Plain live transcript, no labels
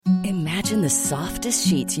Imagine the softest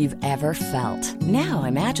sheets you've ever felt. Now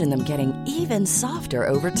imagine them getting even softer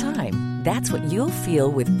over time. That's what you'll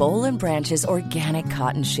feel with Boll and Branch's organic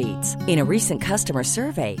cotton sheets. In a recent customer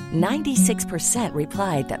survey, 96%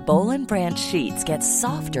 replied that Boll and Branch sheets get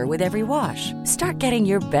softer with every wash. Start getting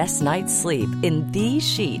your best night's sleep in these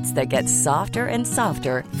sheets that get softer and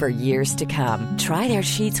softer for years to come. Try their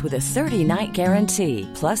sheets with a 30-night guarantee.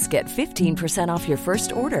 Plus, get 15% off your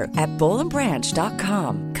first order at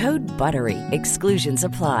bollandbranch.com. Code BUTTERY. Exclusions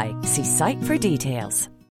apply. See site for details.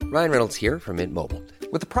 Ryan Reynolds here from Mint Mobile.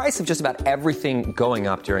 With the price of just about everything going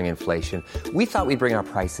up during inflation, we thought we'd bring our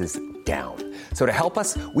prices down. So to help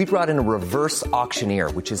us, we brought in a reverse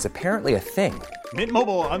auctioneer, which is apparently a thing. Mint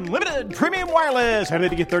Mobile Unlimited Premium Wireless. How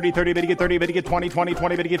to get 30, 30, bit to get 30, bit to get 20, 20,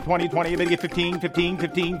 20, bit to get 20, 20, bit to get 15, 15,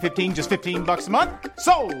 15, 15, just $15 a month?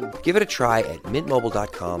 Sold! Give it a try at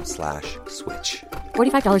mintmobile.com/switch.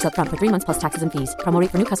 $45 up front for 3 months plus taxes and fees. Promo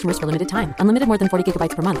rate for new customers for limited time. Unlimited more than 40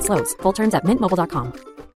 gigabytes per month. Slows full terms at mintmobile.com.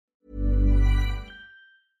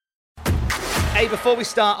 Hey, before we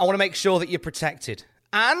start, I want to make sure that you're protected.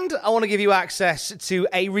 And I want to give you access to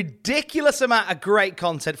a ridiculous amount of great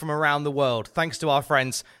content from around the world, thanks to our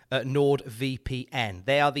friends at NordVPN.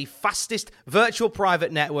 They are the fastest virtual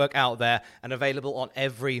private network out there and available on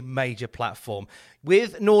every major platform.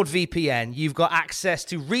 With NordVPN, you've got access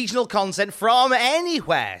to regional content from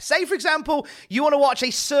anywhere. Say, for example, you want to watch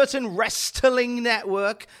a certain wrestling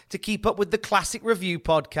network to keep up with the classic review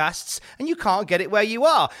podcasts, and you can't get it where you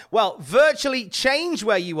are. Well, virtually change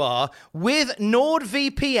where you are with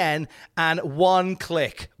NordVPN, and one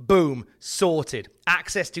click. Boom, sorted.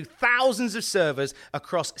 Access to thousands of servers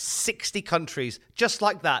across 60 countries, just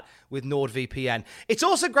like that with NordVPN. It's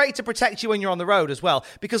also great to protect you when you're on the road as well,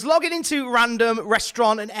 because logging into random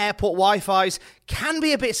restaurant and airport Wi-Fis can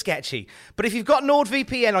be a bit sketchy. But if you've got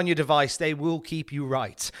NordVPN on your device, they will keep you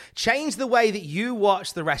right. Change the way that you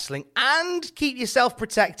watch the wrestling and keep yourself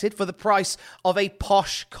protected for the price of a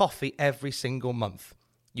posh coffee every single month.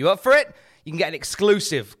 You up for it? You can get an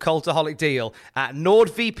exclusive Cultaholic deal at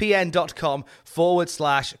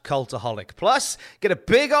nordvpn.com/cultaholic. Plus, get a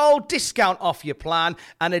big old discount off your plan,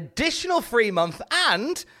 an additional free month,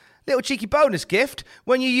 and little cheeky bonus gift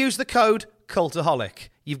when you use the code Cultaholic.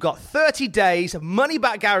 You've got 30 days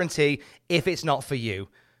money-back guarantee if it's not for you.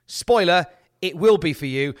 Spoiler, it will be for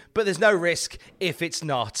you, but there's no risk if it's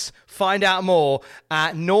not. Find out more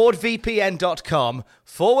at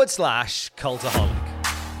nordvpn.com/cultaholic.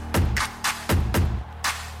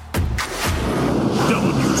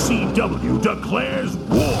 WCW declares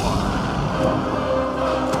war.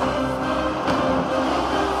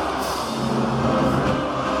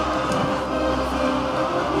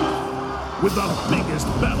 With the biggest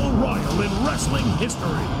battle royal in wrestling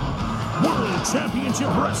history, World Championship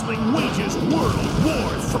Wrestling wages World War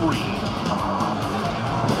III.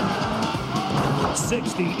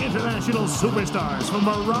 60 international superstars from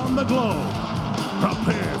around the globe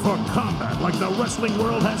prepare for combat like the wrestling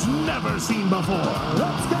world has never seen before.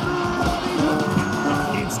 Let's get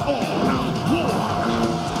ready! It's all out war.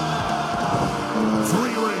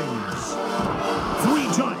 3 rings, 3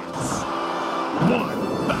 giants,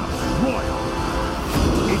 1 battle royal.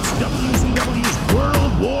 It's WCW's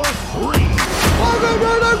World War III.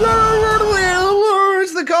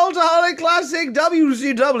 It's the Cultaholic Classic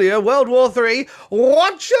WCW World War III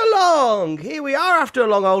Watch Along. Here we are after a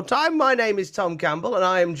long old time. My name is Tom Campbell, and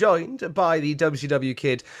I am joined by the WCW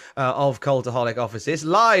kid of Cultaholic offices,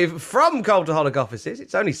 live from Cultaholic offices.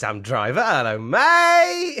 It's only Sam Driver. Hello,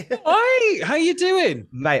 mate. Hi, how you doing,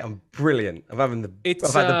 mate? I'm brilliant. I've had the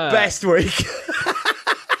best week.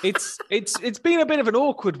 It's been a bit of an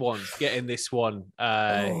awkward one getting this one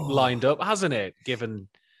lined up, hasn't it? Given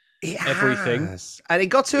everything, and it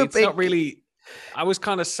got to it's not really. I was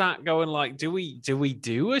kind of sat going like, do we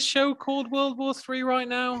do a show called World War III right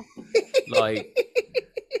now? Like,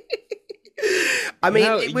 I mean,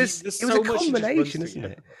 it was a combination, isn't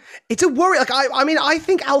it? It's a worry. Like, I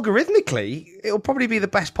think algorithmically, it'll probably be the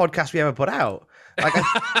best podcast we ever put out. Like,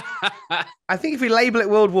 I think if we label it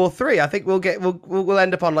World War III, I think we'll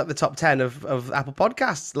end up on like the top 10 of Apple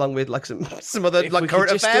Podcasts, along with like some other like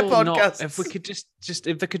current affair podcasts. If we could just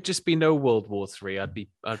if there could just be no World War III, I'd be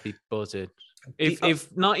buzzed. If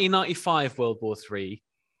 1995 World War III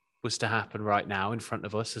was to happen right now in front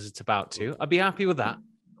of us as it's about to, I'd be happy with that.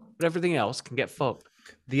 But everything else can get fucked.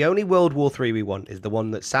 The only World War III we want is the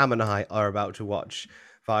one that Sam and I are about to watch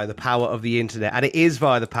via the power of the internet, and it is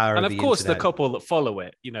via the power of the internet. And of course, the couple that follow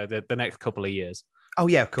it, the next couple of years. Oh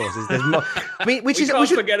yeah, of course. There's more. I mean, we should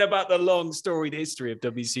forget about the long storied history of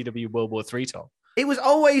WCW World War III, Tom. It was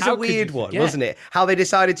always How a could you weird one, forget? wasn't it? How they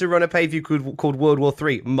decided to run a pay-per-view called World War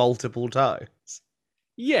III multiple times.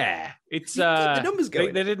 Yeah, it's Keep the numbers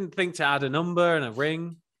going. They didn't think to add a number and a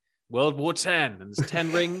ring. World War 10, and there's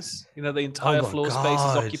 10 rings. You know, the entire my floor space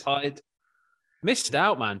God. is occupied. Missed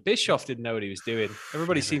out, man. Bischoff didn't know what he was doing.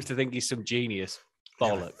 Everybody seems to think he's some genius.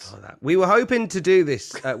 Bollocks. We were hoping to do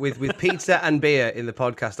this with pizza and beer in the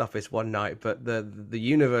podcast office one night, but the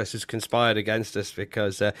universe has conspired against us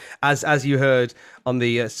because, as you heard on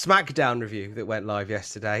the SmackDown review that went live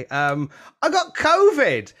yesterday, I got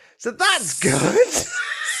COVID, so that's good.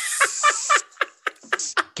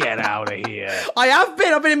 Get out of here. I've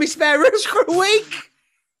been in my spare room for a week.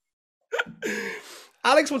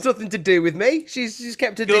 Alex wants nothing to do with me. She's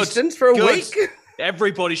kept a distance for a week.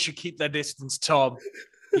 Everybody should keep their distance, Tom.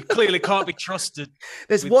 You clearly can't be trusted.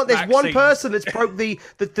 There's one person that's broke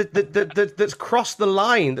that's crossed the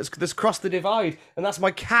line, that's crossed the divide, and that's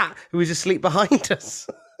my cat who is asleep behind us.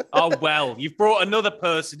 Oh, well, you've brought another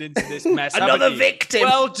person into this mess. Another haven't you? victim.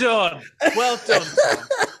 Well done. Well done, Tom.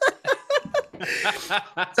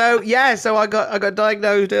 So I got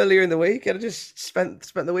diagnosed earlier in the week, and I just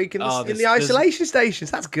spent the week in the isolation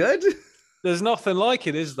stations. That's good. There's nothing like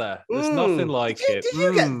it, is there? There's nothing like it.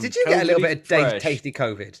 Did you get a little bit of tasty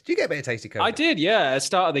COVID? Did you get a bit of tasty COVID? I did, yeah. At the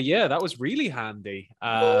start of the year, that was really handy.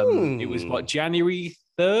 It was January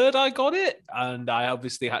 3rd I got it, and I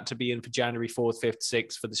obviously had to be in for January 4th, 5th,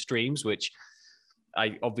 6th for the streams, which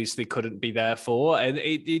I obviously couldn't be there for, and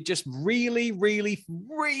it just really, really,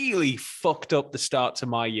 really fucked up the start to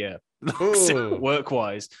my year,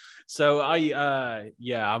 work-wise. So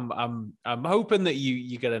I'm hoping that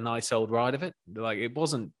you get a nice old ride of it. Like, it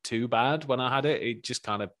wasn't too bad when I had it. It just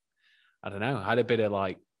kind of, I don't know, had a bit of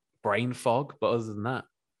like brain fog, but other than that.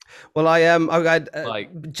 Well, I had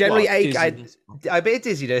generally dizziness. a bit of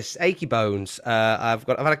dizziness, achy bones. I've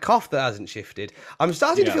had a cough that hasn't shifted. I'm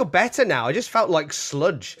starting to feel better now. I just felt like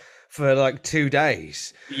sludge for like 2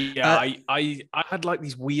 days. Yeah, I had like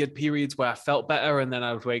these weird periods where I felt better, and then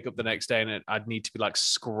I would wake up the next day and I'd need to be like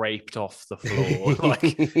scraped off the floor.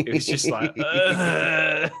 Like, it was just like,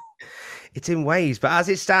 It's in waves, but as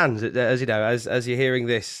it stands, as you know, as you're hearing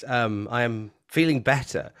this, I am feeling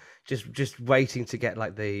better. Just waiting to get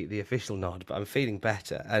like the official nod, but I'm feeling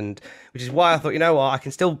better, and which is why I thought, you know what, I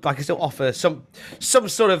can still offer some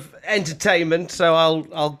sort of entertainment. So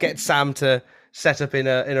I'll get Sam to set up in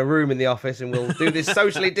a room in the office, and we'll do this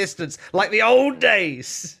socially distanced like the old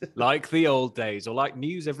days. Like the old days, or like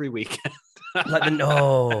news every weekend. Like do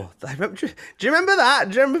you remember that?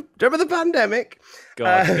 Do you remember the pandemic?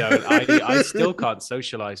 God, no, I still can't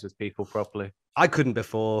socialize with people properly. I couldn't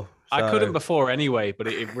before. I couldn't before anyway, but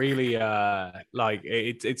it really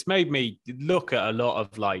it's made me look at a lot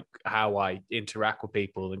of like how I interact with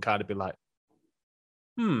people and kind of be like,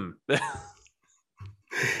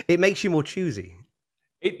 It makes you more choosy.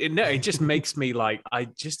 It just makes me like, I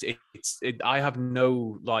have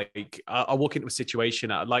no, like, I walk into a situation,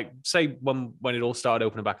 like, say when it all started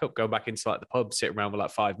opening back up, go back into like the pub, sit around with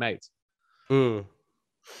like 5 mates.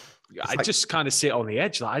 I just kind of sit on the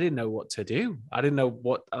edge. Like, I didn't know what to do. I didn't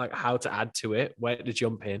know how to add to it, where to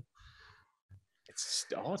jump in. It's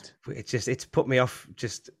just odd. It's put me off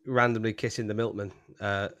just randomly kissing the milkman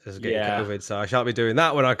as getting COVID. So I shan't be doing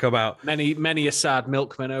that when I come out. Many a sad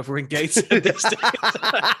milkman over in Gateshead these days.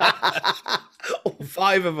 All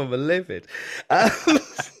 5 of them are livid.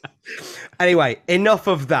 Anyway, enough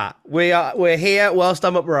of that. We're here whilst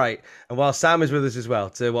I'm upright, and while Sam is with us as well,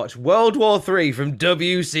 to watch World War III from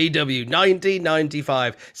WCW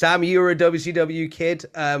 1995. Sam, you were a WCW kid.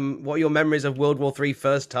 What are your memories of World War III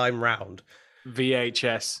first time round?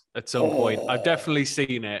 VHS at some point. I've definitely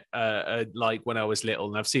seen it like when I was little,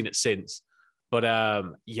 and I've seen it since. But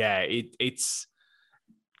it's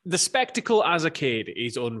the spectacle as a kid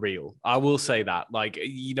is unreal. I will say that. Like,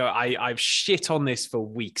 you know, I've shit on this for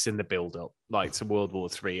weeks in the build-up, like, to World War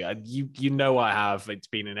III. And you know I have. It's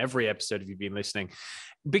been in every episode if you've been listening.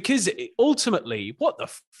 Because ultimately, what the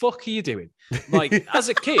fuck are you doing? Like, as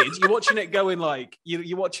a kid, you're watching it going like,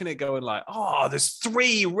 oh, there's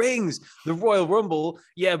 3 rings. The Royal Rumble,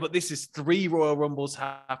 yeah, but this is 3 Royal Rumbles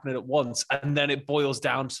happening at once. And then it boils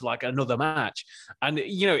down to like another match. And,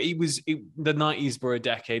 you know, the 90s were a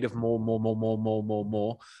decade of more.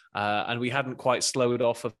 And we hadn't quite slowed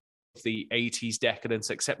off of the 80s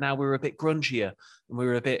decadence, except now we were a bit grungier and we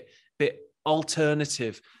were a bit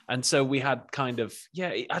alternative, and so we had kind of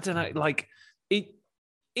I don't know, like it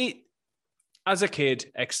as a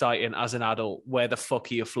kid exciting, as an adult, where the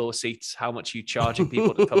fuck are your floor seats? How much are you charging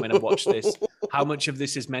people to come in and watch this? How much of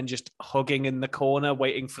this is men just hugging in the corner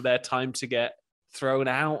waiting for their time to get thrown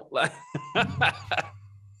out?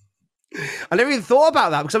 I never even thought about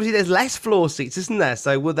that because obviously there's less floor seats, isn't there?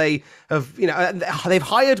 So would they have, they've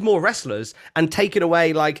hired more wrestlers and taken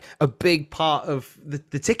away like a big part of the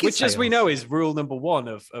ticket Which, sales. as we know, is rule number one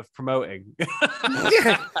of promoting.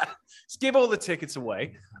 Yeah. Just give all the tickets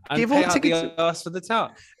away and Give pay all the out tickets- the arse for the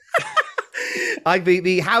tout. Like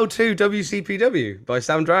the How To WCPW by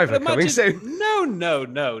Sam Driver coming soon. No.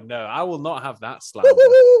 I will not have that slander.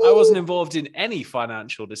 I wasn't involved in any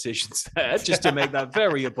financial decisions there, just to make that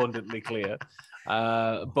very abundantly clear.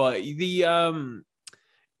 But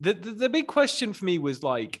the big question for me was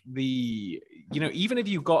like even if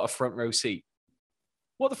you got a front row seat,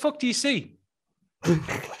 what the fuck do you see?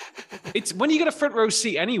 It's when you get a front row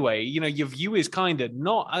seat anyway, your view is kind of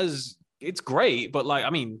not as, it's great, but like, I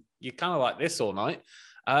mean, you're kind of like this all night.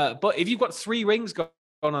 But if you've got three rings going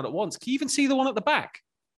on at once, can you even see the one at the back?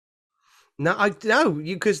 No, you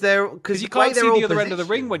you can't see the other end of the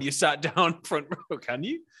ring when you sat down front row, can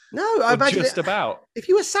you? No, I imagine just about. If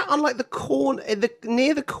you were sat on like the corner,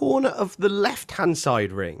 near the corner of the left-hand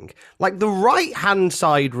side ring, like the right-hand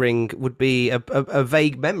side ring would be a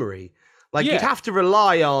vague memory. Like you'd have to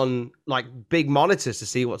rely on like big monitors to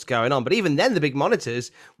see what's going on, but even then, the big monitors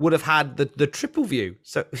would have had the triple view.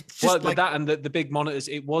 So it's just that and the big monitors.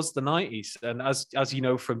 It was the 90s, and as you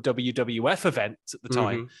know from WWF events at the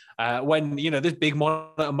time, when there's big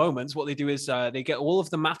monitor moments, what they do is they get all of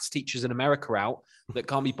the maths teachers in America out that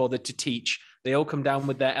can't be bothered to teach. They all come down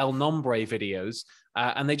with their El Nombre videos,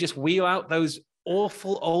 and they just wheel out those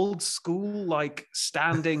awful old school like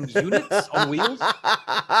standing units on wheels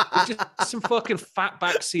with just some fucking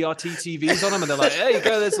fatback CRT TVs on them, and they're like, "There you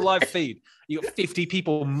go, there's a live feed." You got 50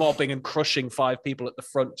 people mobbing and crushing 5 people at the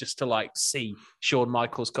front just to like see Shawn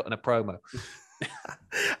Michaels cutting a promo.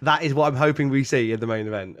 That is what I'm hoping we see in the main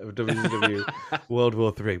event of WWE World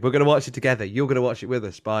War III. We're going to watch it together. You're going to watch it with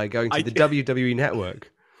us by going to the WWE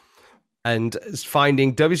Network and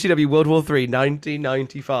finding WCW World War III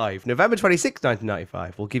 1995. November 26,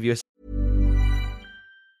 1995. We'll give you a...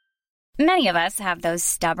 Many of us have those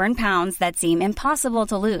stubborn pounds that seem impossible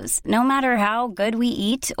to lose, no matter how good we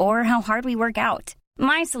eat or how hard we work out.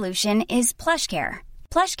 My solution is PlushCare.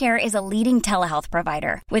 PlushCare is a leading telehealth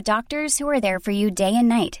provider with doctors who are there for you day and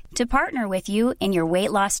night to partner with you in your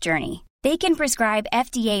weight loss journey. They can prescribe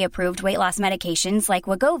FDA-approved weight loss medications like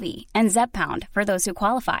Wegovy and Zepbound for those who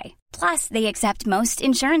qualify. Plus, they accept most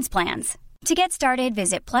insurance plans. To get started,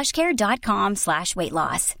 visit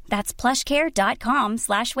plushcare.com/weightloss. That's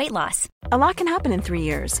plushcare.com/weightloss. A lot can happen in 3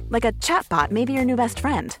 years, like a chatbot may be your new best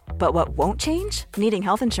friend. But what won't change? Needing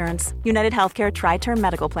health insurance. United Healthcare Tri-Term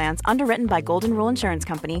Medical Plans, underwritten by Golden Rule Insurance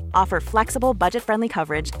Company, offer flexible, budget-friendly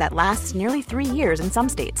coverage that lasts nearly 3 years in some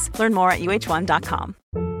states. Learn more at uh1.com.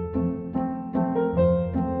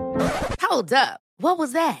 Hold up. What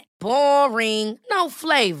was that? Boring. No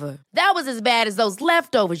flavor. That was as bad as those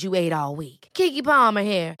leftovers you ate all week. Keke Palmer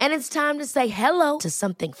here, and it's time to say hello to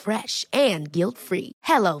something fresh and guilt-free.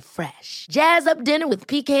 Hello Fresh. Jazz up dinner with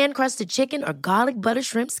pecan-crusted chicken or garlic butter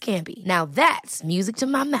shrimp scampi. Now that's music to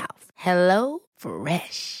my mouth. Hello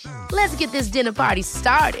Fresh. Let's get this dinner party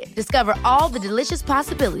started. Discover all the delicious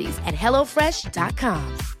possibilities at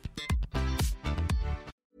hellofresh.com.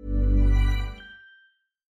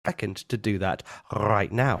 Second to do that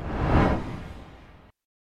right now.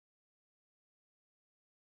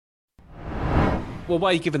 Well,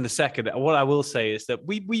 while you're giving the second, what I will say is that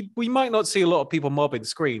we might not see a lot of people mobbing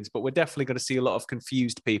screens, but we're definitely going to see a lot of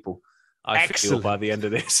confused people. I feel by the end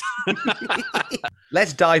of this.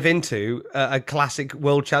 Let's dive into a classic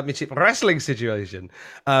World Championship Wrestling situation.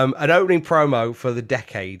 An opening promo for the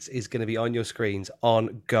decades is going to be on your screens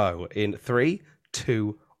on go in 3,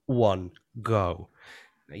 2, 1, go.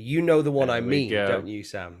 Now, you know the one I mean, don't you,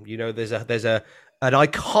 Sam? You know there's an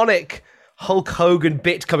iconic Hulk Hogan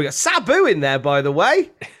bit coming up. Sabu in there, by the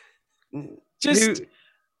way. Who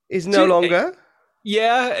is no longer.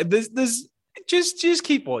 Yeah, there's just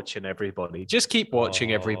keep watching, everybody. Just keep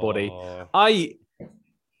watching, everybody. I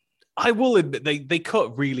will admit they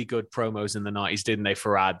cut really good promos in the 90s, didn't they,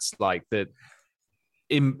 for ads, like the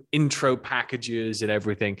intro packages and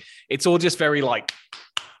everything. It's all just very like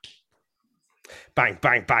bang,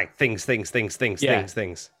 bang, bang, things. Hitting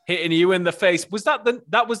you in the face. Was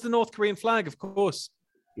that was the North Korean flag, of course.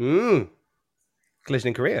 Collision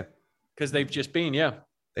in Korea. Because they've just been, yeah.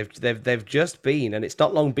 They've just been, and it's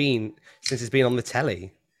not long been since it's been on the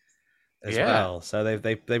telly as well. So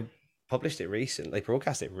they've published it recently. They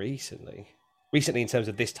broadcast it recently in terms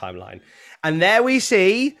of this timeline. And there we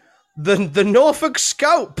see the Norfolk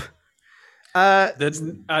Scope. And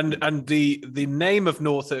the name of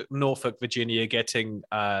Norfolk, Virginia, getting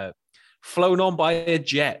flown on by a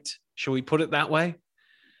jet. Shall we put it that way?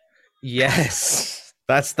 Yes,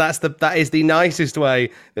 that is the nicest way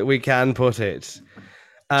that we can put it.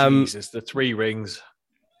 Jesus, the 3 rings.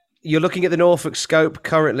 You're looking at the Norfolk Scope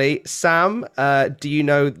currently. Sam, do you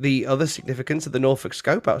know the other significance of the Norfolk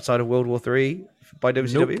Scope outside of World War III by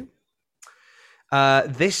WCW?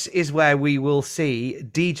 Nope. This is where we will see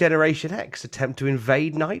D-Generation X attempt to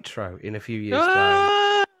invade Nitro in a few years'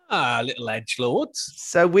 time. Little edgelords.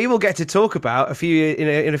 So we will get to talk about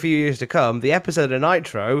in a few years to come the episode of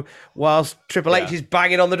Nitro whilst Triple H is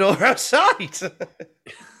banging on the door outside. It's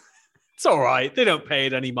all right. They don't pay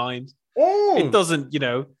it any mind. It doesn't,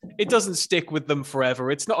 it doesn't stick with them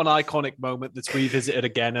forever. It's not an iconic moment that's revisited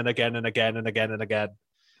again and again and again and again and again.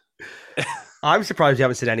 I'm surprised you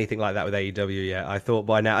haven't seen anything like that with AEW yet. I thought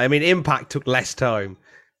by now. I mean, Impact took less time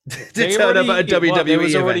to turn up at a WWE It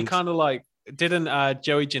was already event. kind of like, didn't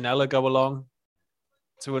Joey Janela go along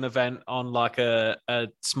to an event on like a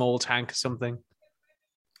small tank or something?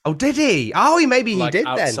 Oh, did he? Oh, maybe he like did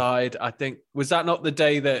outside, I think. Was that not the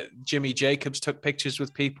day that Jimmy Jacobs took pictures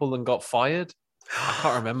with people and got fired? I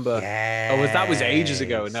can't remember. Yes. Oh, that was ages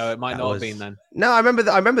ago. No, it might not have been then. No, I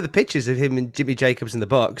remember the pictures of him and Jimmy Jacobs in the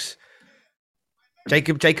box.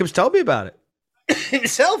 Jacobs told me about it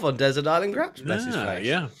himself on Desert Island Graps. Bless his face.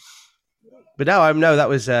 Yeah. But that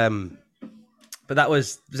was. But that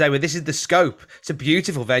was this is the Scope. It's a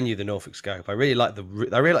beautiful venue, the Norfolk Scope. I really like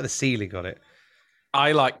the ceiling on it.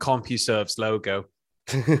 I like CompuServe's logo.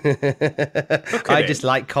 I just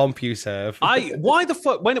like CompuServe. Why the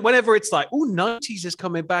fuck? Whenever it's like, 90s is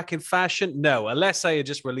coming back in fashion. No, unless they are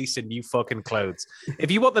just releasing new fucking clothes. If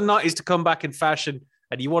you want the 90s to come back in fashion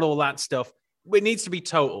and you want all that stuff, it needs to be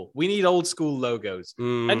total. We need old school logos.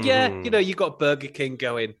 And you got Burger King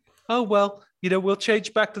going, oh, well, we'll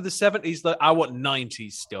change back to the 70s. I want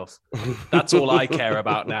 90s stuff. That's all I care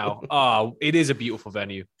about now. Oh, it is a beautiful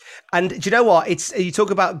venue. And do you know what? You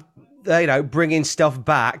talk about, bringing stuff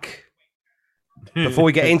back. Before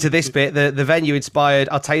we get into this bit, the venue inspired.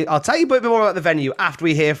 I'll tell you a bit more about the venue after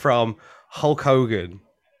we hear from Hulk Hogan.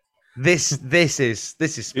 This is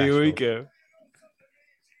special. Here we go.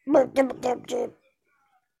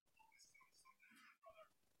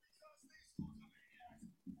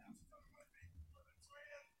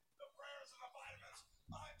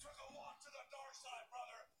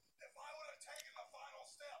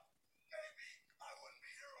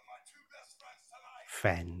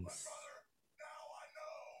 Friends.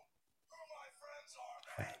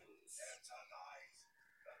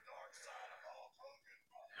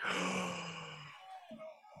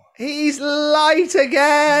 He's light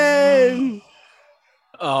again.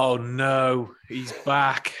 Oh no, he's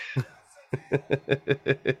back.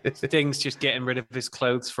 Sting's just getting rid of his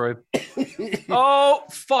clothes for him. Oh,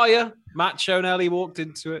 fire! Macho Nelly walked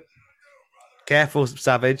into it. Careful,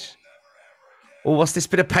 Savage. Oh, what's this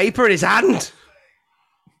bit of paper in his hand?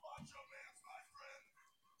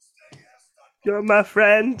 You're my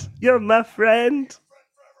friend. You're my friend.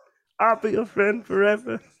 I'll be your friend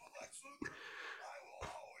forever.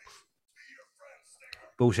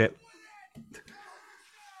 Bullshit.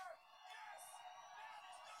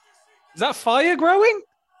 Is that fire growing?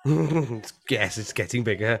 Yes, it's getting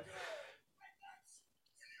bigger.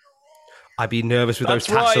 I'd be nervous with That's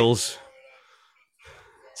those tassels.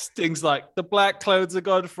 Right. Sting's like, the black clothes are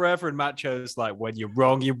gone forever. And Macho's like, when you're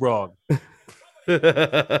wrong, you're wrong.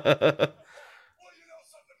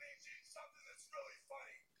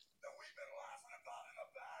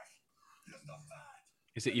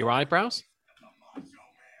 Is it your eyebrows?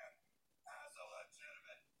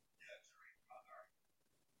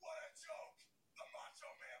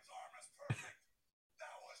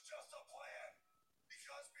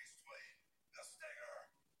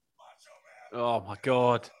 Oh my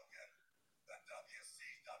God.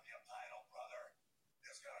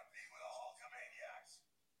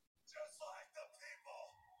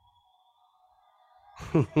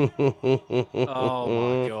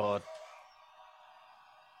 Oh my God.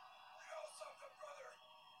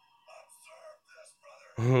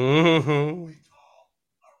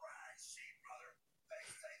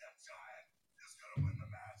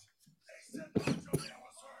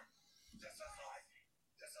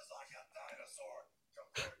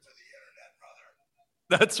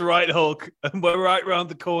 That's right, Hulk. And we're right round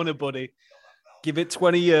the corner, buddy. Give it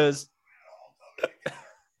 20 years.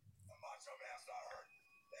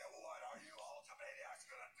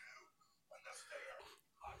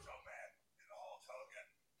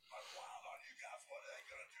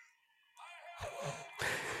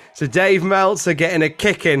 So Dave Meltzer getting a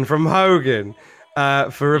kick in from Hogan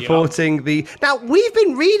for reporting the... Now, we've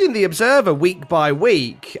been reading The Observer week by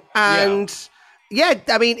week, and... Yeah,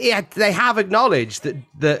 I mean, they have acknowledged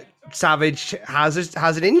that Savage has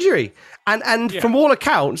an injury, and from all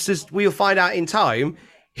accounts, as we'll find out in time,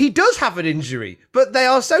 he does have an injury. But they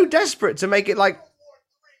are so desperate to make it like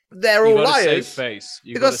they're all liars. Save face.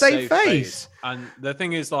 They got to save face. And the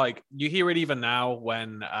thing is, like, you hear it even now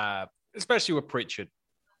when, especially with Pritchard's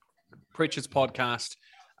podcast.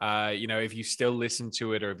 If you still listen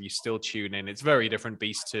to it or if you still tune in, it's a very different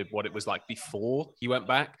beast to what it was like before he went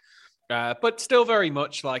back. But still very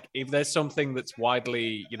much like if there's something that's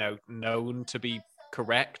widely, known to be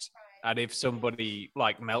correct, and if somebody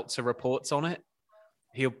like Meltzer reports on it,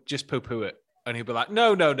 he'll just poo-poo it. And he'll be like,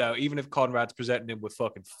 no, even if Conrad's presenting him with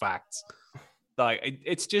fucking facts. Like,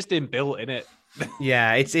 it's just inbuilt in it.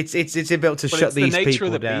 Yeah, it's inbuilt to shut these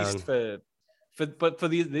people down. But for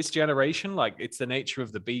this generation, like, it's the nature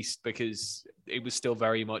of the beast because it was still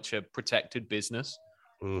very much a protected business.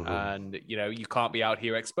 Mm-hmm. And, you can't be out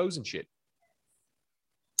here exposing shit.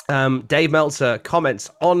 Dave Meltzer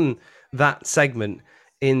comments on that segment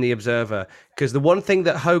in The Observer, because the one thing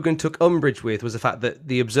that Hogan took umbrage with was the fact that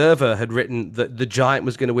The Observer had written that the Giant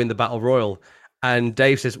was going to win the Battle Royal. And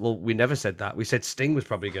Dave says, well, we never said that. We said Sting was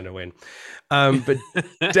probably going to win. But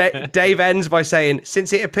Dave ends by saying,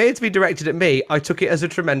 since it appeared to be directed at me, I took it as a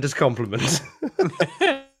tremendous compliment.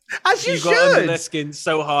 As you should. Got under their skin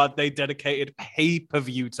so hard, they dedicated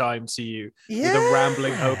pay-per-view time to you with a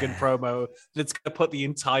rambling Hogan promo that's going to put the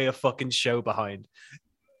entire fucking show behind.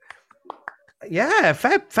 Yeah,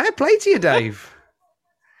 fair play to you, Dave.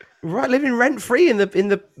 Right, living rent-free in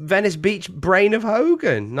the Venice Beach brain of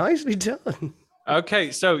Hogan. Nicely done.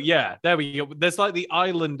 Okay, so yeah, there we go. There's like the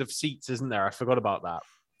island of seats, isn't there? I forgot about that.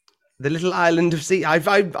 The little island of seats. I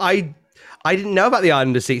didn't know about the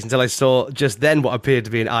island of seats until I saw just then what appeared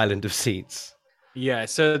to be an island of seats. Yeah,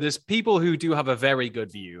 so there's people who do have a very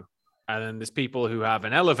good view, and then there's people who have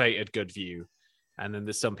an elevated good view, and then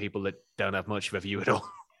there's some people that don't have much of a view at all.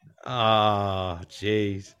 Oh,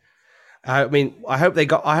 jeez. I mean, I hope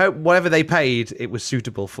whatever they paid, it was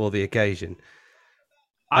suitable for the occasion.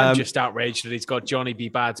 I'm just outraged that he's got Johnny B.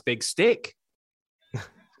 Bad's big stick.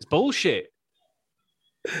 It's bullshit.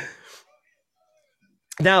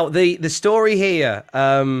 Now, the story here,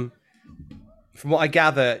 from what I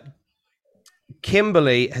gather,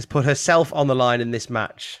 Kimberly has put herself on the line in this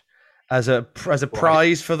match as a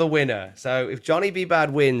prize for the winner. So if Johnny B.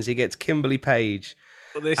 Bad wins, he gets Kimberly Page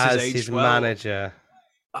as his manager.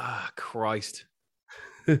 Ah, Christ.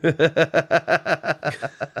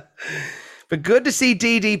 But good to see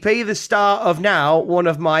DDP, the star of now one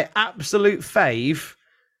of my absolute fave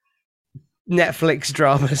Netflix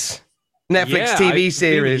dramas. Netflix TV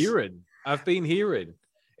series. I've been hearing.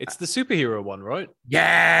 It's the superhero one, right?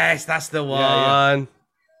 Yes, that's the one.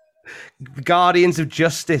 Yeah. Guardians of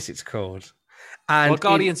Justice, it's called. And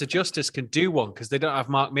Guardians of Justice can do one because they don't have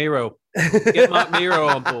Mark Miro. Get Mark Miro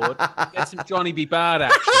on board. Get some Johnny B. Bad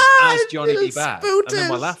action as Johnny B. Bad. And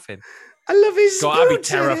then we're laughing. I love his God, I'd be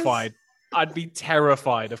terrified. I'd be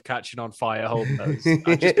terrified of catching on fire holding those.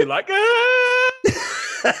 I'd just be like, ah!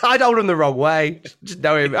 I'd hold him the wrong way. Just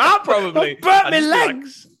know him. Probably. Burn my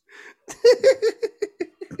legs.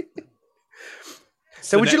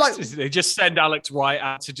 So would you like... They just send Alex Wright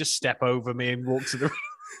out to just step over me and walk to the...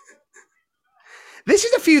 This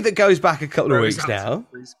is a feud that goes back a couple of weeks now.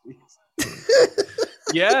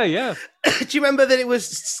 Yeah. Do you remember that it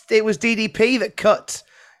was DDP that cut...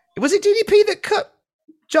 Was it DDP that cut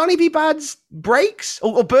Johnny B. Bad's brakes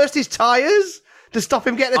or burst his tires to stop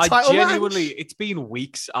him getting a title match? It's been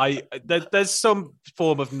weeks. There's some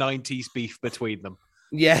form of 90s beef between them.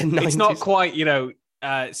 Yeah, 90s. It's not quite,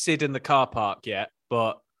 Sid in the car park yet,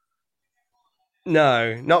 but...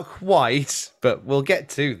 No, not quite, but we'll get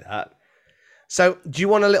to that. So, do you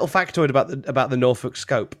want a little factoid about the Norfolk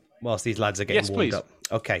Scope whilst these lads are getting warmed up?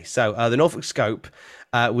 Okay, so the Norfolk Scope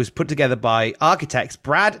was put together by architects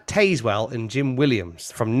Brad Tazewell and Jim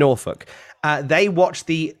Williams from Norfolk. They watched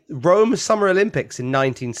the Rome Summer Olympics in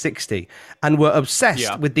 1960 and were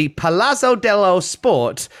obsessed with the Palazzo dello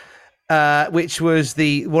Sport, which was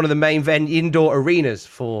one of the main indoor arenas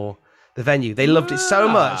for the venue. They loved it so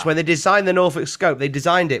much when they designed the Norfolk Scope. They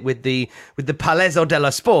designed it with the Palazzo dello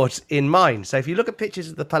Sport in mind. So if you look at pictures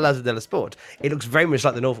of the Palazzo dello Sport, it looks very much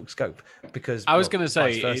like the Norfolk Scope. Because I was going to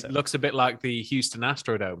say it looks a bit like the Houston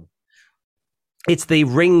Astrodome. It's the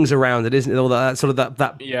rings around it, isn't it? All that sort of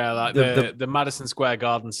that. Yeah, like the Madison Square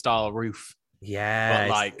Garden style roof. Yeah, but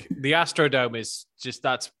like the Astrodome is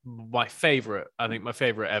that's my favorite. I think my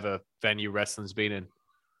favorite ever venue wrestling's been in.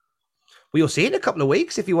 Well, you'll see it in a couple of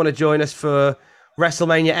weeks if you want to join us for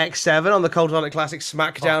WrestleMania X7 on the Cultaholic Classic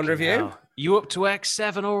SmackDown review. Hell. You up to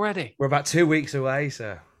X7 already? We're about 2 weeks away,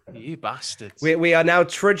 sir. You bastards. We are now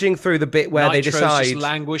trudging through the bit where Nitro's they decide. just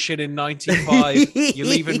languishing in 95. You're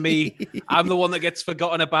leaving me. I'm the one that gets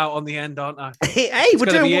forgotten about on the end, aren't I? Hey, It's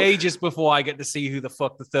going to be ages before I get to see who the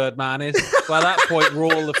fuck the third man is. By that point, we're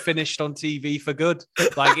all finished on TV for good,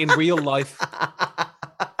 like in real life.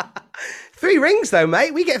 3 rings, though,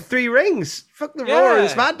 mate. We get 3 rings. Fuck the Raw and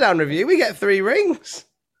SmackDown review. We get 3 rings.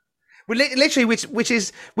 We literally, which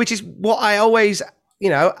is what I always,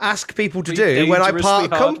 ask people to do when I part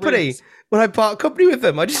company. Rings. When I part company with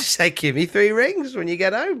them, I just say, "Give me 3 rings when you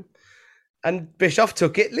get home." And Bischoff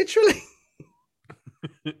took it literally.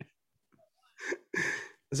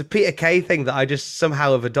 There's a Peter Kay thing that I just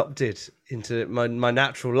somehow have adopted into my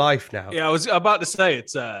natural life now. Yeah, I was about to say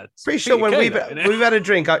it's pretty sure when we've had a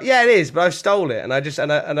drink. It is, but I stole it, and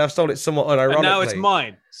I've stole it somewhat unironically. And now it's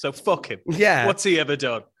mine. So fuck him. Yeah. What's he ever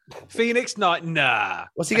done? Phoenix Night? Nah.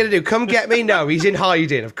 What's he gonna do? Come get me? No, he's in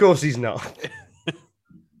hiding. Of course he's not.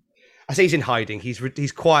 I say he's in hiding.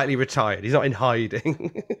 He's quietly retired. He's not in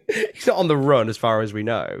hiding. He's not on the run, as far as we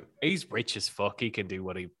know. He's rich as fuck. He can do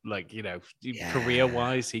what he career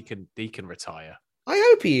wise. He can retire. I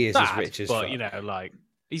hope he is as rich as fuck. But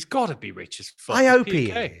he's got to be rich as fuck. I hope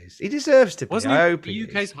he is. He deserves to be. Wasn't I he hope the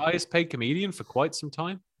UK's highest paid comedian for quite some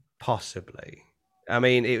time? Possibly. I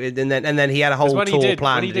mean, and then he had a whole tour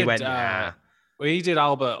planned. He went, nah. Well, he did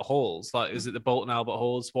Albert Halls. Is it the Bolton Albert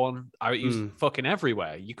Halls one? He was fucking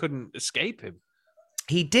everywhere. You couldn't escape him.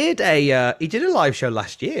 He did a live show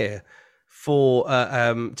last year for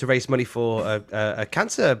to raise money for a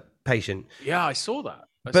cancer patient. Yeah, I saw that.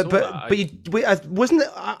 Wasn't it?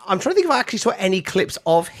 I'm trying to think if I actually saw any clips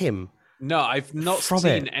of him. No, I've not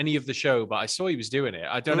seen any of the show, but I saw he was doing it.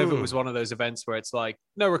 I don't know if it was one of those events where it's like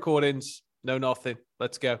no recordings, no nothing.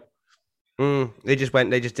 Let's go. They just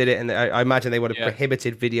did it, and I imagine they would have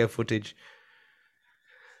prohibited video footage,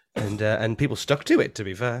 and people stuck to it. To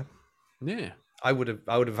be fair, yeah, I would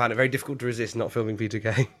have found it very difficult to resist not filming Peter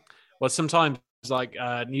Kay. Well, sometimes like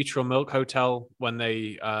Neutral Milk Hotel when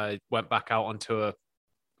they went back out on tour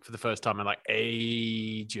for the first time in like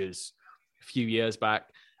ages, a few years back,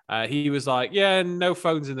 he was like, "Yeah, no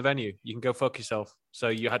phones in the venue. You can go fuck yourself." So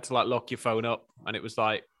you had to like lock your phone up, and it was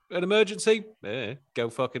like an emergency. Go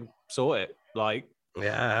fucking sort it.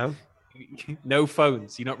 No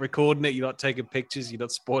phones. You're not recording it. You're not taking pictures. You're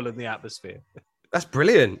not spoiling the atmosphere. That's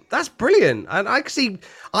brilliant. And I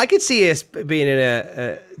could see us being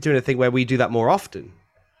in doing a thing where we do that more often.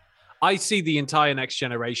 I see the entire next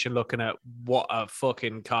generation looking at what a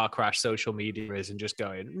fucking car crash social media is and just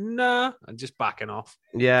going, nah, and just backing off.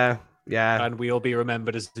 Yeah. And we'll be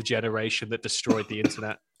remembered as the generation that destroyed the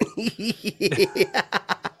internet.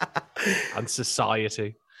 And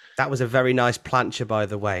society. That was a very nice plancha, by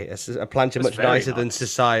the way. A plancha much nicer than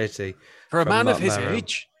society. For a man of his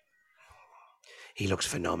age. He looks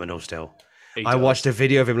phenomenal still. I watched a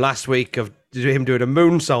video of him last week of him doing a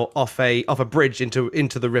moonsault off a bridge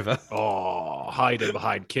into the river. Oh, hiding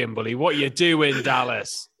behind Kimberly. What are you doing,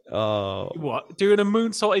 Dallas? Oh. What? Doing a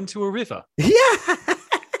moonsault into a river? Yeah.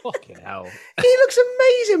 Fucking hell. He looks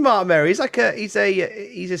amazing, Mark Merry. He's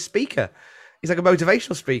a speaker. He's like a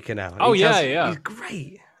motivational speaker now. Oh, yeah.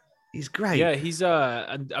 He's great. Yeah, he's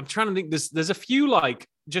and I'm trying to think there's a few like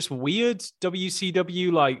just weird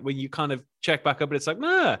WCW like when you kind of check back up and it's like,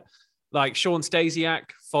 nah. Like Sean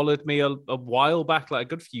Stasiak followed me a while back, like a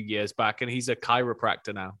good few years back, and he's a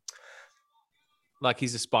chiropractor now. Like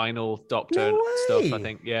he's a spinal doctor and stuff, I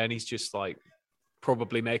think. Yeah, and he's just like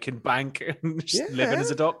probably making bank and just living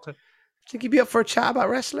as a doctor. Do you think he'd be up for a chat about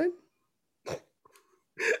wrestling?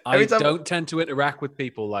 I don't tend to interact with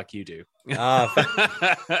people like you do.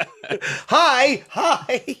 Hi,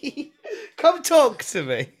 come talk to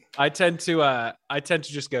me. I tend to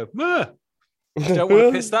just go, Meh. Don't want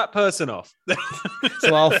to piss that person off.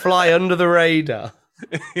 So I'll fly under the radar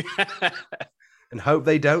and hope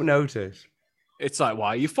they don't notice. It's like, why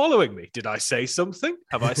are you following me? Did I say something?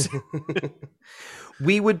 Have I said...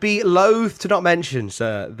 We would be loath to not mention,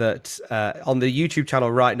 sir, that on the YouTube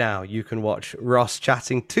channel right now, you can watch Ross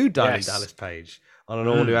chatting to Diamond Dallas Page on an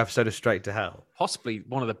all-new episode of Straight to Hell. Possibly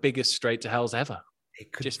one of the biggest Straight to Hells ever.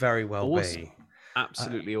 It could just very well be.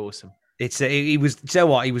 Absolutely awesome. He was, you know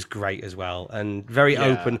what? He was great as well and very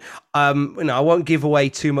open. I won't give away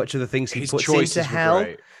too much of the things he puts into Hell.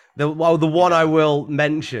 The one I will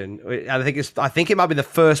mention, I think it might be the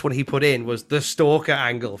first one he put in, was the Stalker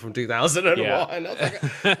angle from 2001.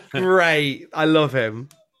 Yeah. Great, I love him,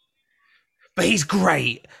 but he's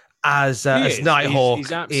great as Nighthawk.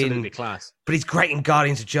 He's absolutely class. But he's great in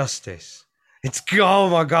Guardians of Justice. Oh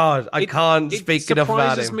my god, I can't speak enough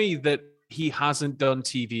about him. It surprises me that he hasn't done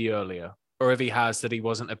TV earlier, or if he has, that he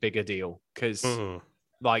wasn't a bigger deal, because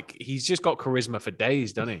like he's just got charisma for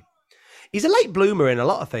days, doesn't he? He's a late bloomer in a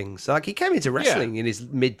lot of things. Like he came into wrestling in his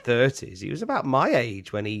mid-30s. He was about my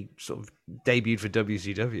age when he sort of debuted for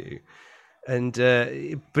WCW, and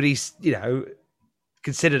but he's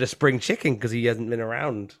considered a spring chicken because he hasn't been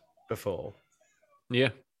around before. Yeah,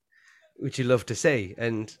 which you love to see.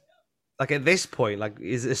 And like at this point, like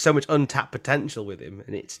there's so much untapped potential with him,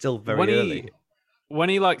 and it's still very early. When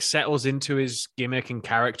he like settles into his gimmick and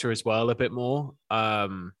character as well a bit more,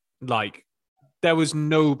 like there was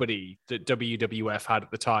nobody that WWF had at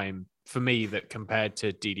the time for me that compared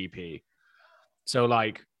to DDP. So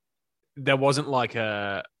like there wasn't like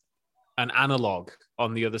an analog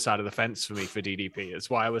on the other side of the fence for me for DDP. That's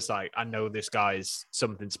why I was like, I know this guy's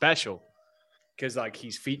something special because like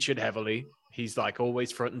he's featured heavily. He's like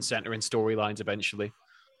always front and center in storylines eventually.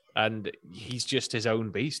 And he's just his own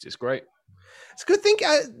beast. It's great. It's a good thing.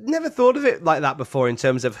 I never thought of it like that before in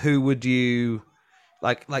terms of who would you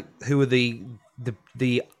like who are the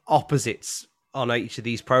opposites on each of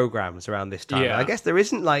these programs around this time. Yeah. I guess there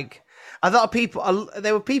isn't like, I thought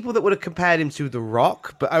there were people that would have compared him to The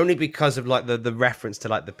Rock, but only because of like the reference to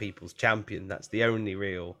like the People's Champion. That's the only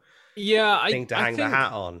real thing to hang the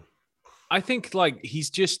hat on. I think like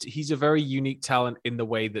he's a very unique talent in the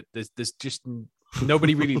way that there's just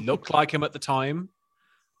nobody really looked like him at the time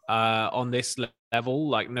on this level.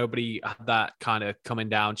 Like nobody had that kind of coming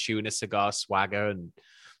down, chewing a cigar swagger, and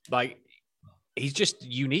like he's just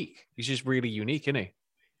unique. He's just really unique, isn't he?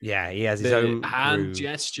 Yeah, he has his own hand groove.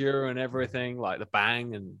 gesture and everything, like the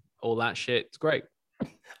bang and all that shit. It's great.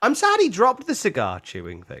 I'm sad he dropped the cigar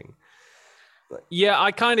chewing thing. Yeah,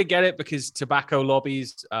 I kind of get it because tobacco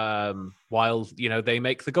lobbies, while they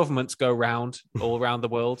make the governments go round all around the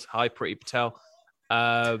world. Hi, Priti Patel.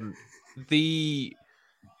 The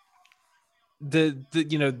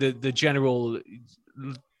general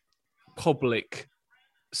public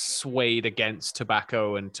swayed against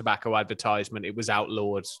tobacco and tobacco advertisement. It was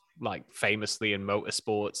outlawed, like famously in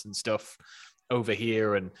motorsports and stuff over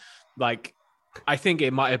here, and like I think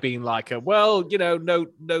it might have been like no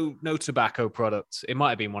tobacco products. It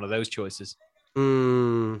might have been one of those choices.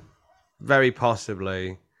 Very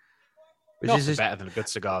possibly. Which is better than a good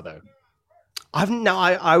cigar, though.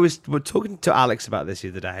 I was talking to Alex about this the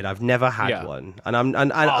other day, and I've never had one, and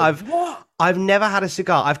I've never had a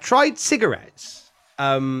cigar. I've tried cigarettes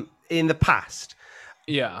in the past.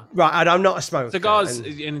 Yeah, right. And I'm not a smoker. Cigars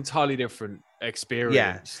is an entirely different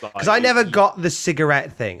experience. Yeah, because I never got the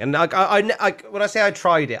cigarette thing, and I when I say I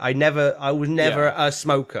tried it, I was never a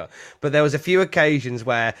smoker. But there was a few occasions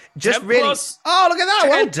where just 10 really. plus, oh, look at that!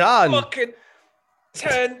 Well done. Fucking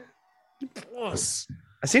 10 plus.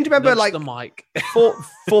 I seem to remember, like, the mic.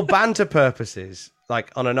 for banter purposes,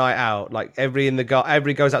 like on a night out, like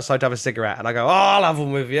everybody goes outside to have a cigarette, and I go, "Oh, I'll have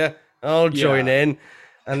one with you. I'll join in."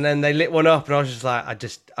 And then they lit one up, and I was just like,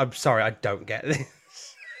 "I'm sorry, I don't get this."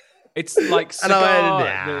 It's like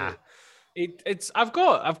cigar. I've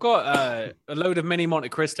got a load of mini Monte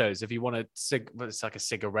Cristos. If you want it's like a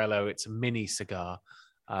cigarello. It's a mini cigar.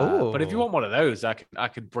 But if you want one of those, I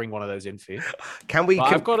could bring one of those in for you. Shall we do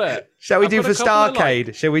for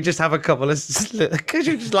Starcade? Shall we just have a couple of? Could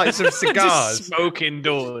you just like some cigars? Just smoke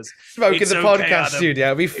indoors. Smoke in the podcast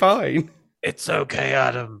studio. It'll be fine. It's okay,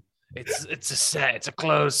 Adam. It's a set. It's a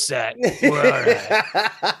closed set. We're all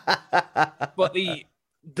right. But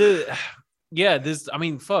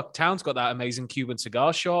Town's got that amazing Cuban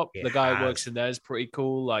cigar shop. The guy who works in there is pretty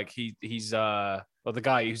cool. Like he's the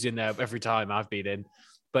guy who's in there every time I've been in.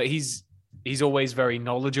 But he's always very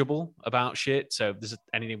knowledgeable about shit. So if there's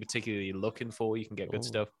anything particularly you're looking for, you can get good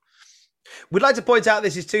stuff. We'd like to point out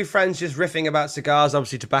this is two friends just riffing about cigars.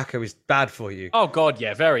 Obviously, tobacco is bad for you. Oh God,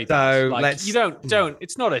 yeah, very bad. So like, you don't.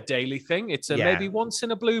 It's not a daily thing. It's a maybe once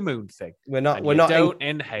in a blue moon thing. Don't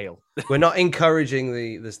inhale. We're not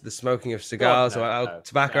encouraging the smoking of cigars or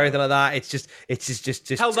tobacco or anything like that. It's just.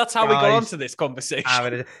 Hell, that's how we got onto this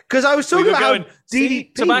conversation. Because I was talking about how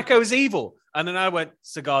DDP... tobacco's evil, and then I went,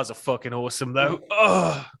 cigars are fucking awesome though.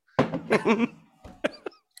 Oh.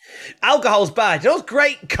 Alcohol's bad. You know what's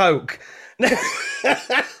great? Coke.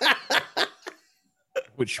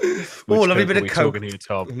 Which lovely bit of Coke. Here,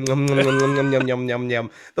 Tom? Yum, yum, yum, yum, yum,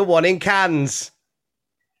 yum. The one in cans.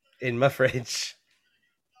 In my fridge.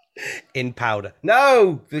 In powder.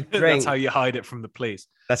 No, the drink. That's how you hide it from the police.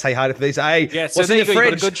 That's how you hide it from these. Hey, yeah, so there you go. You've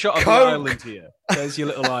got a good shot of the island here. There's your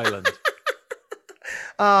little island.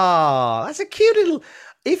 That's a cute little...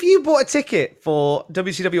 If you bought a ticket for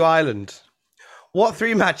WCW Island... What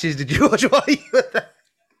 3 matches did you watch while you were there?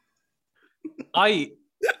 I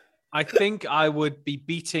think I would be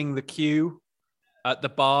beating the queue at the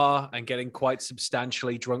bar and getting quite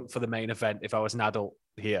substantially drunk for the main event if I was an adult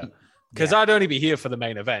here because I'd only be here for the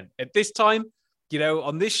main event. At this time,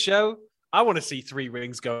 on this show, I want to see 3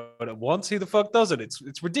 rings going at once. Who the fuck does it?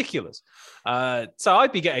 It's ridiculous. So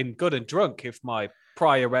I'd be getting good and drunk if my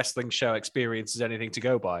prior wrestling show experience is anything to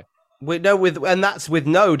go by. And that's with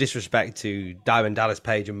no disrespect to Diamond Dallas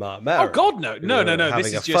Page and Mark Merrow. Oh God, no.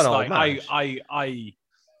 This is just like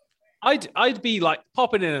I'd be like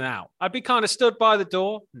popping in and out. I'd be kind of stood by the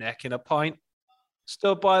door, neck in a pint.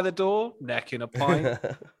 Stood by the door, neck in a pint.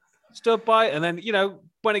 Stood by, and then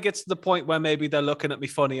when it gets to the point where maybe they're looking at me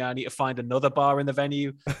funny, I need to find another bar in the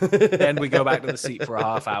venue. Then we go back to the seat for a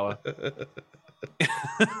half hour.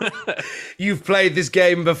 You've played this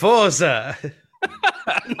game before, sir.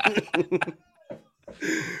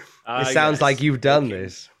 It sounds like you've done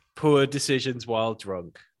this. Poor decisions while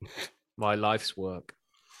drunk. My life's work.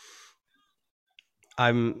 I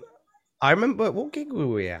remember, what gig were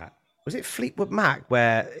we at? Was it Fleetwood Mac?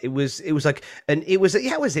 Where it was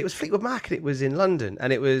Fleetwood Mac, and it was in London,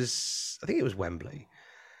 and I think it was Wembley,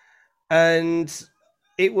 and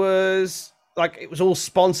it was all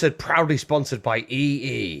proudly sponsored by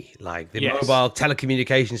EE, like the mobile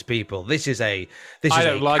telecommunications people. This is a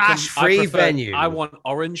cash-free venue. I want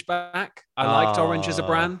Orange back. I liked Orange as a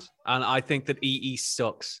brand, and I think that EE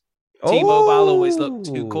sucks. T-Mobile always looked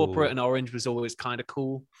too corporate, and Orange was always kind of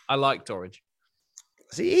cool. I liked Orange.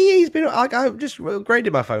 See, EE's been I've just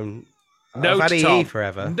upgraded my phone. No, I've had Tom. EE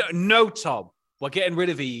forever. No, Tom. We're getting rid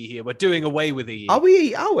of EE here. We're doing away with EE. Are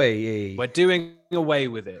we? EE? We're doing away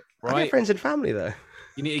with it, right? I got friends and family, though.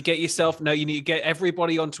 You need to get you need to get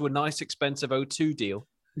everybody onto a nice, expensive O2 deal.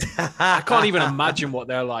 I can't even imagine what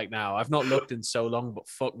they're like now. I've not looked in so long, but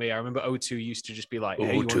fuck me. I remember O2 used to just be like,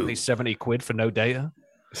 hey, you want to pay 70 quid for no data?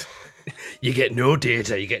 You get no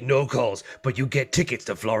data, you get no calls, but you get tickets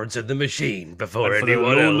to Florence and the Machine before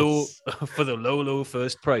anyone else. For the low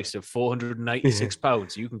first price of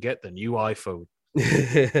 £496, you can get the new iPhone.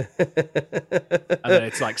 And then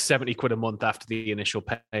it's like 70 quid a month after the initial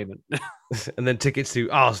payment. And then tickets to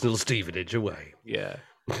Arsenal Stevenage away. Yeah.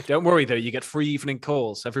 Don't worry, though. You get free evening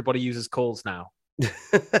calls. Everybody uses calls now.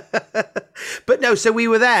 But no, so we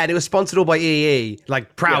were there, and it was sponsored all by EE,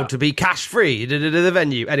 like proud to be cash free. The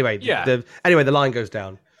venue. Anyway, the line goes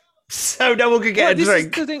down, so no one could get a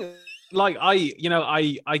drink. Is the thing. Like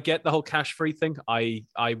I get the whole cash free thing. I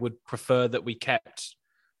would prefer that we kept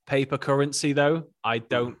paper currency, though. I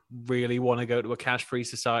don't really want to go to a cash free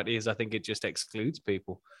society, as I think it just excludes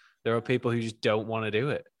people. There are people who just don't want to do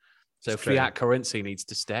it. So fiat currency needs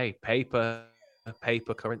to stay. Paper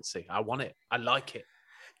currency. I want it. I like it.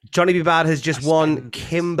 Johnny B. Bad has just won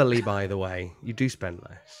Kimberly, by the way. You do spend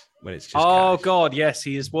less when it's just cash. God, yes.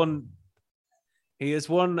 He has won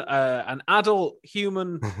an adult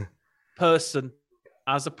human person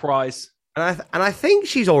as a prize. And I think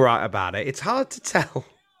she's all right about it. It's hard to tell.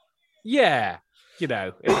 Yeah.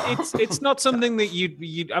 It's not something that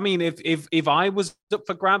you'd I mean, if I was up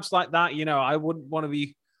for grabs like that, I wouldn't want to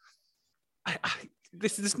be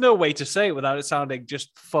there's no way to say it without it sounding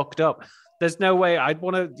just fucked up. There's no way I'd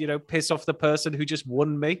want to, piss off the person who just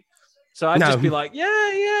won me. So I'd just be like,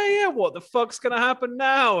 yeah. What the fuck's going to happen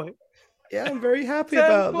now? Yeah, I'm very happy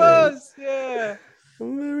about this. Yeah.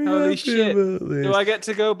 I'm very Holy happy shit. about this. Do I get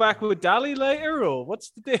to go back with Dali later, or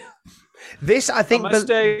what's the deal? This, I think...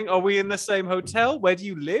 Are we in the same hotel? Where do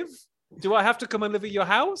you live? Do I have to come and live at your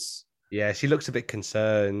house? Yeah, she looks a bit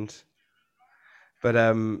concerned. But,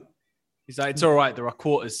 he's like, it's all right. There are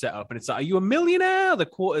quarters set up. And it's like, are you a millionaire? The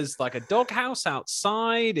quarters like a doghouse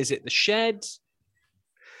outside? Is it the shed?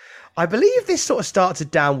 I believe this sort of starts a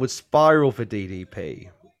downward spiral for DDP,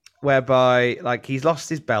 whereby like he's lost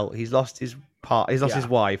his belt, he's lost his his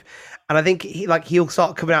wife, and I think he'll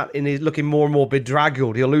start coming out and he's looking more and more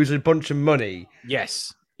bedraggled. He'll lose a bunch of money.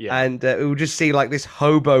 Yes. Yeah. And we'll just see like this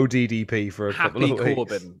hobo DDP for a couple of weeks. Happy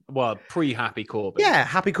Corbin. Well, pre-Happy Corbin. Yeah,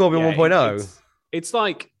 Happy Corbin 1.0. It's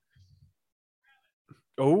like...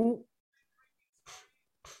 Oh.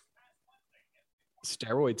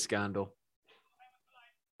 Steroid scandal.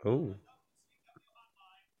 Oh.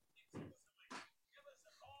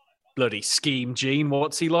 Bloody scheme, Gene.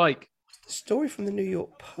 What's he like? Story from the New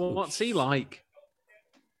York Post. What's he like?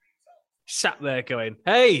 Sat there going,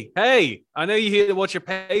 hey, I know you're here to watch a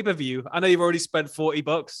pay-per-view. I know you've already spent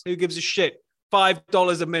 $40. Who gives a shit?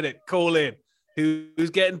 $5 a minute. Call in. Who's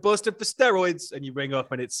getting busted for steroids? And you ring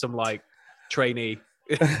up and it's some like trainee.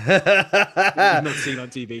 You've not seen on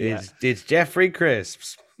TV yet. It's Jeffrey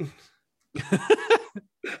Crisps.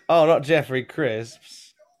 Oh, not Jeffrey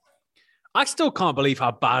Crisps. I still can't believe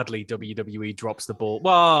how badly WWE drops the ball.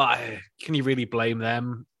 Well, can you really blame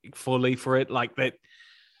them fully for it? Like that.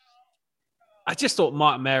 I just thought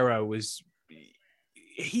Mark Mero was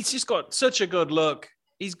he's just got such a good look.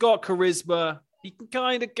 He's got charisma. He can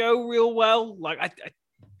kind of go real well. Like, I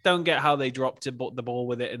don't get how they dropped the ball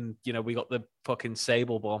with it, and we got the fucking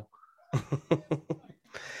Sable bomb.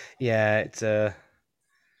 Yeah,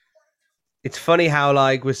 it's funny how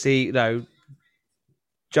like we see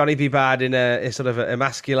Johnny B. Bad in a sort of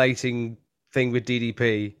emasculating thing with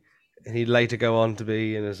DDP, and he'd later go on to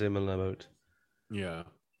be in a similar mode. Yeah.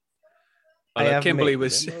 Kimberly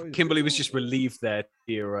was just relieved there to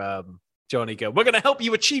hear Johnny go, "We're going to help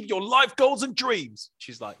you achieve your life goals and dreams."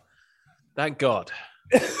 She's like, "Thank God."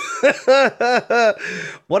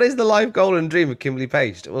 What is the life goal and dream of Kimberly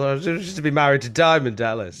Page? Well, I was just to be married to Diamond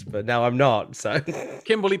Dallas, but now I'm not. So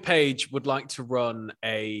Kimberly Page would like to run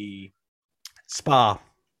a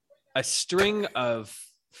string of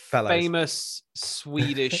famous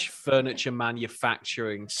Swedish furniture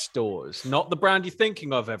manufacturing stores. Not the brand you're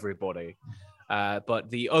thinking of, everybody, but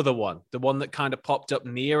the other one, the one that kind of popped up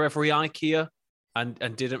near every IKEA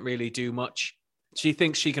and didn't really do much. She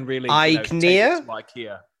thinks she can really take it to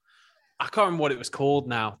IKEA. I can't remember what it was called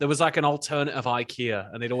now. There was like an alternative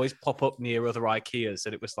IKEA, and they'd always pop up near other IKEAs,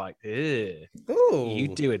 and it was like, you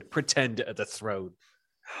do it, pretend at the throne.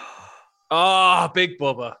 Big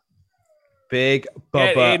Bubba. Big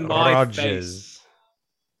Bubba Rogers.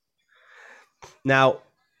 Now,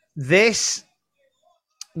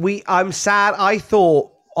 I'm sad. I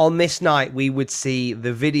thought on this night we would see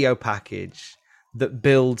the video package that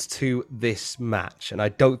builds to this match, and I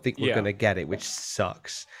don't think we're going to get it, which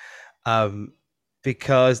sucks.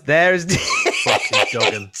 Because there's fucking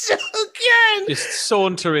Duggan just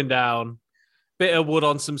sauntering down, bit of wood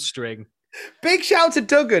on some string. Big shout to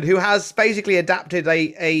Duggan, who has basically adapted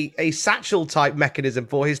a satchel type mechanism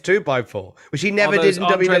for his 2x4, which he never did in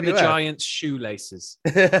WWE. The Giant's shoelaces.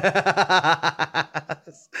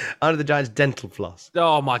 Under the Giant's dental floss.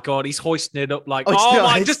 Oh my God, he's hoisting it up like,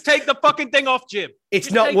 just take the fucking thing off, Jim.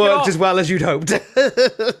 It's not worked as well as you'd hoped.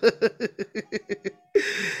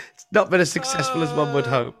 It's not been as successful as one would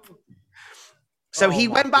hope. So he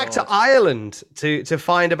went back to Ireland to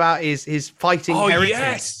find about his fighting heritage.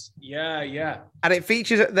 Yes. Yeah. And it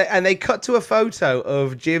features, and they cut to a photo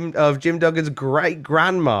of Jim Duggan's great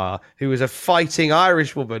grandma, who was a fighting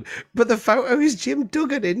Irish woman. But the photo is Jim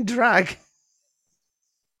Duggan in drag.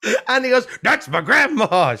 And he goes, "That's my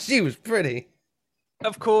grandma. She was pretty."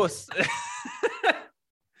 Of course.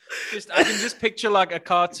 I can just picture like a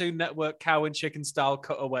Cartoon Network cow and chicken style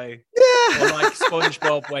cutaway. Yeah. Or like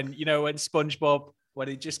SpongeBob when SpongeBob, when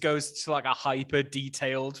it just goes to like a hyper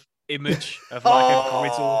detailed image of like a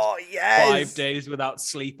grizzled 5 days without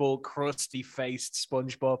sleep, all crusty faced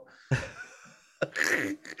SpongeBob.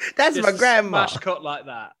 That's just my grandma. Smash cut like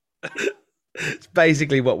that. It's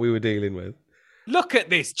basically what we were dealing with. Look at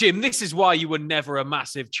this, Jim. This is why you were never a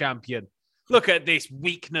massive champion. Look at this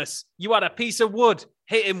weakness. You had a piece of wood.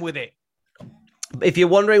 Hit him with it. If you're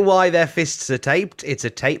wondering why their fists are taped, it's a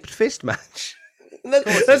taped fist match.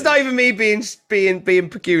 That's not even me being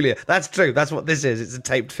peculiar. That's true. That's what this is. It's a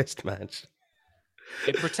taped fist match.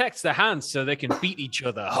 It protects their hands so they can beat each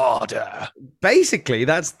other harder. Basically,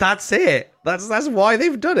 that's it. That's why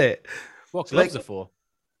they've done it. What gloves are for?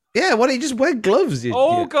 Yeah, why don't you just wear gloves?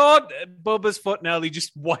 God, Bubba's foot now. He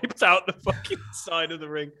just wiped out the fucking side of the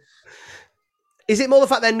ring. Is it more the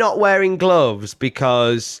fact they're not wearing gloves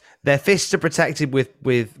because their fists are protected with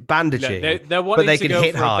bandaging, they're but they to can go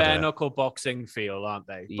hit for harder? A bare knuckle boxing feel, aren't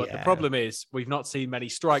they? But the problem is we've not seen many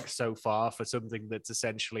strikes so far for something that's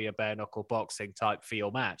essentially a bare knuckle boxing type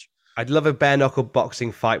feel match. I'd love a bare knuckle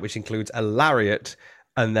boxing fight which includes a lariat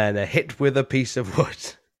and then a hit with a piece of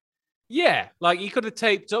wood. Yeah, like he could have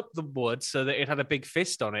taped up the wood so that it had a big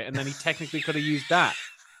fist on it, and then he technically could have used that.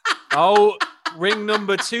 Ring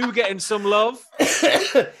number 2 getting some love.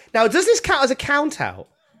 Now, does this count as a count out?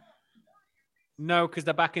 No, because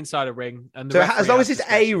they're back inside a ring. And so as long as it's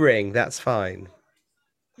a ring, that's fine.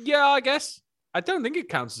 Yeah, I guess. I don't think it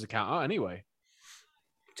counts as a count out anyway.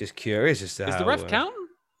 Just curious as to Is the ref counting?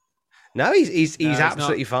 No, he's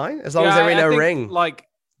absolutely fine. As long as they're in a ring. Like,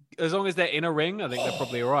 as long as they're in a ring, I think they're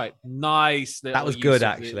probably all right. Nice. That was good,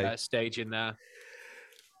 actually. Stage in there.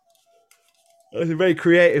 It was a very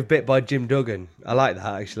creative bit by Jim Duggan. I like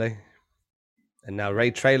that, actually. And now Ray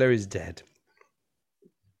Traylor is dead.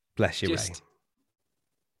 Bless you, Ray.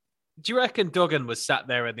 Do you reckon Duggan was sat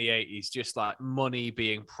there in the 80s, just like money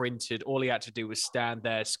being printed? All he had to do was stand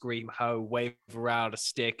there, scream ho, wave around a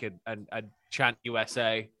stick and chant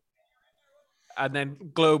USA. And then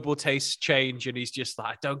global tastes change and he's just like,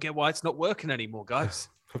 I don't get why it's not working anymore, guys.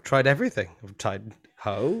 I've tried everything. I've tried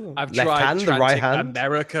ho, I've left tried hand, the right hand.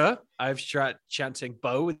 America. I've tried chanting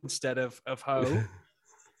bo instead of ho.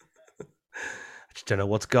 I just don't know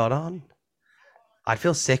what's gone on. I'd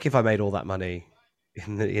feel sick if I made all that money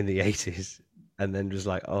in the 80s and then just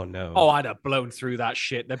like, oh no. Oh, I'd have blown through that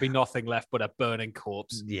shit. There'd be nothing left but a burning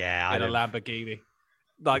corpse. Yeah, in a Lamborghini.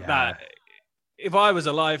 Like that. If I was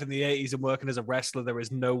alive in the 80s and working as a wrestler, there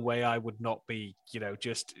is no way I would not be,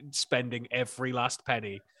 just spending every last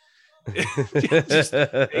penny. Just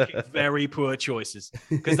making very poor choices.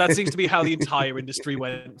 Because that seems to be how the entire industry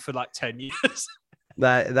went for like 10 years.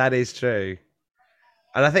 That is true.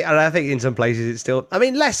 And I think in some places it's still, I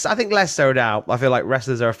think less so now. I feel like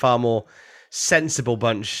wrestlers are a far more sensible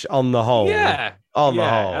bunch on the whole. Yeah. On the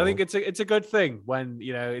whole. I think it's a good thing when,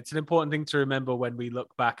 it's an important thing to remember when we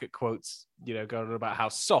look back at quotes, going on about how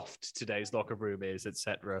soft today's locker room is,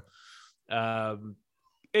 etc.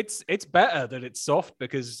 It's better that it's soft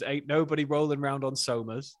because ain't nobody rolling around on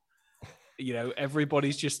somas.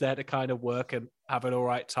 Everybody's just there to kind of work and have an all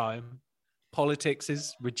right time. Politics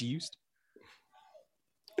is reduced.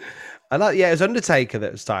 And it was Undertaker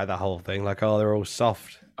that started that whole thing. Like, oh, they're all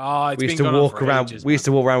soft. Oh, we used to walk around. We used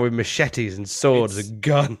to walk around with machetes and swords and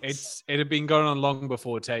guns. It had been going on long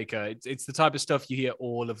before Taker. It's the type of stuff you hear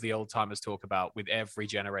all of the old timers talk about with every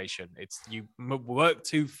generation. It's you work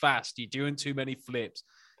too fast. You're doing too many flips.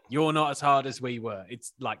 You're not as hard as we were.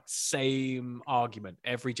 It's like same argument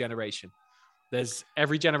every generation.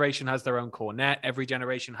 Every generation has their own cornet. Every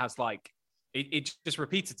generation has it just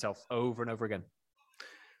repeats itself over and over again.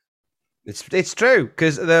 It's true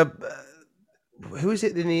because who is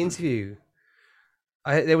it in the interview?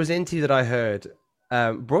 There was an interview that I heard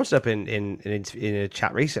brought it up in a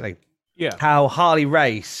chat recently. Yeah, how Harley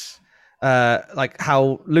Race,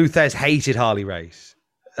 how Luthez hated Harley Race,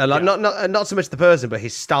 not so much the person but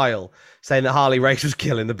his style, saying that Harley Race was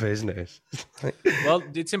killing the business. Well,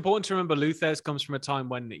 it's important to remember Luthez comes from a time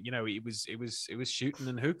when it was shooting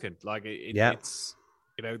and hooking. It's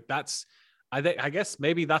that's. I guess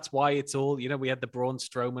maybe that's why it's all, we had the Braun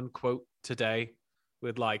Strowman quote today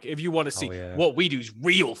with if you want to see what we do is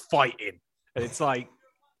real fighting. And it's but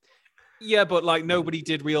nobody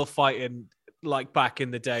did real fighting back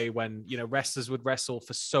in the day when, wrestlers would wrestle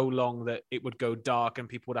for so long that it would go dark and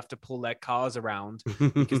people would have to pull their cars around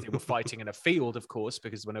because they were fighting in a field, of course,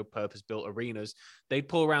 because there were no purpose-built arenas. They'd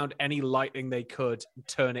pull around any lighting they could,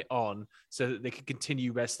 turn it on so that they could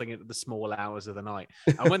continue wrestling into the small hours of the night.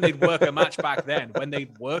 And when they'd work a match back then, when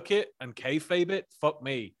they'd work it and kayfabe it, fuck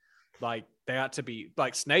me. They had to be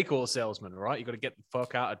like snake oil salesmen, right? You got to get the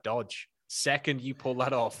fuck out of Dodge. Second you pull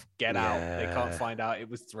that off, get out. They can't find out it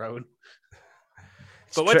was thrown.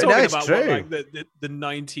 But we're talking about the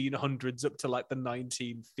 1900s up to the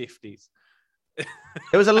 1950s.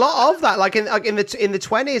 There was a lot of that, in the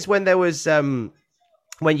 20s when there was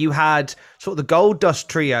when you had sort of the Gold Dust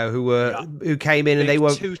trio who came in and they were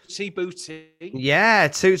Tootsy Booty. Yeah,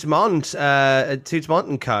 Tootsmont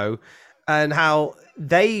and Co. And how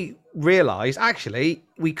they realised actually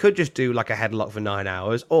we could just do a headlock for 9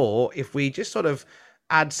 hours, or if we just sort of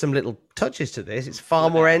add some little touches to this, it's far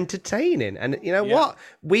more entertaining. And what?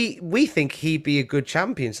 We think he'd be a good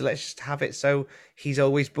champion, so let's just have it so he's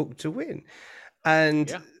always booked to win.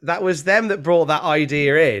 And that was them that brought that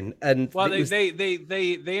idea in. And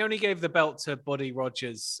they only gave the belt to Buddy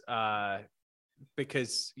Rogers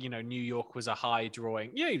because New York was a high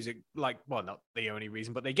drawing. Yeah, he was not the only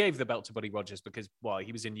reason, but they gave the belt to Buddy Rogers because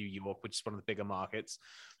he was in New York, which is one of the bigger markets,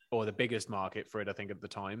 or the biggest market for it, I think, at the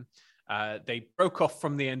time. They broke off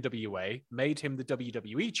from the NWA, made him the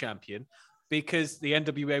WWE champion because the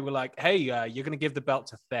NWA were like, hey, you're going to give the belt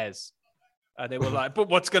to Thez. They were like, but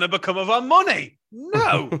what's going to become of our money?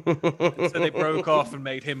 No. So they broke off and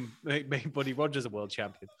made Buddy Rogers a world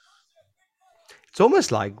champion. It's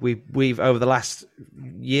almost like we've over the last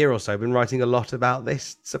year or so been writing a lot about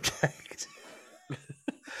this subject.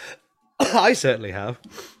 I certainly have.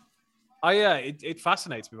 It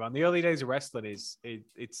fascinates me, man. The early days of wrestling it's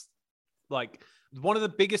one of the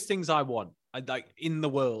biggest things I want in the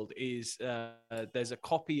world is there's a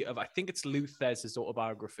copy of, I think it's Luthez's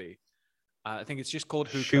autobiography. I think it's just called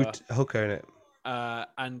Hooker. Hooker in it.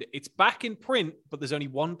 And it's back in print, but there's only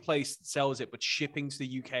one place that sells it, but shipping to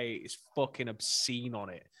the UK is fucking obscene on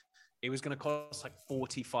it. It was going to cost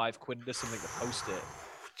 45 quid or something to post it.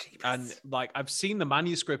 Jeez. And I've seen the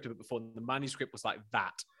manuscript of it before, and the manuscript was like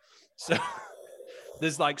that. So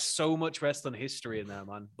there's so much wrestling history in there,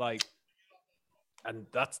 man. And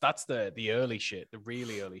that's the early shit, the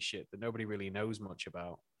really early shit that nobody really knows much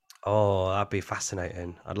about. Oh, that'd be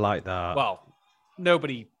fascinating. I'd like that. Well,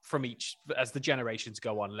 nobody from as the generations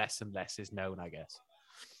go on, less and less is known, I guess.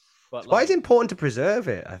 But it's important to preserve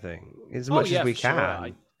it, I think, as much as we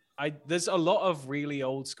can. Sure. There's a lot of really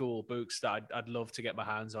old school books that I'd love to get my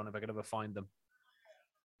hands on if I could ever find them.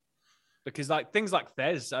 because like things like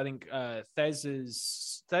Thez, I think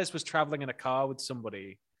Thez was traveling in a car with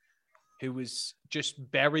somebody who was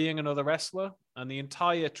just burying another wrestler, and the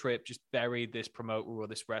entire trip just buried this promoter or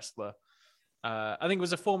this wrestler. I think it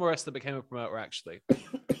was a former wrestler that became a promoter, actually.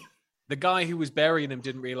 The guy who was burying him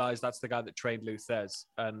didn't realize that's the guy that trained Lou Thez.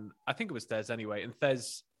 And I think it was Thez anyway. And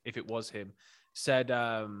Thez, if it was him, said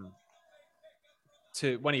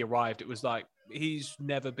when he arrived, it was like, he's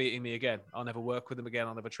never beating me again. I'll never work with him again.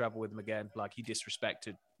 I'll never travel with him again. Like, he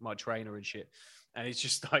disrespected my trainer and shit. And it's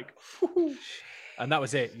just like, and that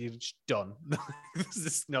was it. You're just done.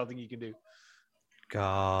 There's nothing you can do.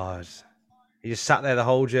 God. You just sat there the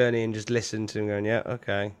whole journey and just listened to him going, yeah,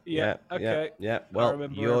 okay. Yeah, okay. Yeah. Well, I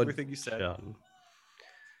remember you're everything you said. done.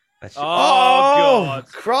 Oh, God.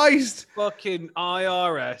 Christ. Fucking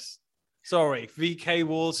IRS. Sorry, VK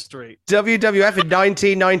Wall Street. WWF in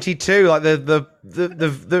 1992, like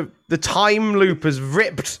the time loop has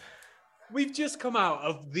ripped. We've just come out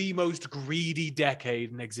of the most greedy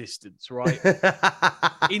decade in existence, right?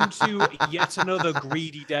 Into yet another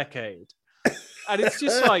greedy decade. And it's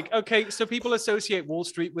just like, okay, so people associate Wall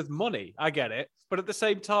Street with money. I get it. But at the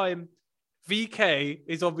same time, VK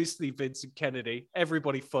is obviously Vincent Kennedy.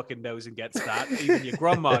 Everybody fucking knows and gets that. Even your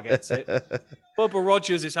grandma gets it. Bubba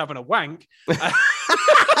Rogers is having a wank.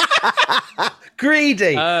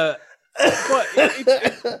 Greedy. But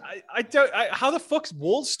I don't. How the fuck's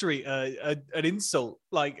Wall Street an insult?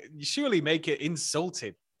 Like, you surely make it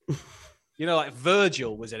insulted. You know, like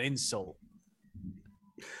Virgil was an insult.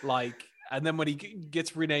 Like, and then when he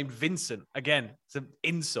gets renamed Vincent, again, it's an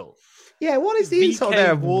insult. Yeah, what is the insult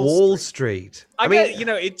there of Wall Street? I mean, you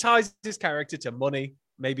know, it ties his character to money.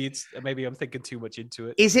 Maybe I'm thinking too much into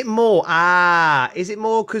it. Is it more? Is it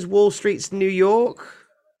more because Wall Street's New York?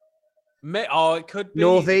 It could be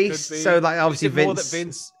Northeast. Could be. So, like, obviously, Is it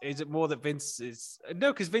more that Vince is?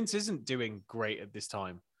 No, because Vince isn't doing great at this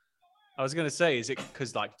time. I was going to say, is it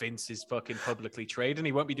because like Vince is fucking publicly traded and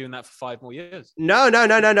he won't be doing that for 5 more years? No. And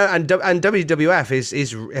WWF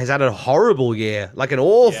has had a horrible year, like an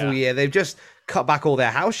awful year. They've just cut back all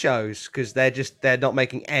their house shows because they're not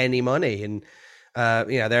making any money, and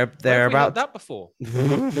they're about that before.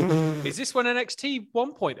 Is this when NXT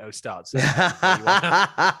 1.0 starts?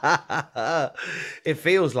 It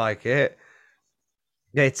feels like it.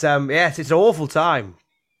 It's it's an awful time.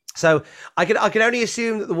 So I can only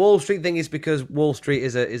assume that the Wall Street thing is because Wall Street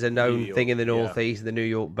is a known thing in the Northeast, the New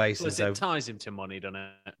York basin. Plus, it ties him to money, doesn't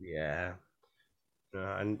it? Yeah.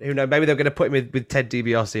 And who knows? Maybe they're going to put him with Ted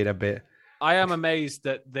DiBiase in a bit. I am amazed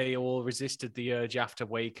that they all resisted the urge after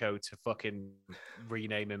Waco to fucking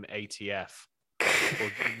rename him ATF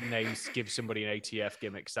or give somebody an ATF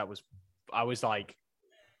gimmick. I was like,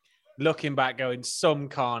 looking back, going, some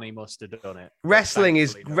carny must have done it. Wrestling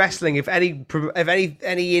is wrestling. If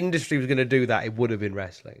any industry was going to do that, it would have been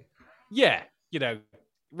wrestling. Yeah, you know,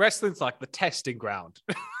 wrestling's like the testing ground.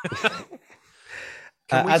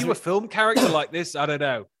 Can we do a film character like this? I don't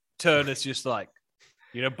know. Turner's just like,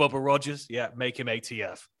 you know, Bubba Rogers. Yeah, make him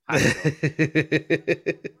ATF.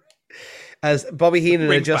 As Bobby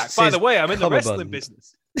Heenan adjusts. By the way, I'm in the wrestling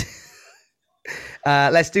business.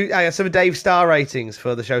 Let's do some of Dave's star ratings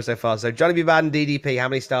for the show so far. So Johnny B. Bad and DDP, how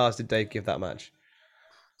many stars did Dave give that match?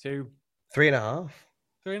 2. 3.5.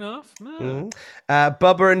 3.5? No. Mm-hmm.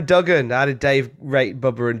 Bubba and Duggan. How did Dave rate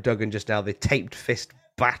Bubba and Duggan just now? The taped fist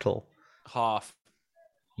battle. Half.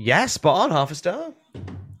 Yeah, spot on. Half a star.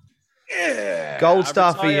 Yeah. Gold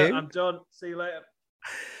star for you. I'm done. See you later.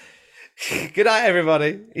 Good night,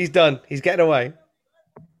 everybody. He's done. He's getting away.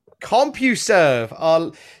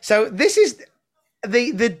 CompuServe. So this is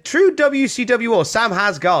the true WCW war. Sam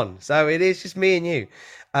has gone. So it is just me and you.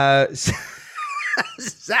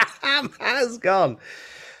 Sam has gone.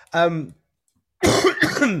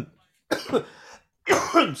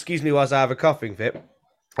 Excuse me whilst I have a coughing fit.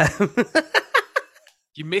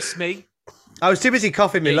 You miss me? I was too busy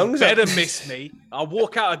coughing my lungs. You better miss me. I'll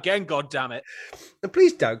walk out again, goddammit.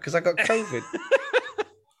 Please don't, because I got COVID.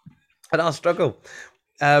 And I'll struggle.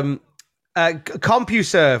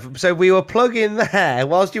 CompuServe. So we were plugging there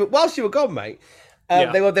whilst you were gone, mate.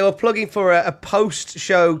 They were plugging for a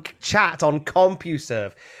post-show chat on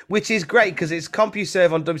CompuServe, which is great because it's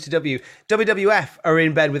CompuServe on WCW. WWF are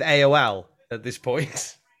in bed with AOL at this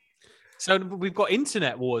point. So we've got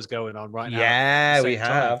internet wars going on right now. Yeah, we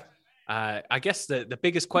have. I guess the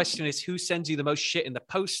biggest question is who sends you the most shit in the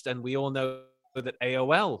post, and we all know that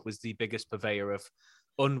AOL was the biggest purveyor of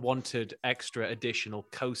unwanted extra additional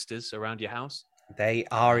coasters around your house. They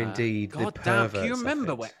are indeed. God damn! Can you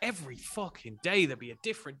remember where every fucking day there'd be a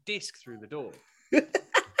different disc through the door?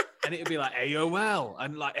 and it'd be like AOL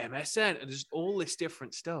and like MSN and just all this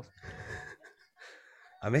different stuff.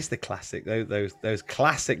 I miss the classic those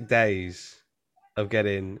classic days of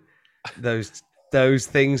getting those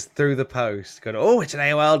things through the post. Going, oh, it's an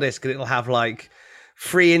AOL disc, and it'll have like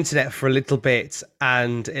free internet for a little bit,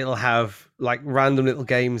 and it'll have like random little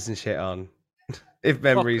games and shit on. If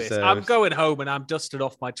memory serves. I'm going home and I'm dusted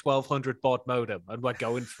off my 1200 baud modem, and we're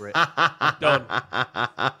going for it. I'm done.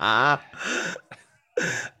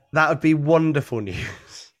 That would be wonderful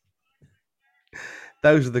news.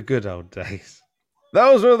 Those are the good old days.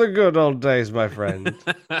 Those were the good old days, my friend.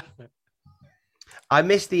 I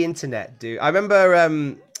miss the internet, dude. I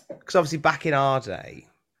remember, because obviously back in our day,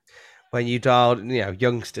 when you dialed,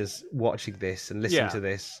 youngsters watching this and listening to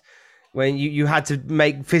this, when you had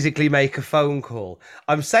to physically make a phone call.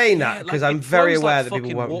 I'm saying that because I'm very aware that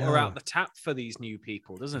people won't water know. out the tap for these new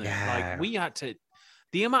people, doesn't it? Like we had to,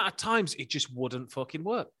 the amount of times it just wouldn't fucking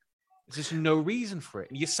work. There's just no reason for it.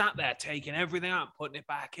 And you sat there taking everything out, putting it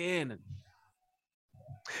back in. And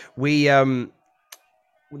we, the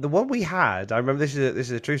one we had, I remember this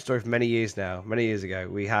is a true story from many years ago.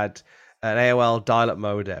 We had an AOL dial-up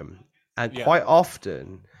modem, and quite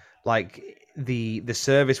often, like the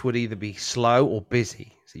service would either be slow or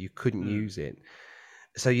busy, so you couldn't use it.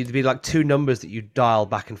 So you'd be like two numbers that you dial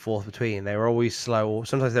back and forth between. They were always slow, or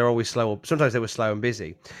sometimes they were always slow, or sometimes they were slow and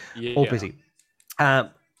busy, or busy.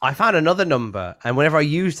 I found another number, and whenever I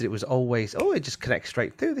used it, it was always, it just connects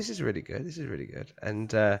straight through. This is really good. And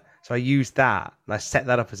so I used that, and I set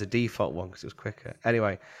that up as a default one because it was quicker.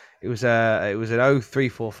 Anyway, it was an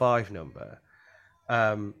 0345 number.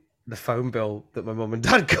 The phone bill that my mum and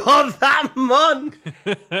dad got that month.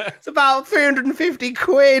 It's about 350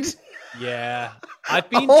 quid. Yeah. I've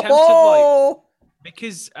been tempted,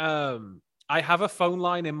 because I have a phone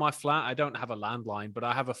line in my flat. I don't have a landline, but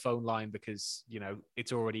I have a phone line because,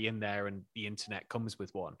 it's already in there and the internet comes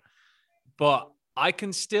with one. But I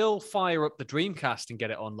can still fire up the Dreamcast and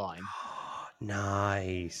get it online.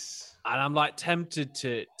 Nice. And I'm like tempted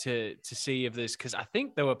to see if there's, because I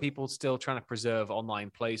think there were people still trying to preserve online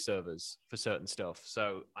play servers for certain stuff.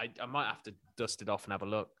 So I might have to dust it off and have a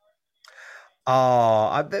look.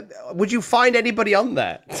 Would you find anybody on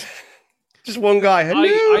there? Just one guy. Hello?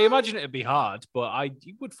 I imagine it'd be hard, but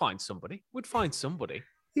you would find somebody.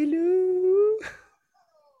 Hello.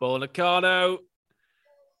 Bornicano.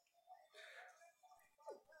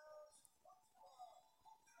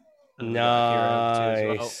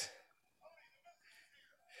 Nice.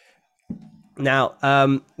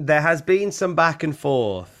 Now, there has been some back and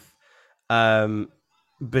forth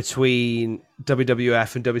between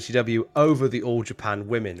WWF and WCW over the All Japan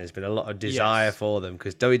women. There's been a lot of desire for them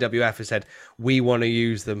because WWF has said, we want to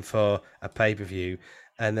use them for a pay-per-view.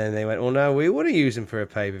 And then they went, well, no, we want to use them for a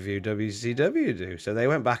pay-per-view. WCW do. So they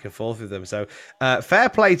went back and forth with them. So fair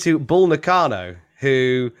play to Bull Nakano,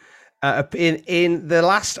 who in the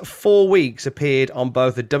last 4 weeks appeared on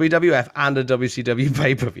both a WWF and a WCW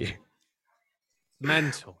pay-per-view.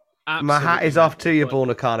 Mental. Absolutely. My hat is off to you, Bull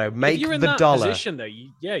Nakano. Make if you're in the that dollar. Position, though,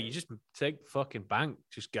 you just take the fucking bank.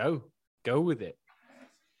 Just go with it.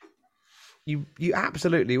 You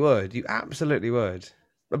absolutely would. You absolutely would.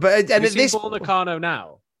 But and have you seen Bull Nakano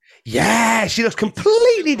now? Yeah, she looks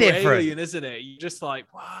completely different, alien, isn't it? You're just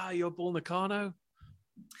like, wow, you're Bull Nakano.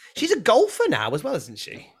 She's a golfer now as well, isn't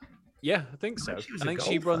she? Yeah, I think so. I think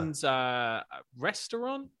she runs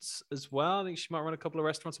restaurants as well. I think she might run a couple of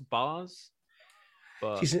restaurants and bars.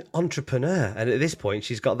 But she's an entrepreneur, and at this point,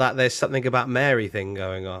 she's got that "there's something about Mary" thing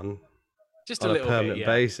going on, just on a little permanent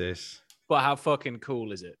basis. But how fucking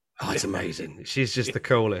cool is it? Oh, it's amazing. She's just the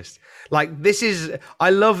coolest. Like I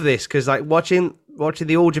love this because like watching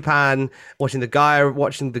the All Japan, watching the Gaia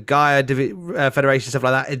Federation, stuff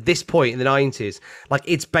like that. At this point in the 90s, like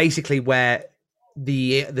it's basically where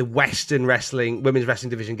the Western wrestling, women's wrestling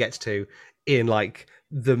division gets to in like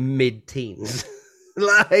the mid-teens.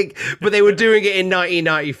 But they were doing it in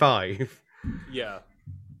 1995. Yeah.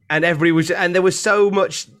 And everybody was, and there was so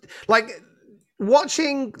much,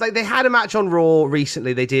 watching, they had a match on Raw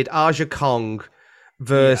recently. They did Aja Kong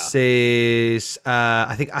versus,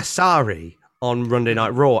 I think, Asari on Monday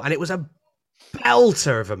Night Raw. And it was a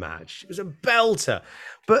belter of a match. It was a belter.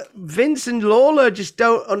 But Vince and Lawler just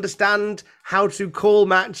don't understand how to call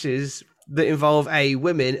matches that involve A,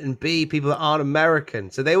 women, and B, people that aren't American.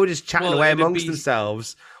 So they were just chatting away amongst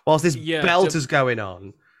themselves whilst this belter's going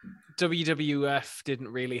on. WWF didn't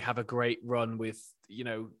really have a great run with,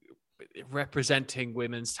 representing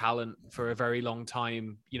women's talent for a very long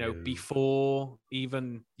time, before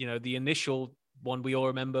even, the initial one we all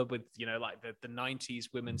remember with, the 90s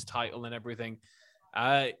women's title and everything.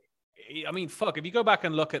 I mean, fuck, if you go back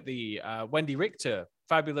and look at the Wendy Richter,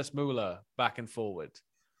 Fabulous Moolah back and forward,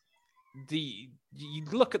 you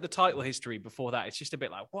look at the title history before that, it's just a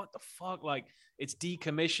bit like, what the fuck? Like, it's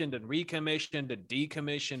decommissioned and recommissioned and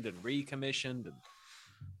decommissioned and recommissioned. And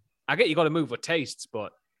I get you got to move with tastes,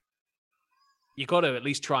 but you got to at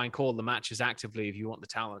least try and call the matches actively if you want the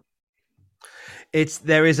talent.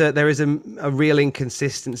 There is a real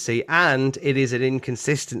inconsistency, and it is an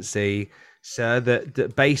inconsistency, sir,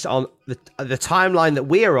 that based on the timeline that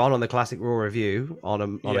we are on the Classic Raw review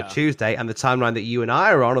on a Tuesday, and the timeline that you and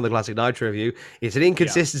I are on the Classic Nitro review, it's an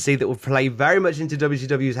inconsistency that will play very much into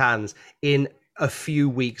WCW's hands in a few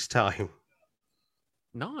weeks' time.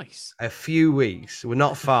 Nice. A few weeks. We're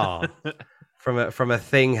not far from a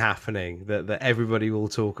thing happening that everybody will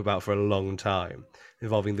talk about for a long time,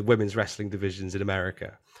 involving the women's wrestling divisions in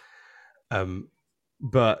America.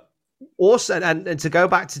 But also, and to go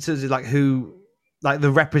back to like who, like the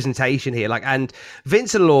representation here, like, and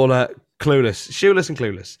Vince and Lawler, shoeless and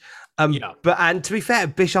clueless. But, and to be fair,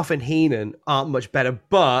 Bischoff and Heenan aren't much better,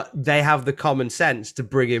 but they have the common sense to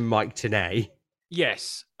bring in Mike Tenay.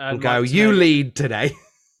 Yes. And go, you lead today.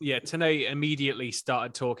 Yeah, Tenay immediately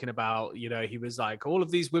started talking about, he was like, all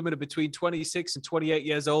of these women are between 26 and 28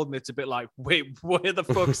 years old. And it's a bit like, wait, where the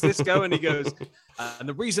fuck's this going? He goes, and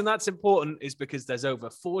the reason that's important is because there's over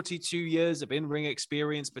 42 years of in-ring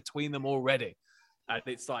experience between them already. And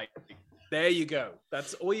it's like, there you go.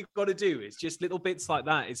 That's all you've got to do. It's just little bits like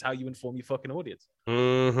that is how you inform your fucking audience.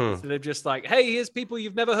 Mm-hmm. So they're just like, hey, here's people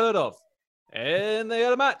you've never heard of. And they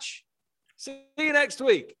had a match. See you next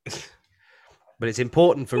week. But it's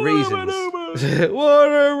important for reasons.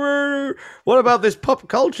 What about this pop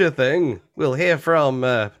culture thing? We'll hear from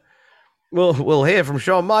we'll hear from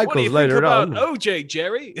Shawn Michaels later on. OJ,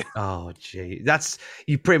 Jerry? Oh, gee,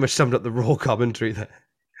 you pretty much summed up the Raw commentary there.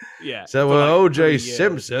 Yeah. So OJ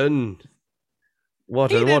Simpson. He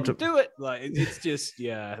didn't do it. Like, it's just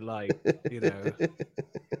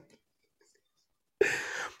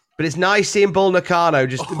But it's nice seeing Bull Nakano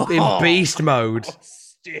just in beast mode.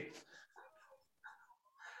 Stiff.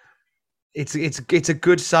 It's a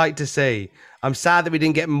good sight to see. I'm sad that we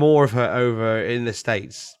didn't get more of her over in the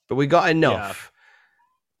States, but we got enough. Yeah.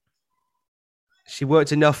 She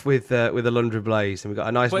worked enough with Alundra Blaze, and we got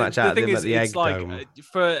a nice match out of them at the Egg Dome.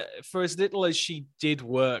 For as little as she did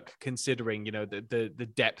work, considering the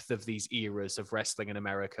depth of these eras of wrestling in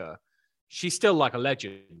America, she's still like a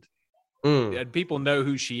legend, and people know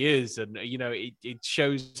who she is, and it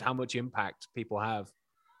shows how much impact people have.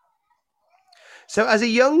 So as a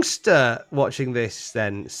youngster watching this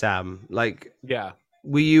then, Sam,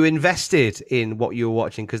 were you invested in what you were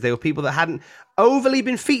watching? Because there were people that hadn't overly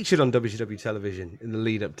been featured on WCW television in the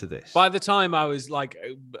lead up to this. By the time I was like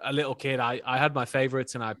a little kid, I had my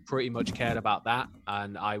favorites and I pretty much cared about that.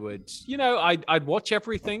 And I would, I'd watch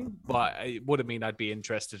everything, but it wouldn't mean I'd be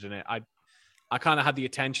interested in it. I kind of had the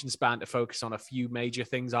attention span to focus on a few major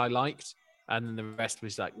things I liked. And then the rest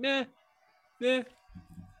was like, nah.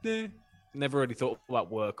 Never really thought about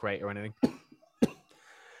work rate or anything.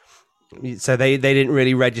 So they didn't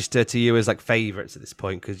really register to you as like favorites at this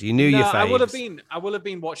point because you knew your faves. I would have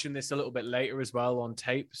been watching this a little bit later as well on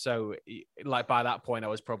tape. So like by that point, I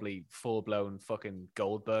was probably full blown fucking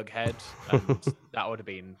Goldberg head, and that would have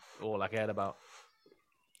been all I cared about.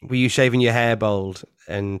 Were you shaving your hair bald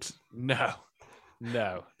and no,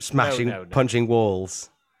 smashing, punching walls,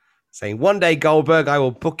 saying one day Goldberg, I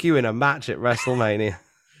will book you in a match at WrestleMania?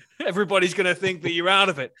 Everybody's going to think that you're out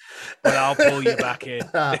of it, but I'll pull you back in.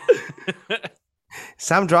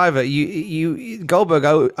 Sam Driver, you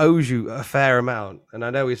Goldberg owes you a fair amount, and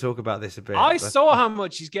I know we talk about this a bit. I saw how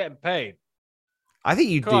much he's getting paid. I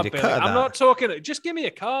think you need a cut of that. I'm not talking. Just give me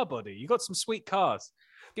a car, buddy. You got some sweet cars.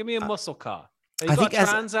 Give me a muscle car. You got a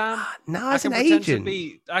Trans Am. No, as an agent,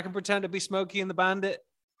 I can pretend to be Smokey and the Bandit.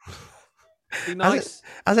 Be nice.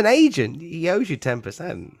 As an agent, he owes you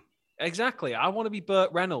 10%. Exactly. I want to be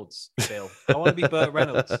Burt Reynolds, Bill. I want to be Burt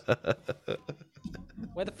Reynolds.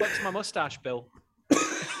 Where the fuck's my mustache, Bill?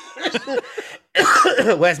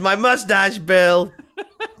 Where's my mustache, Bill?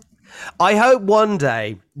 I hope one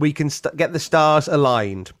day we can get the stars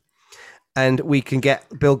aligned and we can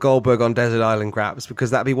get Bill Goldberg on Desert Island Graps, because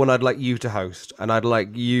that'd be one I'd like you to host, and I'd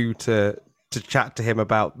like you to chat to him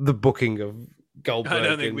about the booking of Goldberg. I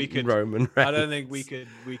don't think we could. Roman Reigns. I don't think we could.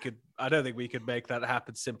 I don't think we could make that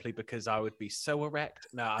happen simply because I would be so erect.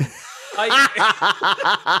 No, that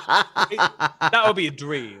would be a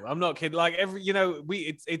dream. I'm not kidding. Like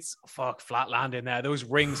it's flat land in there. Those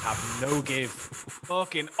rings have no give.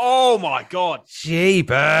 Fucking oh my god,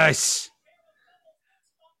 jeebus!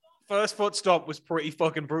 First foot stomp was pretty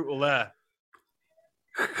fucking brutal there.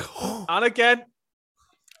 And again.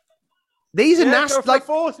 These are Go nasty. for Like, a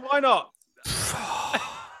fourth. Why not?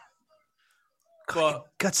 But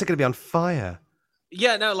guts are going to be on fire.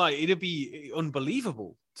 yeah, no, like it'd be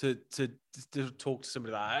unbelievable to talk to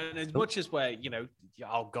somebody like that. And as much as we're,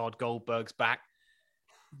 oh God, Goldberg's back.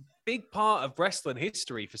 Big part of wrestling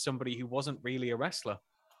history for somebody who wasn't really a wrestler.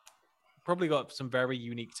 Probably got some very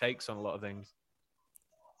unique takes on a lot of things.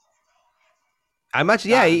 I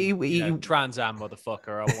imagine, Trans Am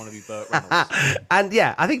motherfucker. I want to be Burt Reynolds. And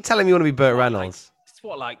yeah, I think tell him you want to be Burt Reynolds. It's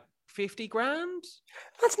what, like 50 grand?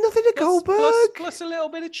 That's nothing to Goldberg. Plus a little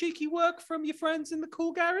bit of cheeky work from your friends in the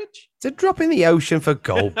cool garage. It's a drop in the ocean for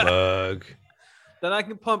Goldberg. Then I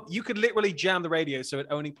can pump. You could literally jam the radio so it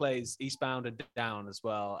only plays Eastbound and Down as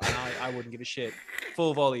well. And I wouldn't give a shit.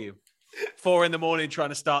 Full volume. 4 a.m. trying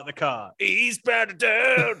to start the car. Eastbound and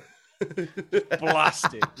Down.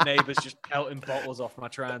 Blasted. Neighbours just pelting bottles off my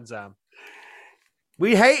Trans Am.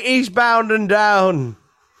 We hate Eastbound and Down.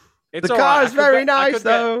 It's the all car right. is very nice,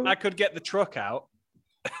 though. I could get the truck out.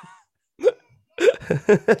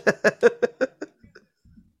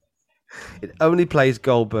 It only plays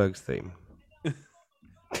Goldberg's theme.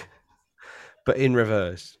 But in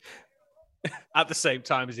reverse. At the same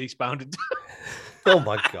time as Eastbound and Down. Oh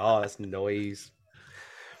my God, that's noise.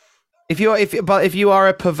 If you are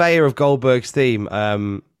a purveyor of Goldberg's theme,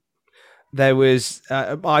 there was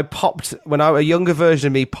a younger version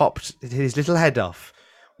of me popped his little head off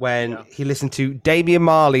when he listened to Damian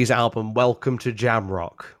Marley's album Welcome to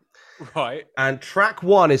Jamrock. Right. And track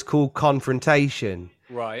 1 is called Confrontation.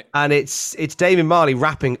 Right. And it's Damian Marley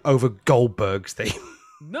rapping over Goldberg's theme.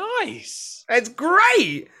 Nice. It's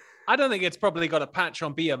great. I don't think it's probably got a patch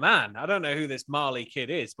on Be a Man. I don't know who this Marley kid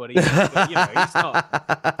is, but he's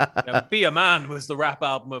not. Be a Man was the rap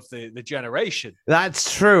album of the generation.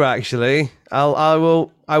 That's true, actually. I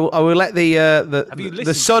will let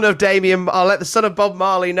the son of Damian. I'll let the son of Bob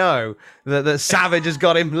Marley know that Savage has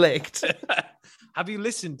got him licked. Have you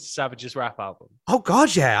listened to Savage's rap album? Oh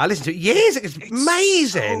God, yeah, I listened to it years ago. It's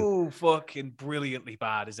amazing. So fucking brilliantly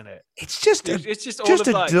bad, isn't it? It's just all of,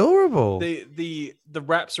 adorable. Like, the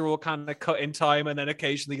raps are all kind of cut in time, and then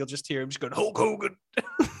occasionally you'll just hear him just going Hulk Hogan.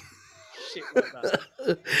 Shit like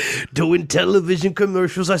that. Doing television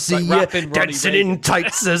commercials, I see you dancing in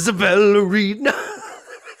tights as a ballerina.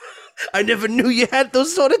 I never knew you had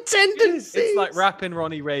those sort of tendencies. It's like rapping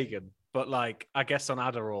Ronnie Reagan, but like I guess on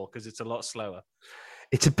Adderall because it's a lot slower.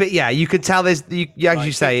 It's a bit, yeah. You can tell there's, as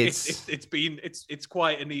you say, it's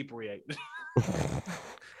quite inebriated.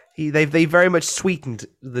 They very much sweetened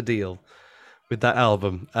the deal with that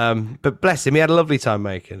album. But bless him, he had a lovely time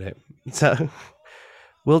making it. So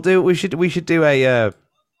we should do a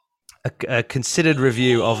considered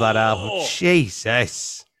review of that album.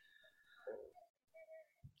 Jesus,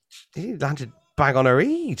 he landed bang on a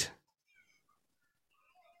reed.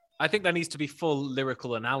 I think there needs to be full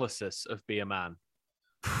lyrical analysis of Be a Man.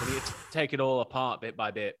 We need to take it all apart bit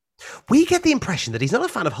by bit. We get the impression that he's not a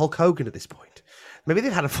fan of Hulk Hogan at this point. Maybe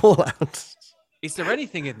they've had a fallout. Is there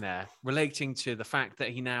anything in there relating to the fact that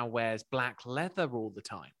he now wears black leather all the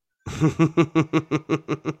time?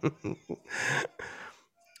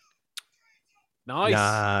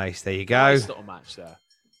 Nice. There you go. Nice little match there.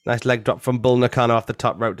 Nice leg drop from Bull Nakano off the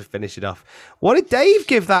top rope to finish it off. What did Dave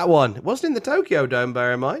give that one? It wasn't in the Tokyo Dome,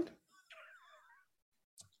 bear in mind.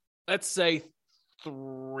 Let's say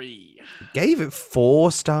 3. Gave it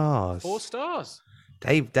 4 stars. 4 stars.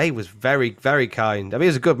 Dave was very, very kind. I mean, it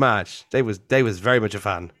was a good match. Dave was very much a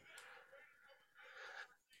fan.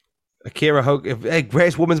 Akira Hogan,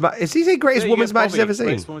 greatest women's match. Is he the greatest women's match he's ever seen?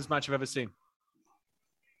 Greatest women's match I've ever seen.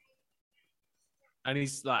 And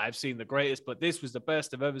he's like, I've seen the greatest, but this was the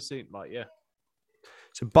best I've ever seen. Like, yeah.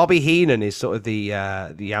 So Bobby Heenan is sort of the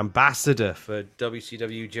ambassador for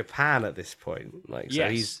WCW Japan at this point. Like, so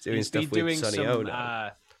he's doing stuff with Sonny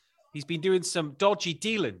Ono. He's been doing some dodgy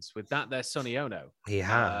dealings with that Sonny Ono. He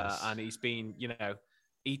has, and he's been,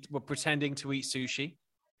 we're pretending to eat sushi.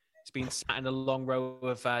 He's been sat in a long row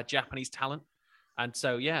of Japanese talent, and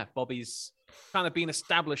so Bobby's kind of been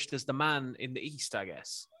established as the man in the East, I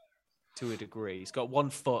guess, to a degree. He's got 1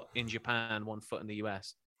 foot in Japan, 1 foot in the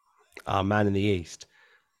US. Our man in the East.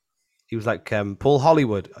 He was like Paul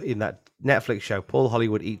Hollywood in that Netflix show, Paul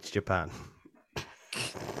Hollywood Eats Japan.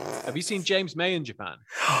 Have you seen James May in Japan?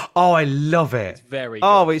 Oh, I love it. It's very good.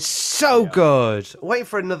 Oh, it's so good. Waiting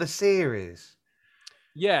for another series.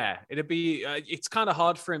 Yeah, it'd be. It's kind of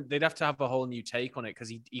hard for him. They'd have to have a whole new take on it because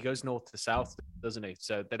he goes north to south, doesn't he?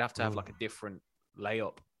 So they'd have to have like a different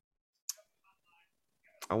layup.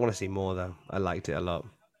 I want to see more though. I liked it a lot.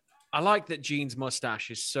 I like that Gene's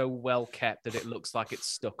mustache is so well kept that it looks like it's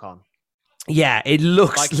stuck on. Yeah, it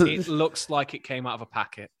looks like it came out of a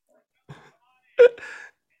packet.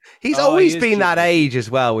 He's always been that age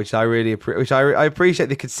as well, which I really I appreciate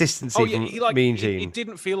the consistency from Mean Gene. It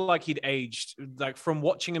didn't feel like he'd aged. Like from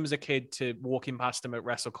watching him as a kid to walking past him at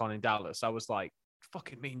WrestleCon in Dallas, I was like,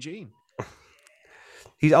 fucking Mean Gene.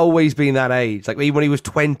 He's always been that age. Like even when he was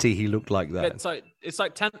 20, he looked like that. It's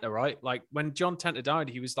like Tenta, right? Like when John Tenta died,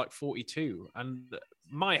 he was like 42, and in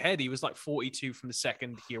my head, he was like 42 from the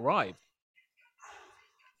second he arrived.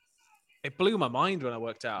 It blew my mind when I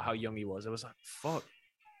worked out how young he was. I was like, fuck.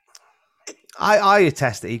 I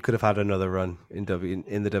attest that he could have had another run in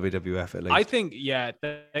the WWF at least. I think, yeah,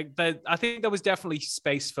 I think there was definitely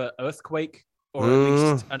space for Earthquake, or at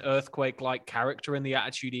least an Earthquake-like character in the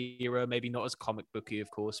Attitude Era. Maybe not as comic booky,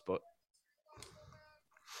 of course, but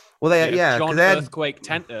John Earthquake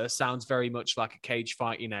Tenta sounds very much like a cage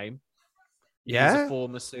fighting name. Yeah, he's a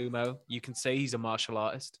former sumo. You can say he's a martial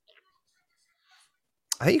artist.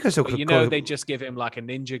 I think you can still. But they just give him like a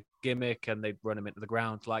ninja gimmick and they run him into the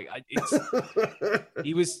ground. Like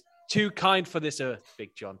he was too kind for this earth,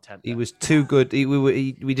 Big John Tenta. He was too good.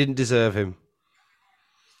 We didn't deserve him.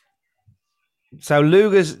 So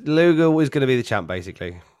Luger was going to be the champ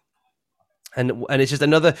basically, and it's just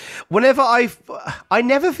another. Whenever I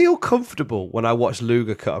never feel comfortable when I watch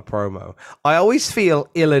Luger cut a promo. I always feel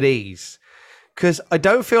ill at ease because I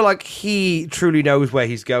don't feel like he truly knows where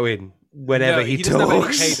he's going. Whenever he talks, have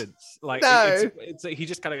any cadence. Like it's he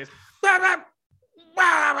just kind of goes. I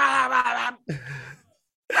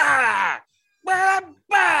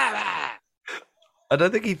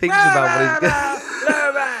don't think he thinks about what he's.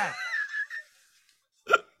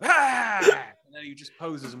 And then he just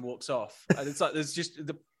poses and walks off. And it's like there's just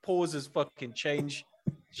the pauses fucking change.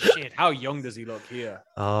 Shit, how young does he look here?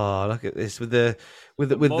 Oh, look at this with the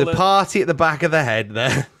party at the back of the head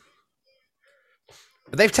there.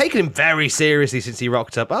 But they've taken him very seriously since he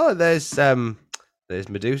rocked up. Oh, there's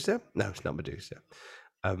Medusa. No, it's not Medusa.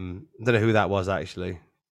 I don't know who that was actually.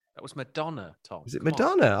 That was Madonna, Tom. Is it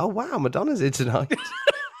Madonna? Oh wow, Madonna's in tonight.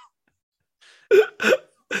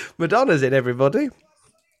 Madonna's in, everybody.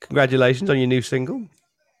 Congratulations on your new single.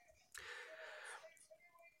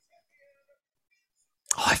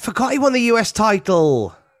 Oh, I forgot he won the US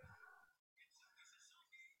title.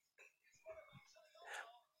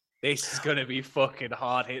 This is going to be a fucking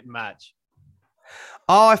hard-hitting match.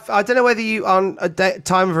 Oh, I don't know whether you, on a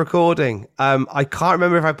time of recording, I can't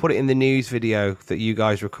remember if I put it in the news video that you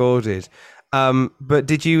guys recorded, but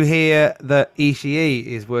did you hear that Ishii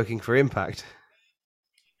is working for Impact?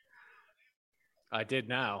 I did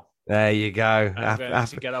now. There you go. I'm going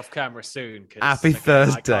to get off camera soon. Happy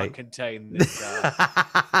Thursday. I can't contain this,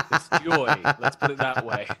 this joy. Let's put it that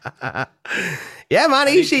way. Yeah, man,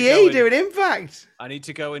 Ishii doing Impact. I need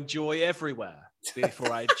to go enjoy everywhere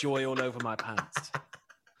before I joy all over my pants.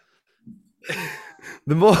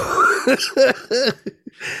 The more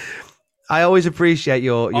I always appreciate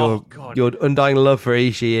your undying love for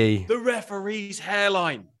Ishii. The referee's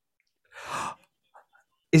hairline.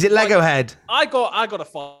 Is it Lego head? I got a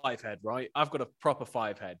 5 head, right? I've got a proper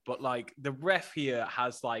 5 head, but like the ref here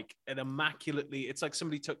has like an immaculately. It's like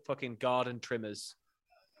somebody took fucking garden trimmers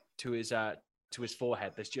to his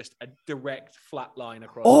forehead. There's just a direct flat line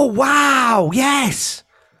across. Oh wow! Yes,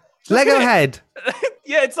 Lego head.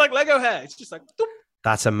 Yeah, it's like Lego hair. It's just like. Doop.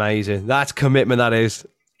 That's amazing. That's commitment. That is.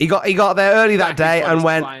 He got there early that day and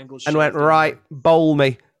went right. Bowl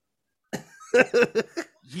me.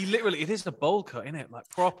 He literally, it is a bowl cut, isn't it? Like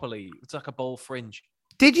properly, it's like a bowl fringe.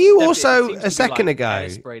 Did you also a second ago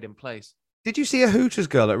sprayed in place? Did you see a Hooters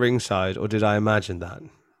girl at ringside, or did I imagine that?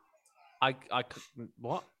 I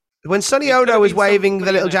what? When Sonny Ono was waving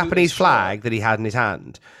the little Japanese flag that he had in his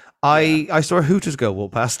hand, I saw a Hooters girl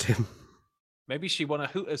walk past him. Maybe she won a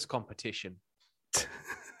Hooters competition.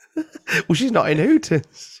 Well, she's not in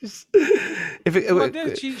Hooters.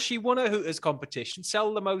 She won a Hooters competition.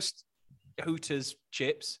 Sell the most Hooters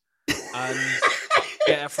chips and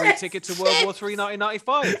get a free ticket to World War III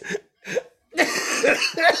 1995.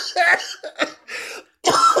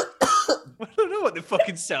 I don't know what they're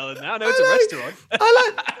fucking selling now. I know it's a restaurant.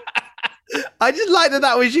 I just like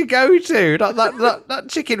that was your go-to, not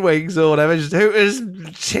chicken wings or whatever, just Hooters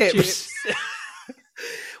chips.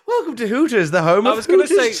 Welcome to Hooters, the home of Hooters. I was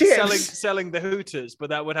going to say selling the Hooters, but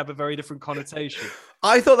that would have a very different connotation.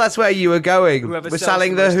 I thought that's where you were going. We're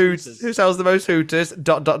selling the Hooters. Who sells the most Hooters? ...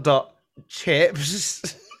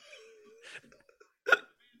 Chips.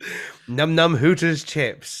 Num Hooters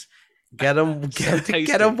chips. Get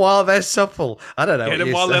them while they're supple. I don't know. Get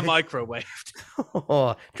them while they're microwaved.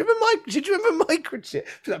 Oh, do you remember microchips?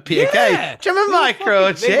 PK. Yeah, do you remember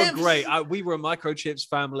microchips? They were great. We were a microchips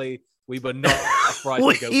family. We were not a fries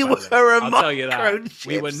to go We family. were a I'll tell you that. microchips.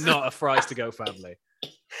 We were not a fries to go family.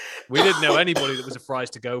 We didn't know anybody that was a fries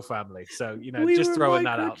to go family. So, you know, We just were a throwing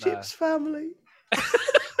that out there. microchips family.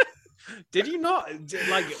 Did you not?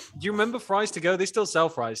 Like, do you remember fries to go? They still sell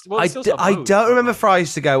fries. Well, they still sell I food, don't but, remember like,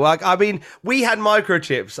 fries to go. Like, I mean, we had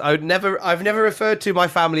microchips. I've never referred to my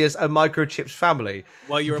family as a microchips family.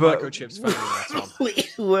 Well, you're a but microchips family, now, Tom. We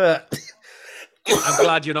were. I'm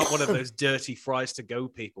glad you're not one of those dirty fries to go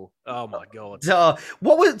people. Oh my god!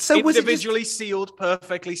 What was so? Was it just, Individually sealed,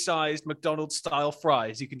 perfectly sized McDonald's style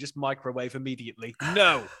fries you can just microwave immediately?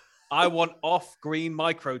 No, I want off green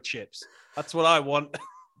microchips. That's what I want.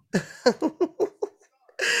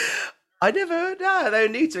 I never. No, they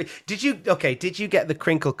don't need to. Did you? Okay. Did you get the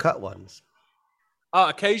crinkle cut ones?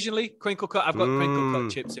 Occasionally crinkle cut. I've got crinkle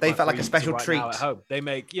cut chips. They felt like a freezer special right treat. now at home. They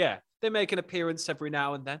make an appearance every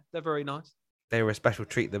now and then. They're very nice. They were a special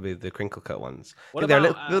treat. The crinkle cut ones. What They're a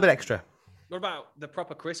about, little bit extra. What about the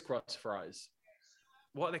proper crisscross fries?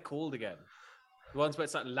 What are they called again? The ones where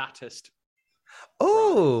it's like latticed.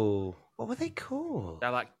 Oh, what were they called?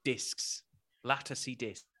 They're like discs, latticey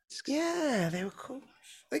discs. Yeah, they were cool.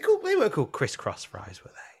 They weren't called crisscross fries,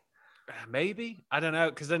 were they? Maybe, I don't know,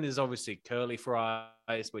 because then there's obviously curly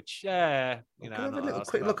fries, which you know. Can I have a not little asked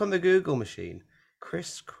quick about. look on the Google machine.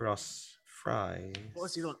 Crisscross fries.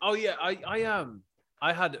 What's he on? Oh yeah,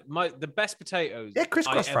 I had the best potatoes. Yeah,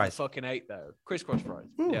 crisscross I fries. Ever fucking ate though. Crisscross fries.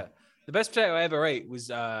 Hmm. Yeah, the best potato I ever ate was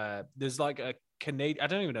there's like a Canadian. I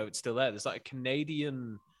don't even know if it's still there. There's like a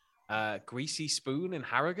Canadian greasy spoon in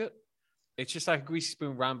Harrogate. It's just like a greasy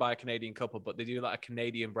spoon ran by a Canadian couple, but they do like a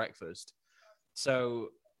Canadian breakfast. So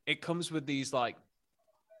it comes with these like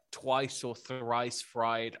twice or thrice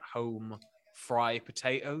fried home fry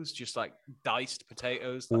potatoes, just like diced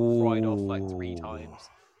potatoes, like fried off like 3 times.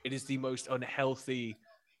 It is the most unhealthy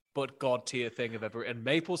but god tier thing I've ever. And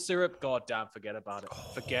maple syrup, goddamn, forget about it.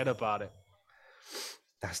 Forget about it.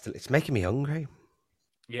 It's making me hungry.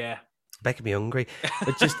 Yeah. It's making me hungry.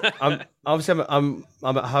 But just I'm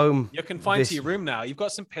at home. You're confined to your room now. You've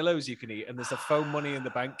got some pillows you can eat, and there's a foam money in the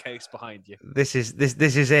bank case behind you. This is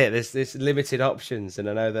it. There's limited options, and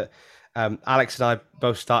I know that Alex and I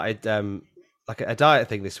both started like a diet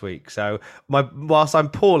thing this week. So whilst I'm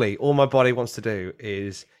poorly, all my body wants to do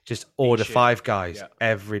is just order Five Guys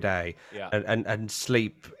every day, and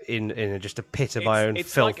sleep in just a pit of my own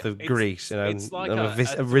filth of grease. You know, it's like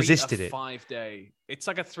I've resisted it. 5 day. It's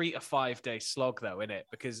like a 3 to 5 day slog, though, isn't it?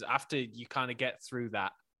 Because after you kind of get through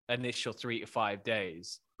that initial 3 to 5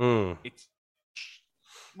 days, it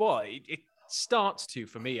starts to,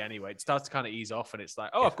 for me anyway, it starts to kind of ease off, and it's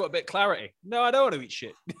like, oh, I've got a bit of clarity. No, I don't want to eat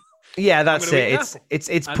shit. Yeah, that's it. It's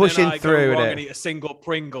and pushing then I through. Go wrong and eat a single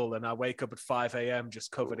Pringle, and I wake up at 5 a.m.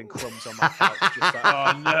 just covered in crumbs on my couch. Just like,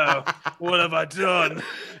 oh no, what have I done?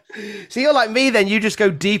 So you're like me, then you just go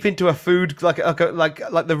deep into a food like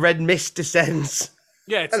the red mist descends.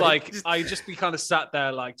 Yeah, it's like I just be kind of sat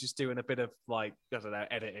there, like just doing a bit of like, I don't know,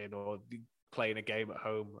 editing or playing a game at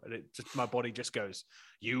home, and it just my body just goes,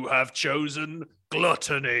 "You have chosen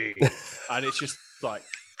gluttony," and it's just like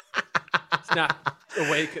snap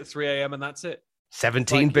awake at 3 a.m. and that's it.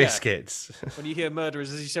 17 like, biscuits. Yeah, when you hear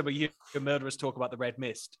murderers, as you said, when you hear murderers talk about the red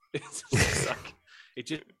mist, it's just like it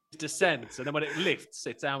just descends, and then when it lifts,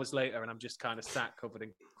 it's hours later, and I'm just kind of sat covered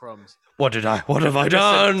in crumbs. What have I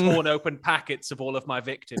done? Torn open packets of all of my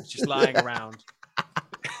victims just lying around.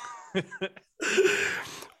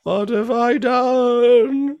 What have I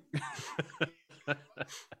done?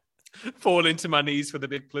 Fall into my knees with a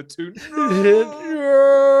big platoon.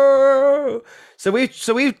 So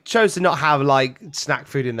we've chosen to not have like snack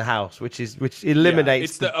food in the house, which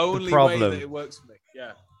eliminates it's the only problem. way that it works for me.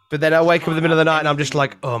 Yeah. But then I wake up in the middle of the night and I'm just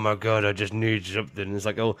like, oh my god, I just need something. And it's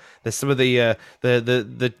like, oh, there's some of the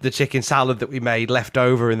chicken salad that we made left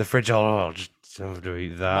over in the fridge. Oh, I'll just have to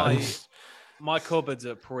eat that. My cupboards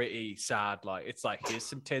are pretty sad. Like it's like, here's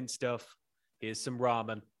some tin stuff, here's some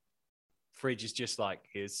ramen. Fridge is just like,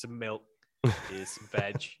 here's some milk, here's some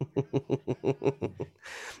veg.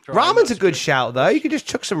 Ramen's a good shout though. You could just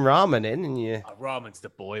chuck some ramen in and you. Ramen's the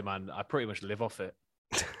boy, man. I pretty much live off it.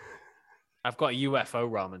 I've got a UFO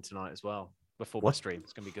ramen tonight as well before my stream.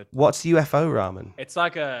 It's gonna be good. What's UFO ramen? It's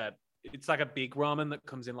like a big ramen that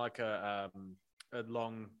comes in like a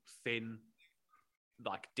long thin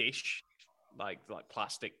like dish, like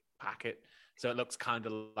plastic packet. So it looks kind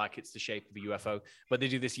of like it's the shape of a UFO. But they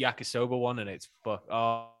do this yakisoba one, and it's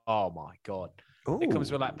oh my god! Ooh. It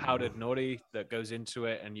comes with like powdered nori that goes into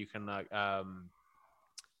it, and you can like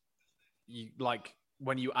you like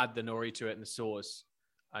when you add the nori to it and the sauce,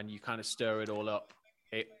 and you kind of stir it all up,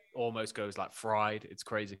 it almost goes like fried. It's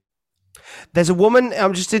crazy. There's a woman.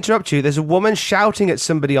 I'm just to interrupt you. There's a woman shouting at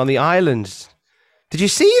somebody on the island. Did you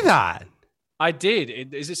see that? I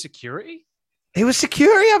did. Is it security? It was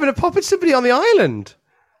security having a pop at somebody on the island.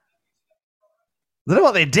 I don't know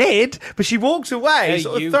what they did, but she walks away, Hey,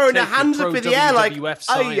 sort of you throwing her take the hands up in the air like, pro-WWF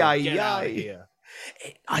sign, "Ay, get ay, out of ay." here.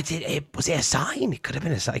 I did. Was it a sign? It could have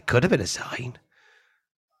been a sign. It could have been a sign.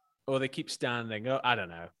 Or they keep standing. Oh, I don't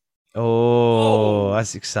know. Oh,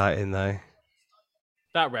 that's exciting though.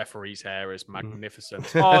 That referee's hair is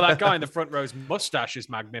magnificent. Oh, that guy in the front row's mustache is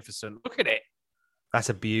magnificent. Look at it. That's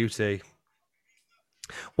a beauty.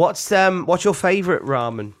 What's your favourite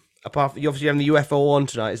ramen? Apart from you obviously having the UFO one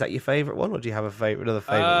tonight, is that your favourite one, or do you have another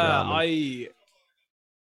favourite ramen?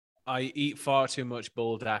 I eat far too much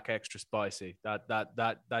buldak extra spicy.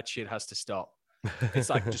 That shit has to stop. It's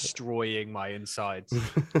like destroying my insides,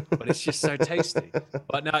 but it's just so tasty.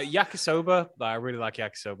 But no, yakisoba, I really like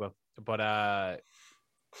yakisoba. But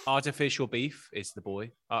artificial beef is the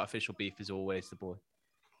boy. Artificial beef is always the boy.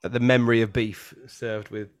 The memory of beef served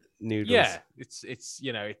with noodles. Yeah,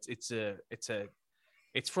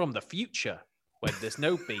 it's from the future when there's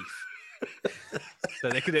no beef. So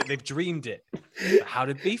they've dreamed it. How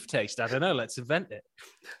did beef taste? I don't know. Let's invent it.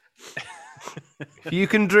 If you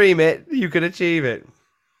can dream it, you can achieve it.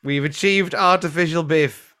 We've achieved artificial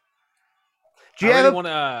beef. Do you ever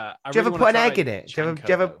put an egg in it? Do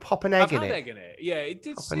you ever pop an egg in it? Egg in it. Yeah,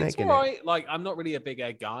 it's all right. Like, I'm not really a big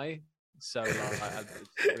egg guy, so like,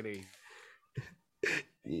 it's really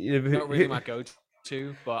not really my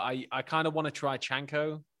go-to. But I kind of want to try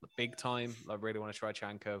Chanko big time. I really want to try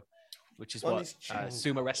Chanko, which is what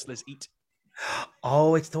sumo wrestlers eat.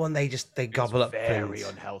 Oh, it's the one they gobble up. Very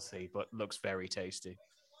unhealthy, but looks very tasty.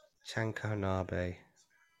 Chanko nabe.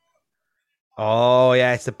 Oh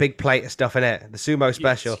yeah, it's the big plate of stuff in it. The sumo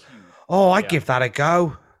special. Oh, I'd give that a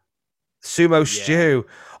go. Sumo stew.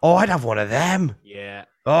 Oh, I'd have one of them. Yeah.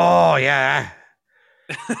 Oh yeah.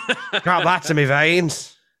 Got that to me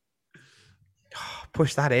veins.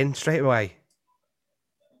 Push that in straight away.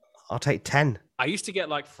 I'll take 10. I used to get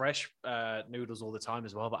like fresh noodles all the time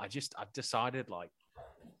as well, but I've decided like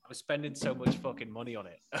I was spending so much fucking money on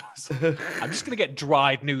it. I'm just gonna get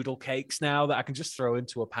dried noodle cakes now that I can just throw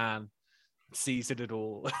into a pan, season it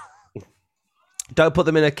all. Don't put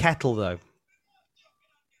them in a kettle though.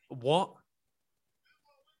 What?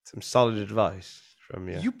 Some solid advice from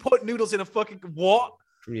you. You put noodles in a fucking what?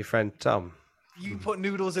 From your friend Tom. You put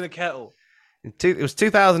noodles in a kettle. It was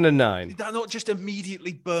 2009. Did that not just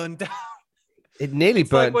immediately burn down? It nearly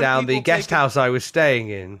burnt down the guest house I was staying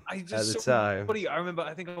in at the time. I remember,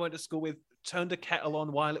 I think I went to school with, turned a kettle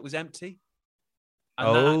on while it was empty.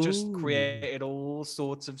 And that just created all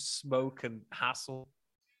sorts of smoke and hassle.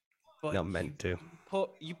 But not meant to.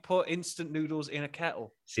 You put instant noodles in a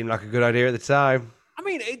kettle. Seemed like a good idea at the time. I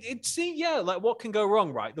mean, like what can go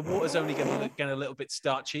wrong, right? The water's only going to get a little bit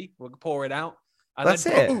starchy. We'll pour it out. And That's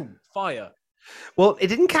then, it. Boom, fire. Well, it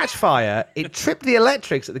didn't catch fire. It tripped the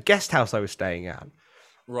electrics at the guest house I was staying at.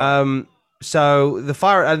 Right. So the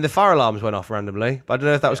fire alarms went off randomly, but I don't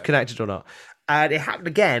know if that was connected or not. And it happened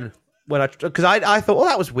again because I thought, well,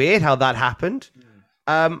 that was weird how that happened.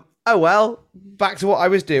 Oh well, back to what I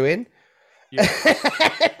was doing. Yeah.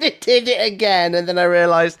 It did it again, and then I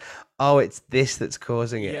realized, oh, it's this that's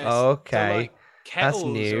causing it. Yes. Okay, so, like, kettles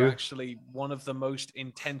that's new. are actually one of the most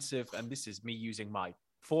intensive, and this is me using my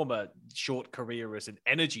former short career as an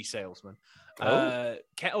energy salesman.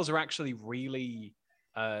 Kettles are actually really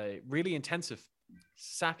intensive.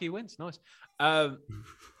 Saki wins, nice.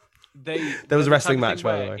 There was a wrestling match,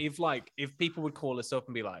 by the way. If people would call us up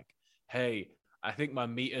and be like, "Hey, I think my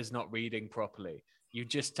meter's not reading properly," you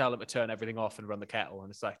just tell them to turn everything off and run the kettle,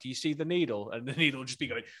 and it's like, "Do you see the needle?" And the needle will just be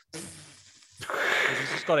going.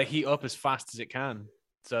 It's just got to heat up as fast as it can.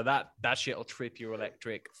 So that shit will trip your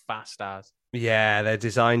electric fast as. Yeah, they're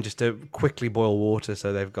designed just to quickly boil water,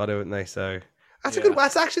 so they've got to, haven't they? So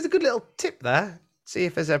that's actually a good little tip there. See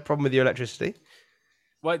if there's a problem with your electricity.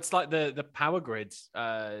 Well, it's like the power grids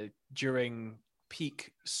during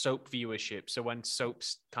peak soap viewership. So when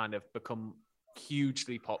soaps kind of become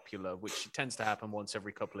hugely popular, which tends to happen once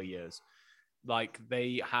every couple of years, like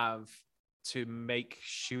they have to make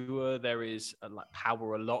sure there is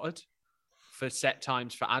power allotted for set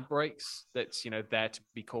times for ad breaks. That's there to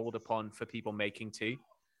be called upon for people making tea.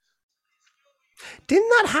 Didn't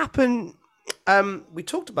that happen? We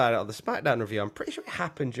talked about it on the SmackDown review. I'm pretty sure it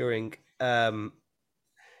happened during in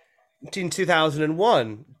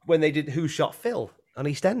 2001 when they did Who Shot Phil on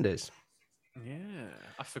EastEnders. Yeah,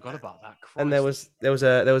 I forgot about that. Christ. And there was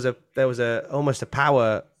a almost a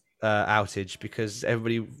power outage because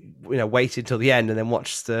everybody waited till the end and then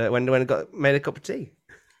watched when it got made a cup of tea.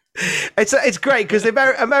 It's great because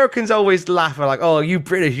Americans always laugh at like, oh, you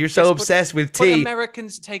British, you're so obsessed with tea. But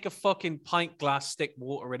Americans take a fucking pint glass, stick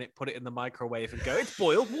water in it, put it in the microwave, and go, it's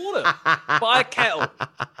boiled water. Buy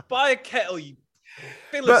a kettle, you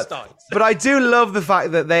Philistines. But I do love the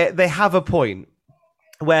fact that they have a point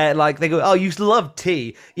where like they go, oh, you love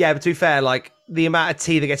tea. Yeah, but to be fair, like the amount of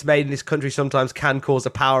tea that gets made in this country sometimes can cause a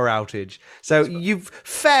power outage. So you've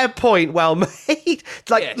fair point, well made.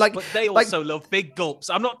 But they also love big gulps.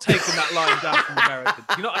 I'm not taking that line down from Americans.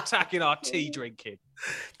 You're not attacking our tea drinking.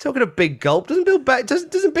 Talking of big gulp,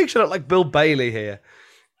 doesn't Big Show look like Bill Bailey here?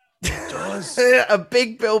 It does. A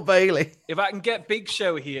big Bill Bailey. If I can get Big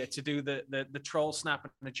Show here to do the troll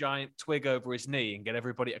snapping a giant twig over his knee and get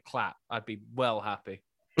everybody to clap, I'd be well happy.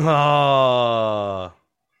 Oh,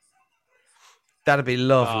 that'd be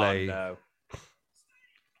lovely. Oh, no.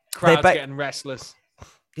 Crowd's getting restless.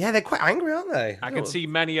 Yeah, they're quite angry, aren't they? I can see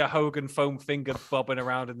many a Hogan foam finger bobbing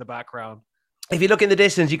around in the background. If you look in the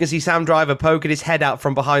distance, you can see Sam Driver poking his head out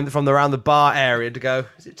from around the bar area to go,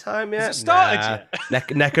 is it time yet? Has it started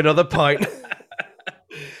yet? Neck another pint.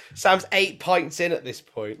 Sam's 8 pints in at this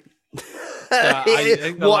point.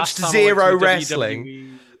 Watched zero wrestling.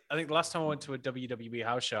 I think the last time I went to a WWE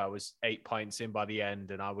house show, I was 8 pints in by the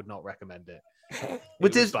end, and I would not recommend it.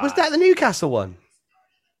 Was that the Newcastle one?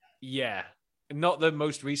 Yeah. Not the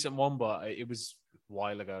most recent one, but it was a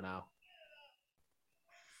while ago now.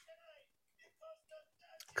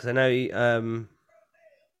 Because I know...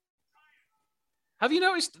 Have you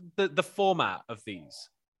noticed the format of these?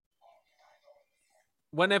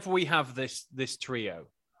 Whenever we have this trio,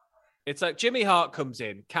 it's like Jimmy Hart comes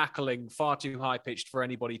in, cackling far too high-pitched for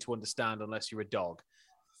anybody to understand unless you're a dog.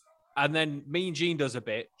 And then Mean Gene does a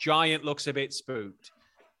bit. Giant looks a bit spooked.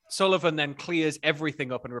 Sullivan then clears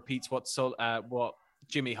everything up and repeats what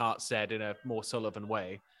Jimmy Hart said in a more Sullivan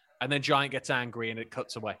way. And then Giant gets angry and it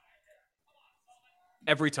cuts away.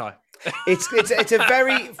 Every time. It's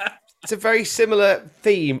a very similar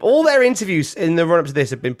theme. All their interviews in the run-up to this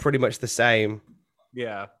have been pretty much the same.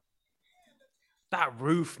 Yeah. That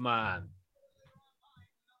roof, man.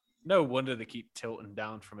 No wonder they keep tilting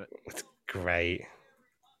down from it. It's great.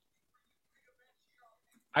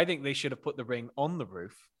 I think they should have put the ring on the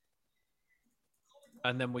roof.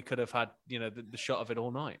 And then we could have had, the shot of it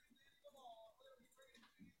all night.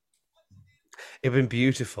 It'd been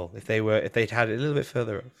beautiful if they'd had it a little bit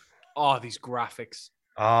further up. Oh, these graphics.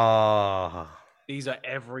 These are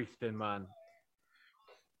everything, man.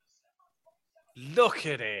 Look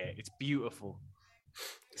at it. It's beautiful.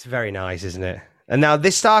 It's very nice, isn't it? And now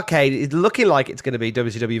this Starrcade is looking like it's going to be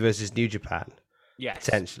WCW versus New Japan. Yes.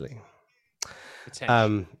 Potentially.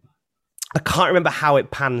 I can't remember how it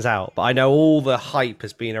pans out, but I know all the hype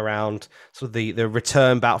has been around sort of the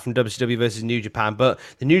return bout from WCW versus New Japan, but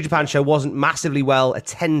the New Japan show wasn't massively well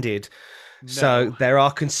attended, so there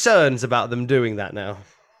are concerns about them doing that now.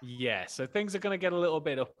 Yeah, so things are going to get a little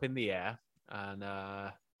bit up in the air, and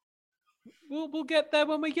we'll get there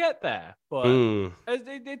when we get there. But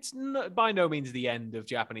it's not, by no means the end of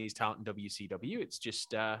Japanese talent in WCW. It's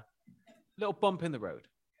just a little bump in the road.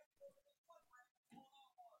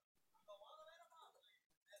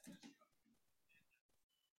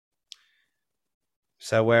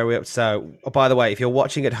 So where are we up? So, by the way, if you're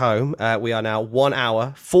watching at home, we are now 1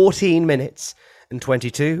 hour, 14 minutes and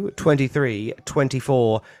 22, 23,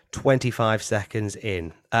 24, 25 seconds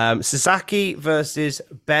in. Sasaki versus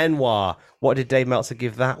Benoit. What did Dave Meltzer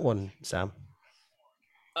give that one, Sam?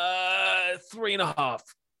 3.5.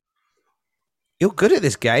 You're good at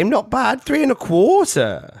this game. Not bad.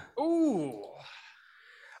 3.25. Ooh.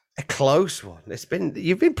 A close one.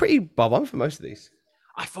 You've been pretty bob on for most of these.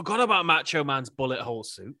 I forgot about Macho Man's bullet hole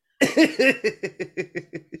suit.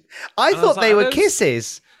 I thought they were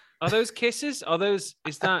kisses. Are those kisses?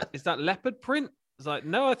 Is that leopard print? It's like,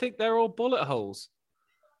 no, I think they're all bullet holes.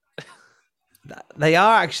 They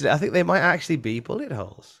are actually. I think they might actually be bullet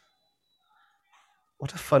holes.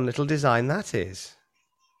 What a fun little design that is.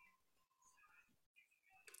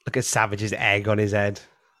 Look at Savage's egg on his head.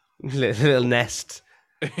 Little nest.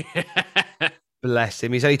 Bless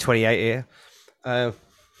him. He's only 28 here.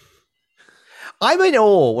 I'm in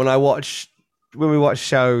awe when we watch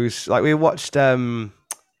shows. Like we watched what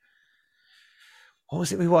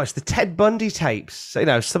was it we watched? The Ted Bundy tapes.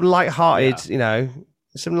 So, some light-hearted,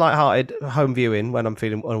 some light-hearted home viewing when I'm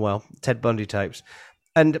feeling unwell. Ted Bundy tapes.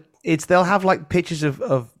 And they'll have like pictures of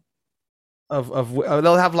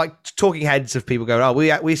they'll have like talking heads of people going, oh,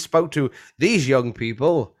 we spoke to these young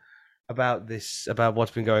people about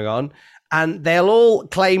what's been going on, and they'll all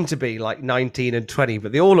claim to be like 19 and 20,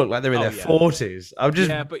 but they all look like they're in their 40s.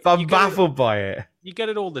 I'm baffled by it. You get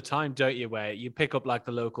it all the time, don't you? Where you pick up like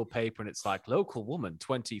the local paper and it's like local woman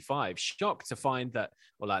 25 shocked to find that,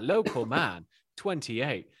 or like local man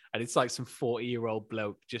 28, and it's like some 40-year-old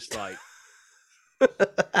bloke just like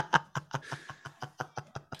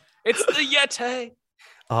it's the Yeti.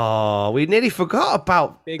 Oh, we nearly forgot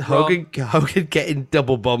about Hogan getting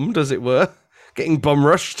double bummed, as it were, getting bum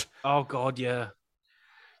rushed. Oh God, yeah.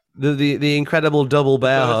 The incredible double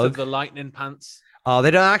bear hug. The lightning pants. Oh,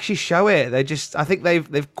 they don't actually show it. They just, I think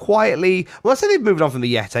they've quietly. Well, I say they've moved on from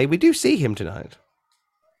the Yeti. We do see him tonight.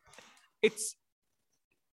 It's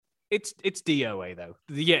DOA though.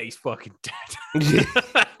 The Yeti's fucking dead.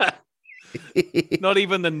 Not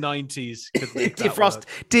even the 90s could make that work.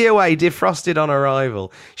 DOA defrosted on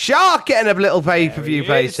arrival. Shark getting a little pay-per-view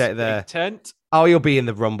paycheck there. Tent. Oh, he'll be in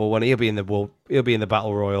the Rumble one. He'll be in the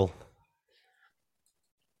Battle Royal.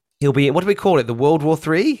 He'll be, what do we call it? The World War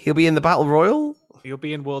III? He'll be in the Battle Royal? He'll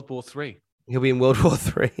be in World War III. He'll be in World War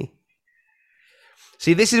III.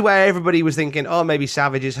 See, this is where everybody was thinking, oh, maybe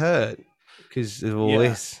Savage is hurt because of all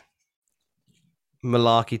this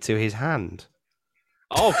malarkey to his hand.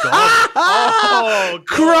 Oh, God. Oh, God.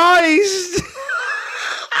 Christ.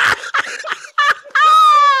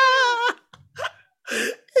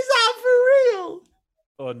 Is that for real?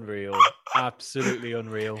 Unreal. Absolutely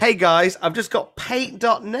unreal. Hey, guys, I've just got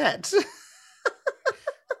paint.net.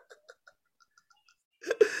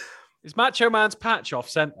 Is Macho Man's patch off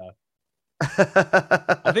center?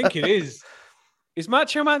 I think it is. Is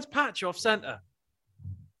Macho Man's patch off center?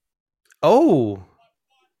 Oh.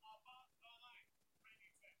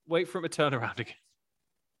 Wait for him to turn around again.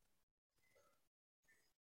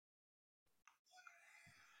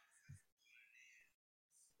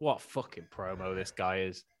 What fucking promo this guy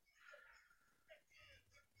is.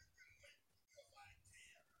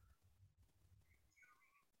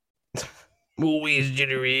 Always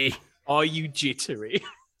jittery. Are you jittery?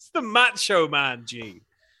 It's the Macho Man, G.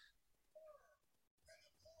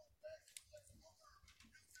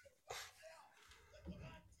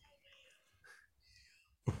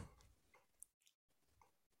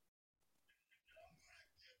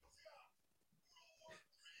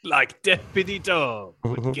 Like Deputy Dog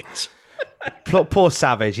would get. Poor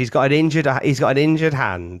Savage. He's got an injured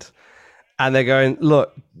hand, and they're going,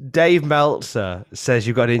 look, Dave Meltzer says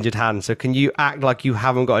you've got an injured hand, so can you act like you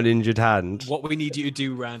haven't got an injured hand? What we need you to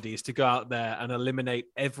do, Randy, is to go out there and eliminate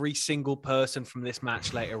every single person from this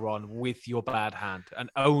match later on with your bad hand, and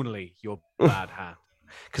only your bad hand.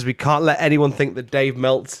 Because we can't let anyone think that Dave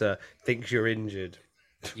Meltzer thinks you're injured.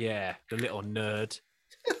 Yeah, the little nerd.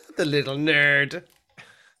 The little nerd.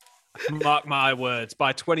 Mark my words,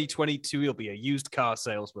 by 2022, he'll be a used car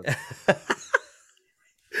salesman.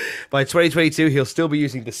 By 2022, he'll still be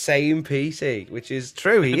using the same PC, which is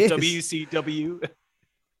true. He is.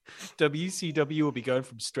 WCW will be going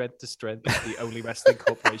from strength to strength as the only wrestling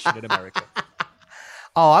corporation in America.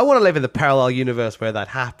 Oh, I want to live in the parallel universe where that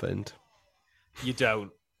happened. You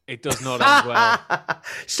don't. It does not end well.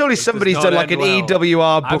 Surely somebody's done like an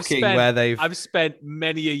EWR booking where they've... I've spent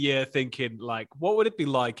many a year thinking, like, what would it be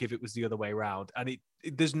like if it was the other way around? And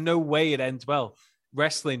there's no way it ends well.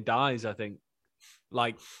 Wrestling dies, I think.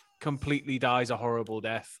 Like, completely dies a horrible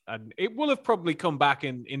death. And it will have probably come back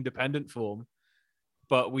in independent form.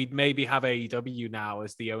 But we'd maybe have AEW now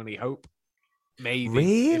as the only hope. Maybe.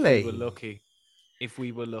 Really? If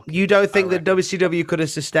we were lucky. You don't think that WCW could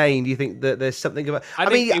have sustained? You think that there's something about... I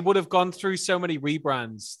mean, it would have gone through so many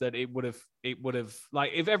rebrands that it would have,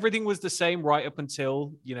 like, if everything was the same right up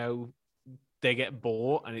until, you know, they get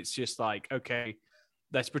bought and it's just like, okay,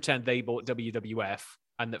 let's pretend they bought WWF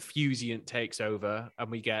and that Fusion takes over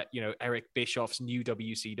and we get, you know, Eric Bischoff's new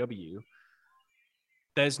WCW.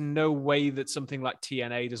 There's no way that something like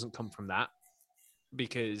TNA doesn't come from that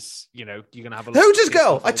because, you know, you're going to have a... Who just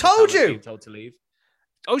go? I told you! Being told to leave.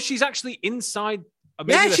 Oh, she's actually inside.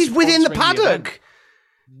 Yeah, she's within the paddock.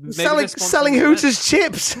 Selling Hooters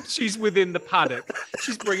chips. She's within the paddock.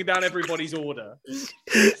 She's bringing down everybody's order.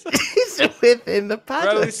 She's within the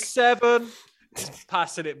paddock. Row 7. Just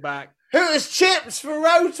passing it back. Hooters chips for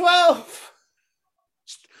row 12.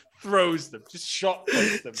 Just throws them. Just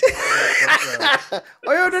shotguns them.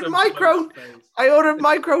 I ordered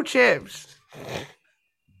micro chips.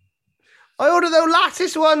 I ordered those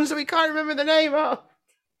lattice ones that we can't remember the name of.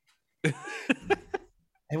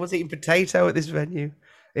 Everyone's eating potato at this venue.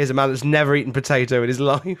 Here's a man that's never eaten potato in his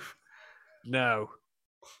life. No.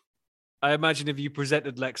 I imagine if you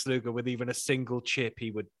presented Lex Luger with even a single chip, he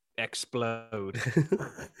would explode.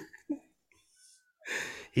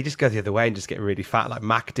 He just goes the other way and just get really fat like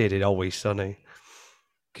Mac did in Always Sunny.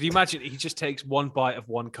 Could you imagine? He just takes one bite of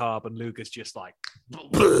one carb and Luger's just like...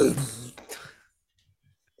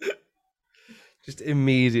 just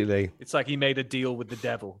immediately. It's like he made a deal with the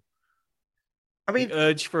devil. I mean, the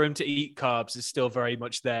urge for him to eat carbs is still very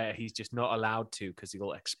much there. He's just not allowed to because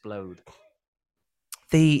he'll explode.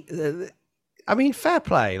 I mean, fair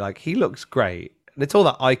play. Like, he looks great. And it's all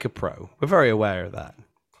that Ica Pro. We're very aware of that.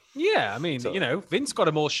 Yeah, I mean, Vince got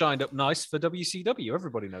him all shined up nice for WCW.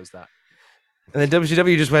 Everybody knows that. And then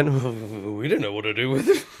WCW just went, we don't know what to do with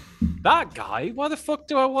it. That guy? Why the fuck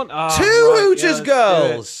do I want... Two Hooters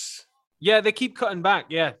girls! Yeah, they keep cutting back,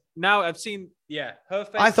 yeah. Now I've seen, her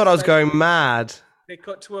face... I thought I was going mad. They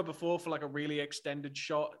cut to her before for like a really extended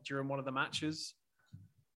shot during one of the matches.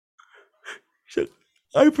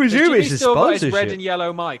 I presume it's a still got his sponsorship. red and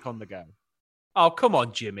yellow mic on the go. Oh, come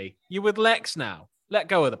on, Jimmy. You're with Lex now. Let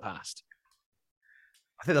go of the past.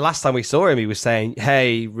 I think the last time we saw him, he was saying,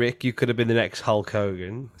 "Hey, Rick, you could have been the next Hulk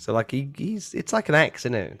Hogan." So, like, it's like an ex,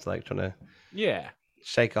 isn't it? It's like trying to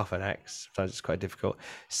shake off an ex. Sometimes it's quite difficult.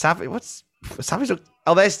 Savage,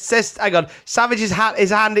 Oh, there says, hang on. Savage's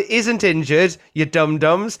hand isn't injured. You dum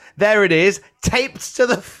dums. There it is, taped to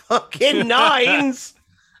the fucking nines.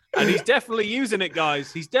 And he's definitely using it,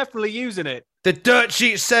 guys. He's definitely using it. The dirt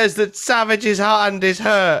sheet says that Savage's hand is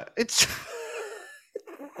hurt. It's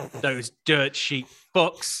those dirt sheet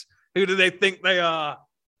fucks. Who do they think they are?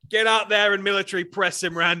 Get out there and military press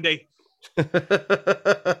him, Randy. But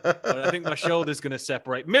I think my shoulder's going to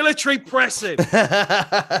separate. Military press him.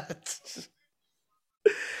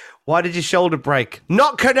 Why did your shoulder break?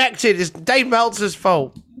 Not connected. It's Dave Meltzer's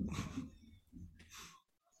fault.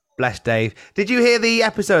 Bless Dave. Did you hear the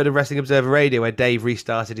episode of Wrestling Observer Radio where Dave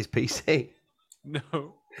restarted his PC? No.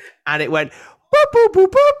 And it went boop, boop,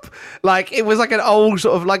 boop, boop. Like, it was like an old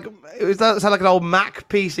sort of like, it sounded like an old Mac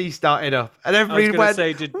PC starting up. And everybody went,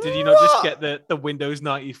 say, did you not just get the Windows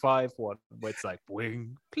 95 one where it's like,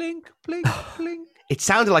 bling, blink, blink, blink? It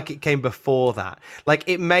sounded like it came before that. Like,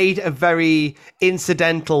 it made a very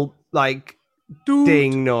incidental, like,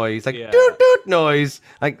 ding noise, like doot doot noise.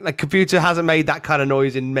 Like computer hasn't made that kind of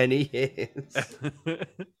noise in many years.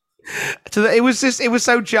 So it was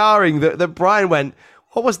so jarring that Brian went,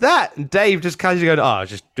 "What was that?" And Dave just casually going, "Oh, I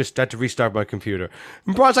just had to restart my computer."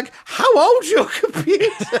 And Brian's like, "How old's your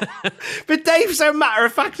computer?" But Dave's so matter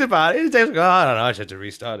of fact about it. Dave's like, "Oh, I don't know, I just had to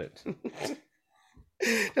restart it."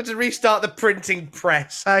 Had to restart the printing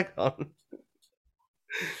press. Hang on.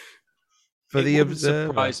 For the Observer.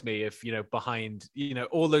 Surprise me if, behind,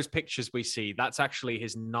 all those pictures we see, that's actually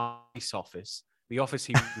his nice office. The office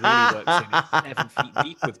he really works in is 7 feet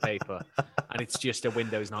deep with paper. And it's just a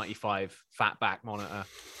Windows 95 fatback monitor.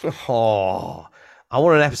 Oh, I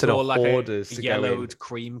want an episode of like Hoarders to yellowed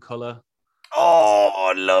cream color.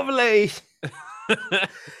 Oh, lovely.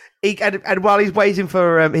 And while he's waiting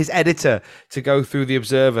for his editor to go through the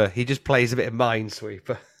Observer, he just plays a bit of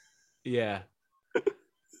Minesweeper. Yeah.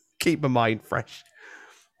 Keep my mind fresh.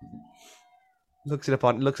 Looks up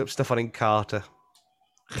stuff on Encarta.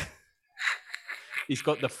 He's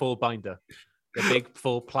got the full binder. The big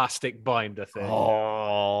full plastic binder thing.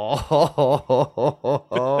 Oh.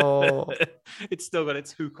 It's still got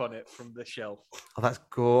its hook on it from the shelf. Oh, that's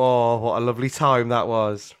cool. Oh, what a lovely time that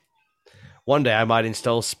was. One day I might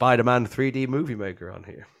install Spider-Man 3D Movie Maker on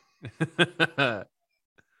here.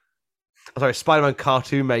 Sorry, Spider-Man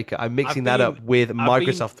Cartoon Maker. I'm mixing that up with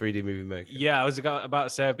Microsoft 3D Movie Maker. Yeah, I was about to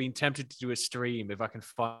say I've been tempted to do a stream if I can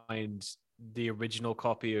find the original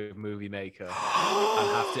copy of Movie Maker and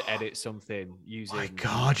have to edit something using. My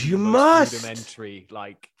God, you must rudimentary,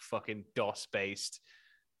 like fucking DOS-based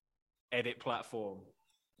edit platform.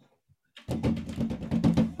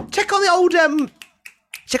 Check on the old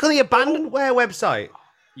check on the Abandonware website.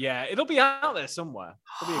 Yeah, it'll be out there somewhere.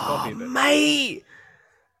 There'll be a copy of it, mate.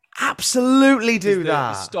 Absolutely do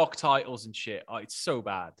that. The stock titles and shit. Oh, it's so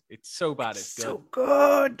bad. It's so bad. It's good. So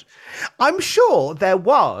good. I'm sure there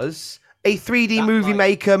was a 3D Movie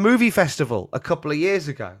Maker movie festival a couple of years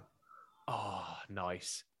ago. Oh,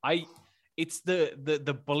 nice. It's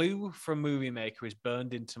the blue from Movie Maker is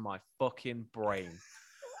burned into my fucking brain.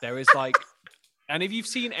 There is like, and if you've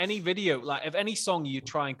seen any video, like if any song you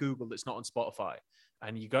try and Google that's not on Spotify,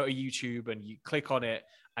 and you go to YouTube and you click on it,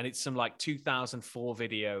 and it's some like 2004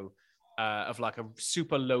 video of like a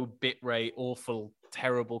super low bit rate, awful,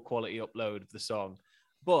 terrible quality upload of the song.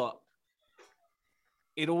 But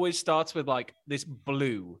it always starts with like this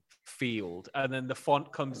blue field, and then the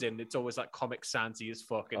font comes in. It's always like Comic Sans-y as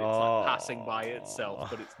fuck, and it's like passing by itself,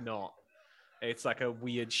 but it's not. It's like a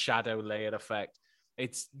weird shadow layered effect.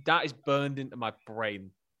 That is burned into my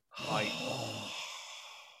brain. Like,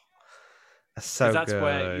 So that's good.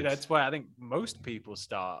 where it's where I think most people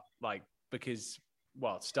start, like, because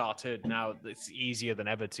it started. Now it's easier than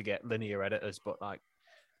ever to get linear editors, but like,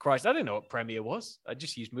 Christ, I didn't know what Premiere was. I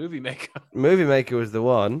just used Movie Maker. Movie Maker was the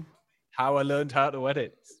one. How I learned how to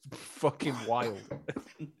edit. It's fucking wild.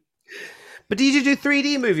 But did you do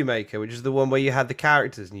 3D Movie Maker, which is the one where you had the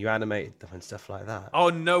characters and you animated them and stuff like that? Oh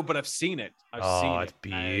no, but I've seen it. I've seen it's it.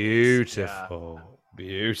 beautiful.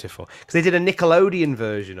 Beautiful. Because they did a Nickelodeon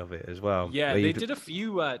version of it as well. Yeah, they did a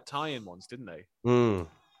few tie-in ones, didn't they? But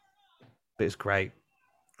it's great.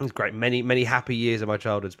 It's great. Many, many happy years of my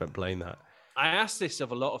childhood spent playing that. I asked this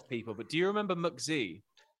of a lot of people, but do you remember McZ?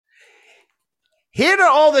 Here are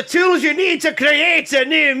all the tools you need to create a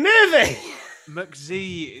new movie.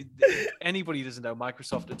 McZ, anybody who doesn't know,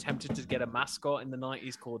 Microsoft attempted to get a mascot in the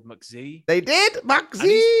 90s called McZ. They did, McZ.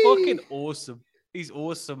 And he's fucking awesome. He's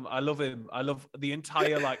awesome. I love him. I love the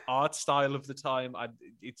entire art style of the time.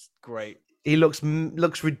 It's great. He looks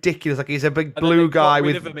ridiculous. Like he's a big blue guy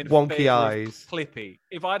with wonky eyes. Clippy.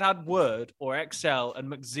 If I'd had Word or Excel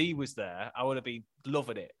and McZ was there, I would have been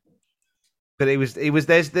loving it. But there's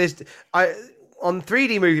on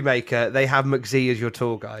 3D Movie Maker, they have McZ as your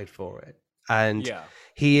tour guide for it. And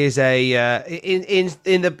he is in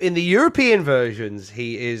the European versions,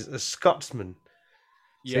 he is a Scotsman.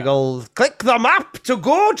 So you go, click the map to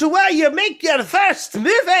go to where you make your first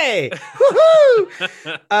movie.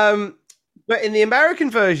 Woohoo! But in the American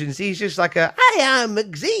versions, he's just like I am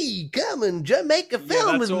McZ, come and make a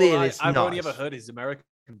film with me. I've only ever heard his American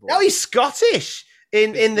voice. No, he's Scottish.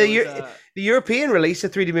 In the European release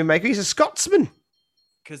of 3D Movie Maker, he's a Scotsman.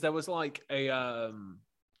 Because there was like an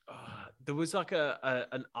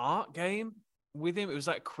art game with him. It was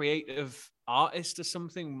like creative artist or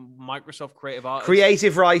something. Microsoft creative artist,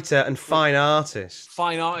 creative writer, and fine artist.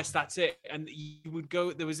 Fine artist. That's it. And you would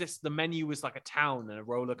go. There was the menu was like a town and a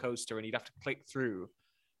roller coaster, and you'd have to click through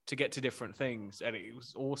to get to different things, and it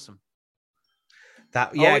was awesome.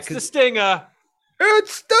 It's the Stinger.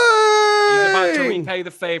 It's Sting! He's about to repay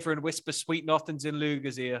the favor and whisper sweet nothings in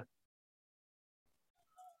Luger's ear.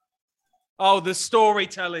 Oh, the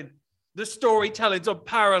storytelling. The storytelling's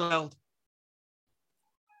unparalleled.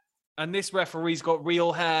 And this referee's got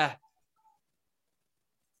real hair.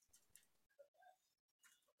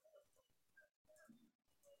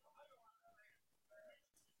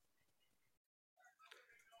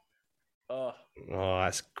 Oh,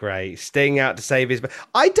 that's great. Sting out to save his...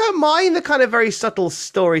 I don't mind the kind of very subtle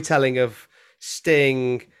storytelling of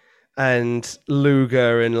Sting and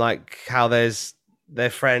Luger and like how they're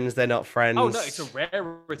friends, they're not friends. Oh, no, it's a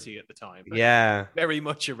rarity at the time. Yeah. Very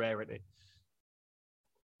much a rarity.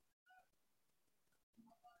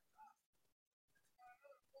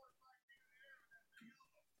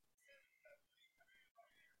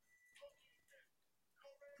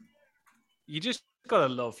 You just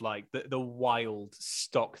gotta love like the wild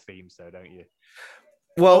stock themes, though, don't you?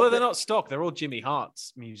 Well, although they're not stock, they're all Jimmy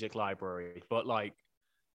Hart's music library. But like,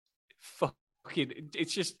 fucking,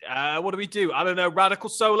 it's just what do we do? I don't know. Radical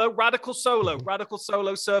solo,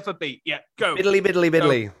 surfer beat. Yeah, go.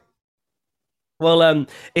 Biddly. Go. Well,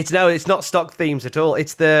 it's not stock themes at all.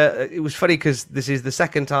 It was funny because this is the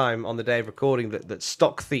second time on the day of recording that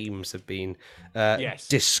stock themes have been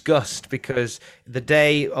discussed, because the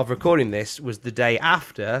day of recording this was the day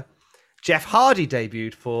after Jeff Hardy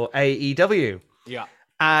debuted for AEW. Yeah.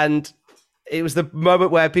 And it was the moment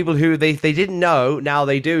where people who they didn't know, now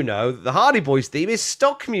they do know, that the Hardy Boys theme is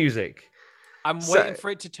stock music. I'm waiting for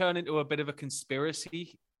it to turn into a bit of a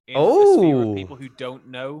conspiracy. A sphere of people who don't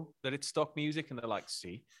know that it's stock music, and they're like,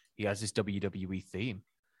 see, he has his WWE theme.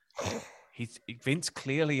 Vince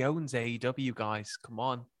clearly owns AEW, guys. Come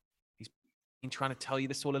on. He's been trying to tell you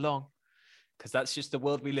this all along, because that's just the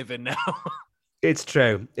world we live in now. It's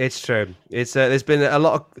true. It's there's been a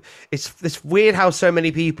lot of... It's weird how so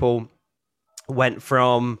many people went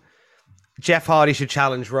from Jeff Hardy should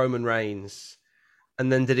challenge Roman Reigns, and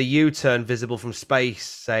then did a U-turn visible from space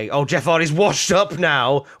saying, oh, Jeff Hardy's washed up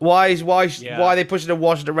now. Why are they pushing a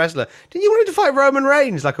washed-up wrestler? Didn't you want him to fight Roman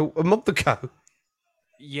Reigns like a month ago?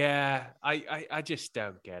 Yeah, I just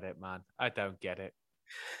don't get it, man. I don't get it.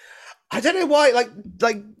 I don't know why,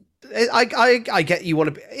 I get you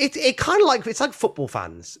want to be... It kind of like... It's like football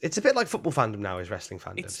fans. It's a bit like football fandom now is wrestling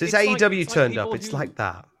fandom. Since AEW turned up, it's like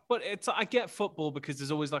that. But I get football because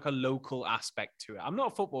there's always like a local aspect to it. I'm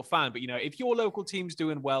not a football fan, but if your local team's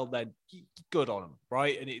doing well, then good on them,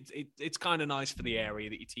 right? And it's kind of nice for the area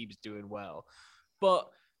that your team's doing well. But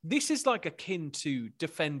this is like akin to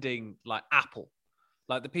defending like Apple,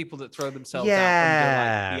 Like the people that throw themselves out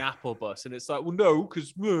under like the Apple bus, and it's like, well, no,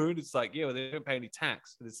 because it's like, yeah, well, they don't pay any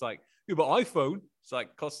tax, and it's like, yeah, but iPhone, it's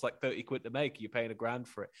like costs like 30 quid to make, you're paying $1,000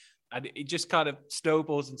 for it, and it just kind of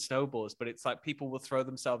snowballs and snowballs. But it's like people will throw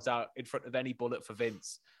themselves out in front of any bullet for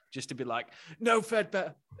Vince just to be like, no, Fed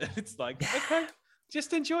better. It's like, okay,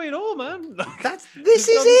 just enjoy it all, man. Like, this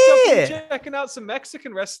is it. Checking out some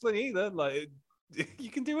Mexican wrestling either, like you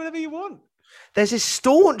can do whatever you want. There's this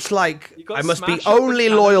staunch, like, I must be only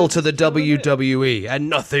loyal to the WWE and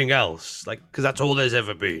nothing else, like, because that's all there's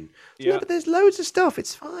ever been. Yeah, but there's loads of stuff.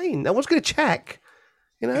 It's fine. No one's going to check.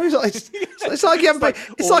 You know, it's like you haven't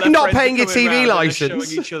it's like not paying your TV license.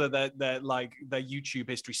 Showing each other their YouTube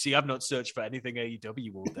history. See, I've not searched for anything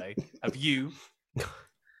AEW all day. Have you?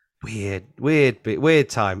 Weird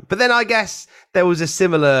time. But then I guess there was a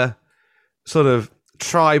similar sort of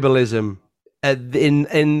tribalism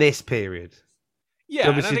in this period.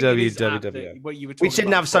 Yeah, WCW, WWF. We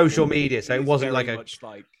didn't have social media, so it wasn't like a...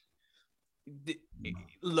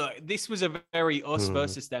 Look, this was a very us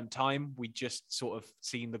versus them time. We just sort of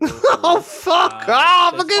seen the... Oh, fuck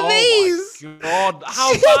off! Look at these! Oh, my God.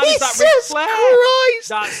 How bad is that Ric Flair? Christ.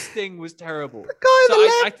 That Sting was terrible.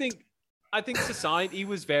 I think society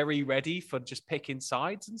was very ready for just picking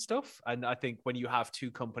sides and stuff. And I think when you have two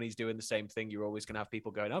companies doing the same thing, you're always going to have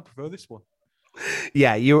people going, I prefer this one.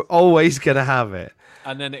 Yeah, you're always going to have it.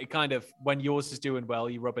 And then it kind of, when yours is doing well,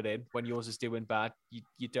 you rub it in. When yours is doing bad,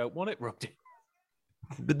 you don't want it rubbed in.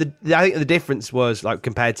 But I think the difference was, like,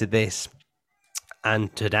 compared to this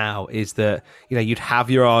and to now, is that, you know, you'd have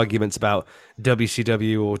your arguments about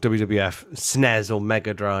WCW or WWF, SNES or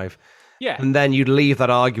Mega Drive. Yeah. And then you'd leave that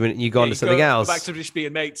argument and you go on to something else. Back to just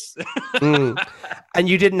being mates. And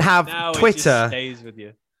you didn't have now Twitter. It just stays with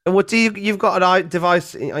you. And what you've got a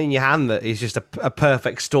device in your hand that is just a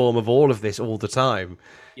perfect storm of all of this all the time.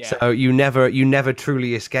 Yeah. So you never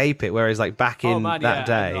truly escape it. Whereas like back in that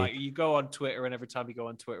day, and, like, you go on Twitter, and every time you go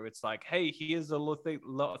on Twitter, it's like, hey, here's a lot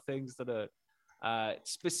of things that are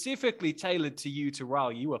specifically tailored to you to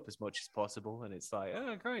rile you up as much as possible. And it's like,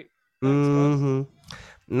 oh, great. And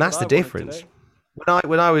that's the difference.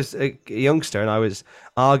 When I was a youngster and I was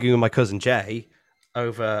arguing with my cousin Jay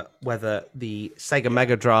over whether the Sega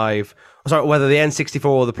Mega Drive, whether the N64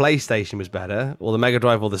 or the PlayStation was better, or the Mega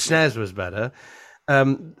Drive or the SNES was better,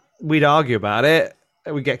 we'd argue about it.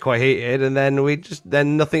 We'd get quite heated, and then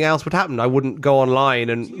nothing else would happen. I wouldn't go online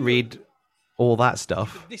and read all that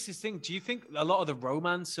stuff. This is the thing. Do you think a lot of the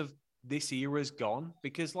romance of this era is gone?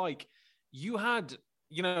 Because like you had,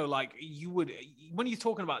 you know, like you would, when you're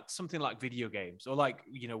talking about something like video games or like,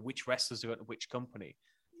 you know, which wrestlers are at which company,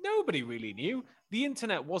 nobody really knew. The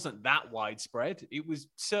internet wasn't that widespread. It was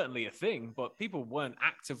certainly a thing, but people weren't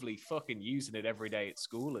actively fucking using it every day at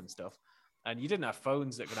school and stuff. And you didn't have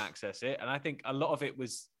phones that could access it. And I think a lot of it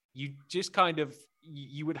was, you just kind of,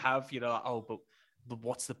 you would have, you know, like, oh, but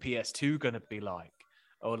what's the PS2 going to be like?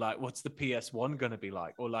 Or like, what's the PS1 going to be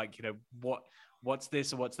like? Or like, you know, what's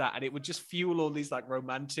this or what's that? And it would just fuel all these like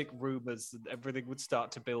romantic rumors, and everything would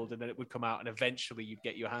start to build, and then it would come out, and eventually you'd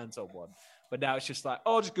get your hands on one. But now it's just like,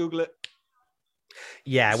 oh, just Google it.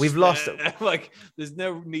 Yeah, we've lost it. Like, there's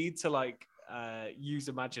no need to like use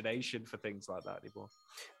imagination for things like that anymore.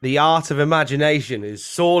 The art of imagination is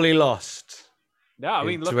sorely lost. No, I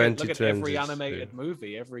mean, look at every animated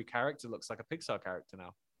movie. Every character looks like a Pixar character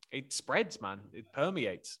now. It spreads, man. It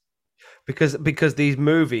permeates. Because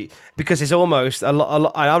it's almost a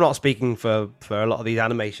lot. I'm not speaking for a lot of these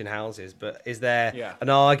animation houses, but is there an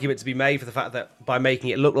argument to be made for the fact that by making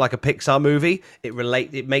it look like a Pixar movie,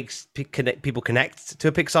 it makes people connect to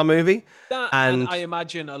a Pixar movie? And I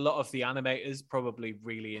imagine a lot of the animators probably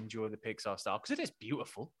really enjoy the Pixar style because it is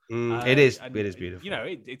beautiful. It is beautiful. You know,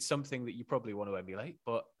 it's something that you probably want to emulate.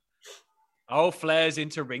 But Flair's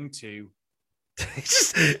into Ring 2.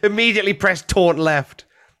 Just immediately press taunt left.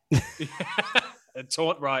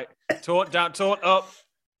 Taunt right, taunt down, taunt up,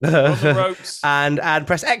 on the ropes, and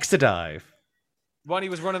press X to dive. When he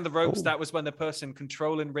was running the ropes, that was when the person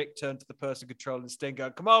controlling Rick turned to the person controlling Sting,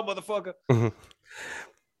 going, "Come on, motherfucker!"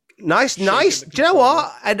 Nice. Do you know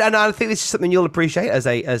what? And I think this is something you'll appreciate as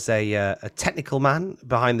a technical man,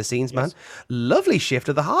 behind the scenes man. Lovely shift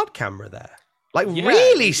of the hard camera there, like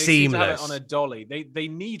really seamless. Have it on a dolly. They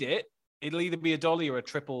need it. It'll either be a dolly or a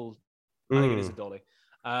triple. I think it is a dolly.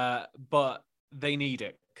 But they need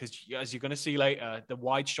it because, as you're going to see later, the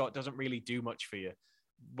wide shot doesn't really do much for you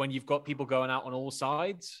when you've got people going out on all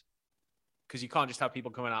sides, because you can't just have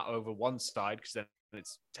people coming out over one side because then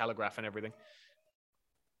it's telegraph and everything.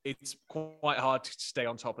 It's quite hard to stay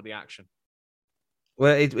on top of the action.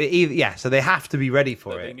 Well, so they have to be ready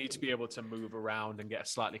for it. They need to be able to move around and get a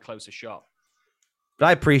slightly closer shot. But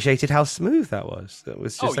I appreciated how smooth that was. It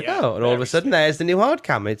was just and all of a sudden, there's the new hard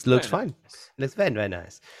cam. It looks fine. It looks very, very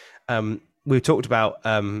nice. We've talked about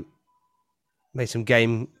made some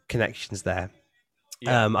game connections there.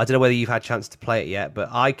 Yeah. I don't know whether you've had a chance to play it yet, but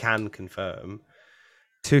I can confirm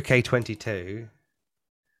 2K22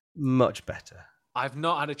 much better. I've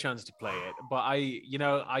not had a chance to play it, but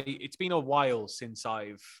it's been a while since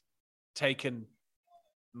I've taken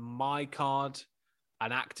my card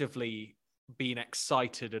and actively been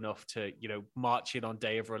excited enough to, march in on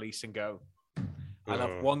day of release and go, I'll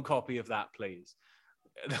have one copy of that, please.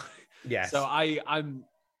 Yes. So I'm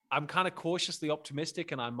kind of cautiously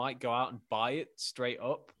optimistic, and I might go out and buy it straight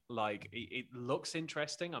up. Like, it looks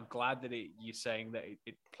interesting. I'm glad that you're saying that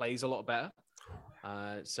it plays a lot better.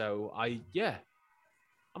 So I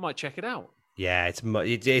might check it out. Yeah,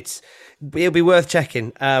 it'll be worth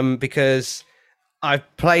checking because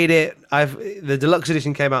I've played it. The deluxe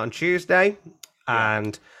edition came out on Tuesday,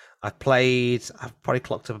 and I've probably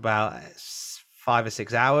clocked up about 5 or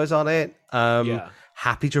 6 hours on it.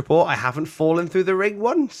 Happy to report I haven't fallen through the ring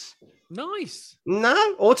once. Nice.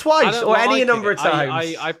 No, or twice, or any number of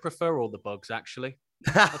times. I prefer all the bugs, actually.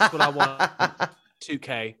 That's what I want.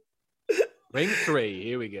 2K. Ring 3,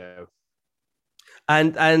 here we go.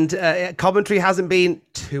 And commentary hasn't been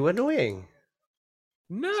too annoying.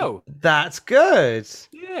 No. So that's good.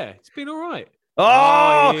 Yeah, it's been all right.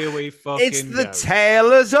 Oh, here we fucking it's the go.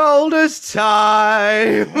 tale as old as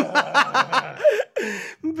time.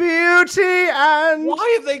 Beauty and...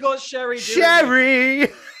 Why have they got Sherry doing Sherry!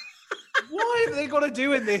 This? Why have they got to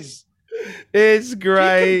do in this? It's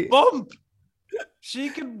great. She can bump. She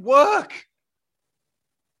can work.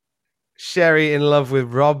 Sherry in love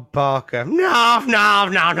with Rob Parker. No.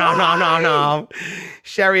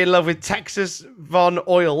 Sherry in love with Texas Von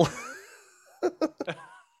Oil.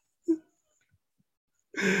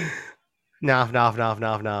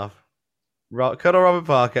 No. Cuddle Robert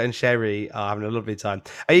Parker and Sherry are having a lovely time.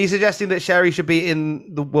 Are you suggesting that Sherry should be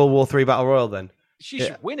in the World War III Battle Royal then? She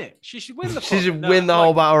should win it. She should win the. She should win the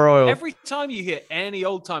whole Battle Royal. Every time you hear any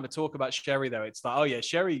old timer talk about Sherry, though, it's like, oh yeah,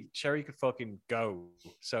 Sherry could fucking go.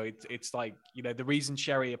 So it's like, the reason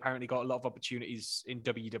Sherry apparently got a lot of opportunities in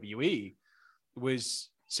WWE was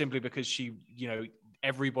simply because she,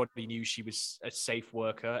 everybody knew she was a safe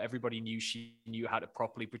worker. Everybody knew she knew how to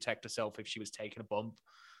properly protect herself if she was taking a bump.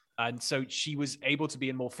 And so she was able to be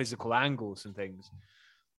in more physical angles and things.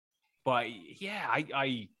 But yeah,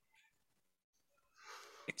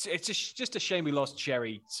 it's just a shame we lost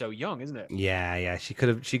Sherry so young, isn't it? Yeah. She could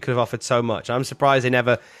have offered so much. I'm surprised they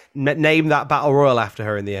never named that Battle Royal after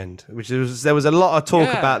her in the end. There was a lot of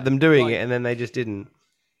talk about them doing it, and then they just didn't.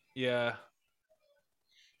 Yeah.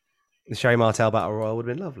 The Sherry Martel Battle Royal would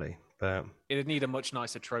have been lovely, but it'd need a much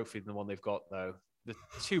nicer trophy than the one they've got, though. The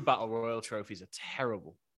 2 Battle Royal trophies are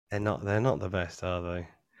terrible. They're not the best, are they?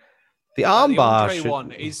 The armbar the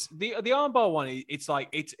one is the armbar one. It's like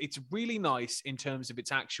it's really nice in terms of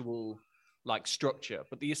its actual like structure,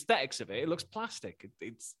 but the aesthetics of it looks plastic.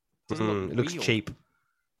 It looks cheap.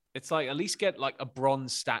 It's like, at least get like a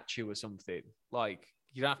bronze statue or something. Like,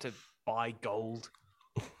 you don't have to buy gold.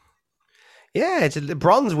 Yeah,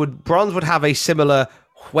 bronze would have a similar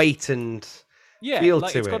weight and feel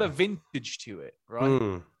like to it's it. got a vintage to it,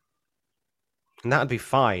 right? And that'd be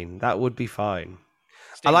fine. That would be fine.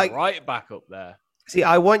 I like right back up there. See,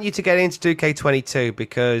 I want you to get into 2K22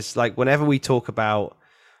 because, like, whenever we talk about,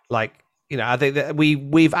 like, I think that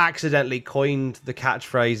we've accidentally coined the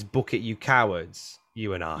catchphrase "Book it, you cowards,"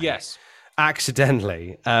 you and I. Yes.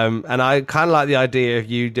 Accidentally. And I kind of like the idea of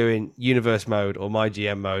you doing universe mode or my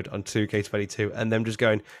GM mode on 2K22 and them just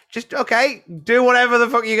going, okay, do whatever the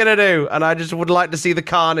fuck you're going to do. And I just would like to see the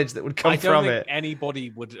carnage that would come from it. I don't think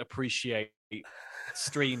anybody would appreciate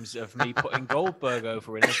streams of me putting Goldberg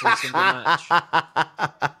over in every single match.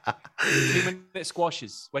 2-minute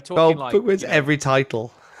squashes. We're talking Goldberg wins every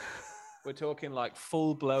title. We're talking like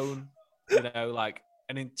full blown, like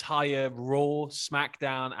an entire Raw,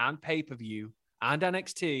 SmackDown, and pay-per-view, and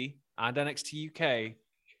NXT, and NXT UK.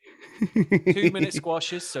 2-minute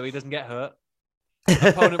squashes so he doesn't get hurt. The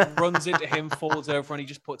opponent runs into him, falls over, and he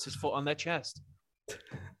just puts his foot on their chest.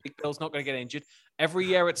 Big Bill's not going to get injured. Every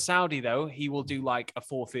year at Saudi, though, he will do like a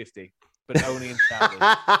 450, but only in Saudi.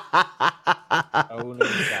 Only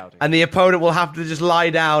in Saudi. And the opponent will have to just lie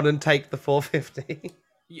down and take the 450.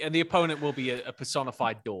 Yeah, and the opponent will be a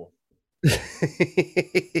personified door.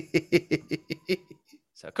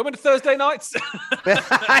 So coming to Thursday nights.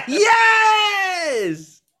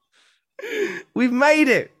 Yes! We've made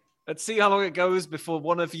it. Let's see how long it goes before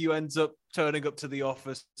one of you ends up turning up to the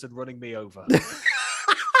office and running me over.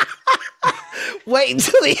 wait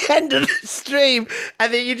until the end of the stream,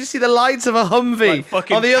 and then you just see the lights of a Humvee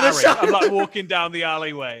Like on the other Carrie. side. I'm like walking down the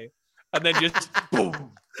alleyway, and then just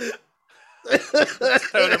boom,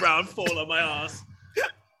 turn around, fall on my ass.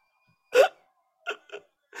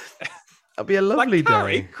 That'd be a lovely Like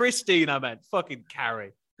Carrie, day. Christine, I meant fucking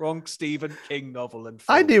Carrie. Wrong Stephen King novel and.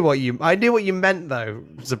 I film. knew what you meant though.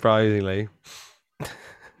 Surprisingly,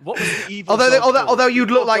 What was the evil? dog called? although you'd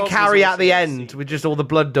The look evil like dog was Carrie at also the in end scene. with just all the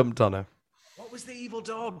blood dumped on her. What was the evil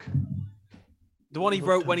dog? The one he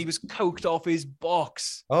wrote when he was coked off his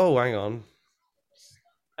box. Oh, hang on.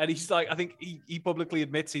 And he's like, I think he publicly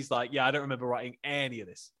admits he's like, yeah, I don't remember writing any of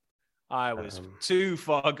this. I was too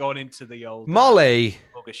far gone into the old Molly.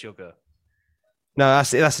 Bugger sugar. No, that's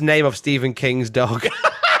the name of Stephen King's dog.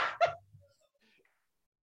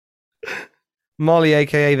 Molly,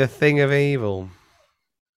 aka the Thing of Evil.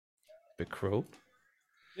 Bit cruel.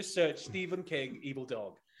 Just search Stephen King evil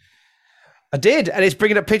dog. I did, and it's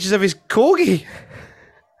bringing up pictures of his corgi.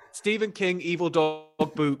 Stephen King evil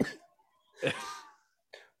dog boot.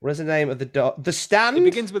 What is the name of the dog? The Stand? It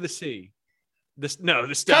begins with a C. The Stand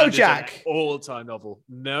is an Kojak. all-time novel.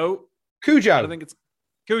 No. Cujo. I don't think it's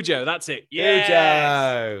Cujo. That's it. Yes.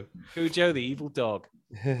 Cujo. Cujo, the evil dog.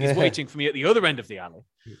 He's waiting for me at the other end of the alley.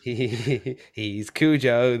 He's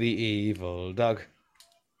Cujo, the evil dog.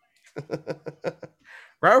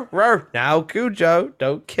 Row, row. Now, Cujo,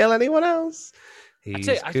 don't kill anyone else. I'd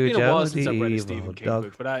say it's been a while since I've read a Stephen evil King dog.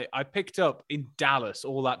 book, but I picked up in Dallas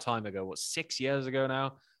all that time ago, 6 years ago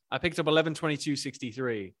now? I picked up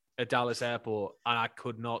 11/22/63 at Dallas Airport, and I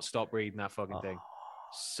could not stop reading that fucking thing.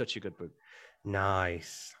 Such a good book.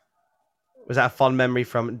 Nice. Was that a fond memory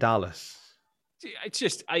from Dallas? It's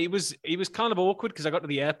just it was kind of awkward because I got to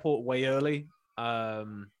the airport way early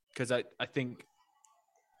because I think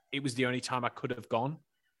it was the only time I could have gone,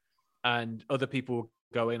 and other people were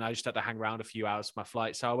going. I just had to hang around a few hours for my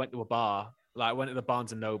flight, so I went to a bar. Like I went to the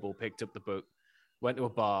Barnes and Noble, picked up the book, went to a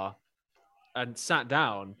bar, and sat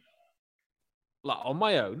down, like on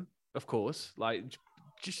my own, of course. Like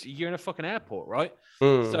just you're in a fucking airport, right?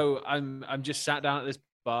 So I'm just sat down at this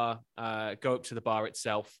bar, go up to the bar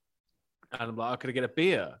itself. And I'm like, oh, could I get a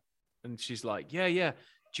beer? And she's like, yeah.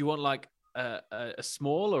 Do you want like a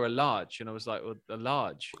small or a large? And I was like, well, a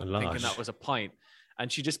large. Thinking that was a pint. And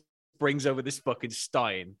she just brings over this fucking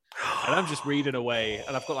Stein. And I'm just reading away.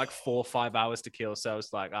 And I've got like 4 or 5 hours to kill. So I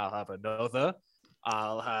was like, I'll have another.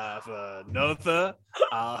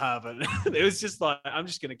 It was just like, I'm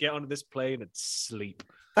just going to get onto this plane and sleep.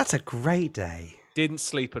 That's a great day. Didn't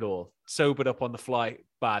sleep at all. Sobered up on the flight.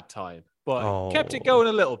 Bad time. But kept it going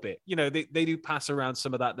a little bit. You know, they do pass around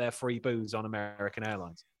some of that their free booze on American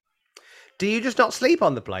Airlines. Do you just not sleep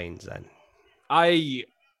on the planes then? The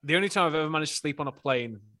only time I've ever managed to sleep on a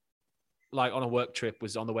plane, like on a work trip,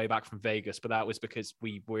 was on the way back from Vegas. But that was because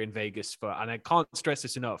we were in Vegas and I can't stress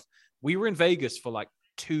this enough, we were in Vegas for like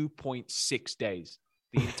 2.6 days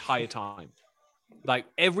the entire time. Like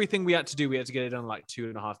everything we had to do, we had to get it done in like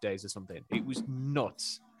 2.5 days or something. It was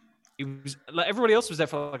nuts. It was like everybody else was there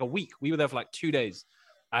for like a week. We were there for like 2 days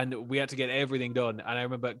and we had to get everything done. And I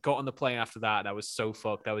remember got on the plane after that. And I was so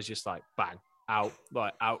fucked. I was just like, bang, out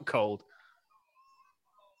cold.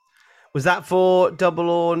 Was that for Double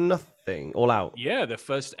or Nothing? All Out? Yeah, the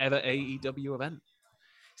first ever AEW event.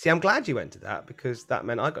 See, I'm glad you went to that because that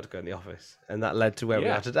meant I got to go in the office and that led to where we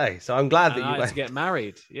Yeah. are today. So I'm glad that And you I had went. to get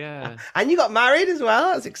married. Yeah. And you got married as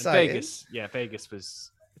well? That's exciting. Vegas. Yeah, Vegas was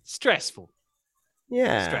stressful.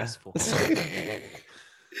 Yeah. Stressful.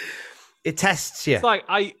 It tests you. It's like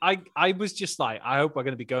I was just like, I hope we're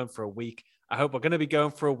going to be going for a week. And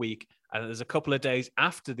there's a couple of days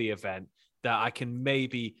after the event that I can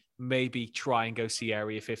maybe try and go see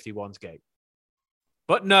Area 51's gate.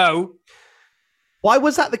 But no. Why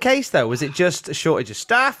was that the case though? Was it just a shortage of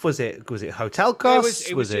staff? Was it hotel costs?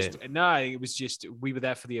 It was just we were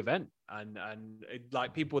there for the event and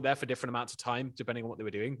like people were there for different amounts of time depending on what they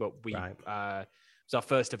were doing. But it was our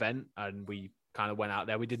first event and we kind of went out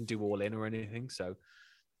there. We didn't do all in or anything. So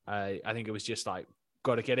I think it was just like,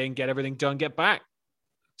 got to get in, get everything done, get back.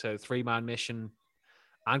 So 3-man mission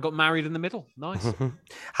and got married in the middle. Nice.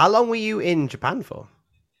 How long were you in Japan for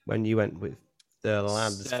when you went with the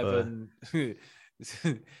lads?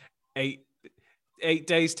 8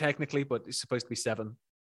 days technically, but it's supposed to be 7.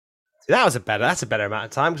 That's a better amount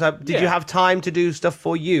of time. So did you have time to do stuff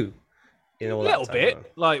for you? In all a little that bit. time?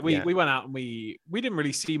 Like we went out and we didn't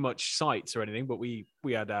really see much sights or anything, but we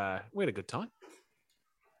had a good time.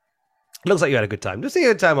 Looks like you had a good time. Just a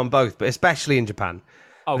good time on both, but especially in Japan.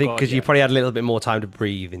 Oh, I think because you probably had a little bit more time to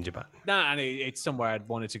breathe in Japan. Nah, and it's somewhere I'd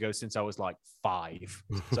wanted to go since I was like 5.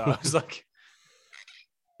 So I was like,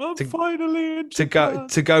 I'm finally in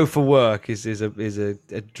to go for work is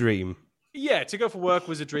a dream. Yeah, to go for work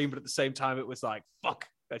was a dream, but at the same time, it was like, fuck,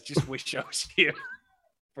 I just wish I was here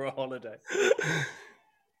for a holiday.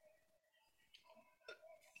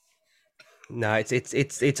 No,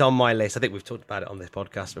 it's on my list. I think we've talked about it on this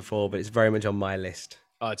podcast before, but it's very much on my list.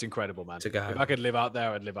 Oh, it's incredible, man. To go. If I could live out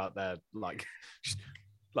there, I'd live out there like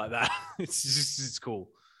that. It's cool.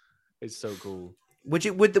 It's so cool.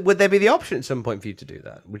 Would there be the option at some point for you to do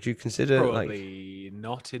that? Would you consider probably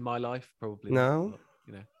not in my life? Probably no. Not,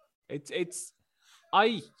 you know, it's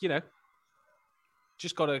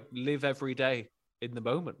just gotta live every day in the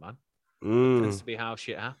moment, man. It tends to be how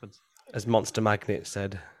shit happens. As Monster Magnet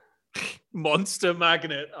said. Monster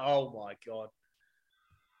Magnet. Oh my god.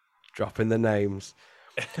 Dropping the names.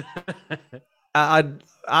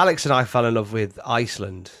 Alex and I fell in love with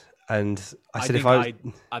Iceland, and I said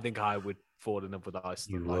I think I would fall in love with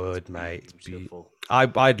Iceland. You would, mate. It's beautiful.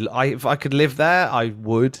 If I could live there, I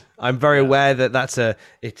would. I'm very aware that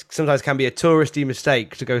it sometimes can be a touristy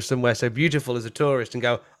mistake to go somewhere so beautiful as a tourist and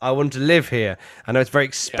go, I want to live here. I know it's very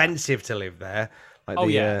expensive to live there. Like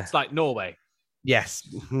it's like Norway. Yes,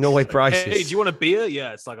 Norway prices. Hey, do you want a beer?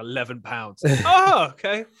 Yeah, it's like £11. Oh,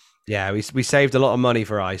 okay. Yeah, we saved a lot of money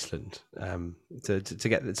for Iceland to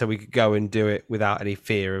get so we could go and do it without any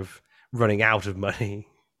fear of running out of money.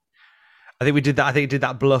 I think we did that. I think we did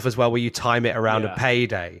that bluff as well, where you time it around a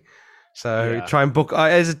payday. So try and book.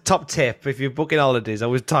 As a top tip, if you're booking holidays,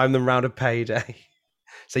 always time them around a payday,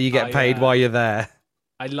 so you get paid while you're there.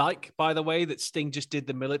 I like, by the way, that Sting just did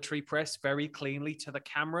the military press very cleanly to the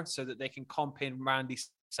camera so that they can comp in Randy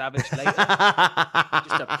Savage later,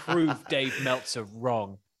 just to prove Dave Meltzer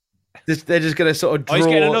wrong. They're just going to sort of draw. He's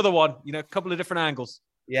getting another one. A couple of different angles.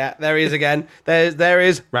 Yeah, there he is again. There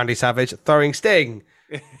is Randy Savage throwing Sting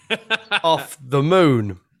off the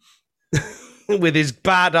moon with his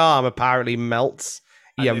bad arm. Apparently melts.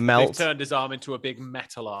 They've turned his arm into a big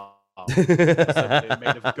metal arm.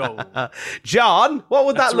 Made of gold. John, what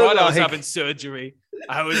would that look like? I was having surgery.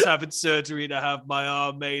 I was having surgery to have my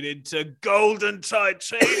arm made into gold and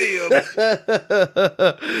titanium.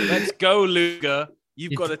 Let's go, Luger.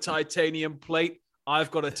 You've got a titanium plate. I've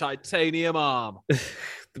got a titanium arm.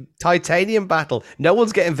 Titanium battle. No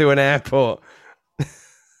one's getting through an airport.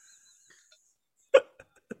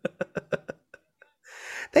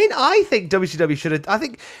 Then I think WCW should have. I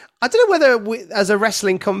don't know whether, as a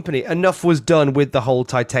wrestling company, enough was done with the whole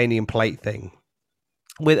titanium plate thing.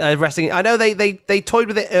 With wrestling, I know they toyed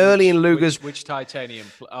with it early in Luger's. Which titanium?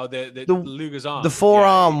 Oh, the Luger's arm. The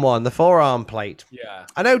forearm one, the forearm plate. Yeah.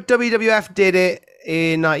 I know WWF did it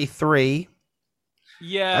in '93.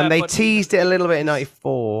 Yeah, and they teased it a little bit in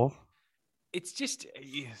 '94. It's just,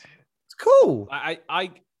 it's cool.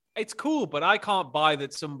 It's cool, but I can't buy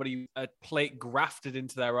that somebody a plate grafted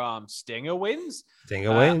into their arm. Stinger wins.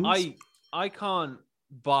 Stinger wins. I can't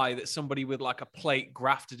buy that somebody with like a plate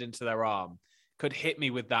grafted into their arm could hit me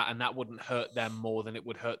with that, and that wouldn't hurt them more than it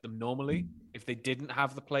would hurt them normally if they didn't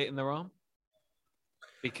have the plate in their arm.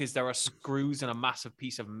 Because there are screws and a massive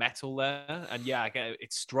piece of metal there, and yeah, I get it,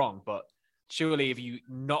 it's strong, but surely if you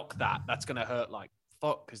knock that, that's going to hurt like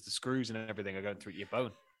fuck because the screws and everything are going through your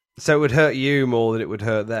bone. So it would hurt you more than it would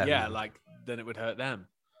hurt them. Yeah, then it would hurt them.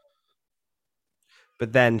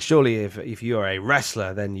 But then surely if you're a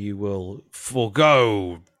wrestler, then you will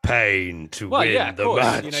forego pain to win the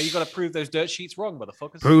match. You got to prove those dirt sheets wrong,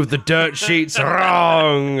 motherfuckers. Prove the dirt sheets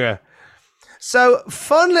wrong. So,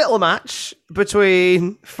 fun little match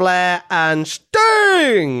between Flair and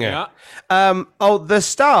Sting. Yeah. The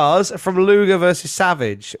stars from Luger versus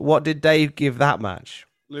Savage. What did Dave give that match?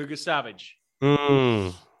 Luger Savage.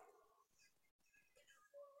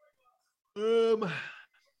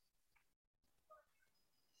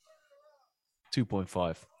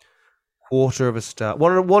 2.5. Quarter of a star.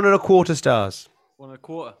 One and a quarter stars. 1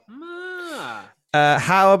 1/4.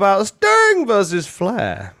 How about Sting versus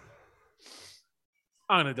Flair?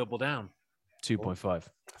 I'm going to double down. 2.5.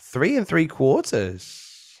 3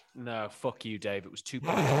 3/4. No, fuck you, Dave. It was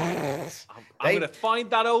 2.5. I'm going to find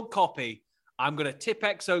that old copy. I'm going to tip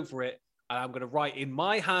X over it, and I'm going to write in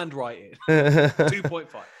my handwriting 2.5.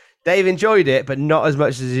 Dave enjoyed it, but not as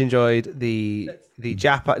much as he enjoyed the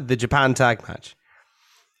Japan tag match.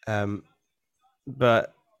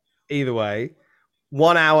 But either way,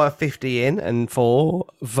 1 hour 50 in, and 4,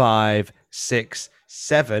 5, 6,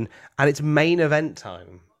 7, and it's main event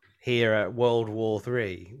time here at World War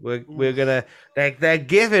III. We're gonna they're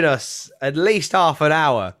giving us at least half an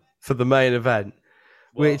hour for the main event.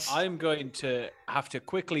 Well, I'm going to have to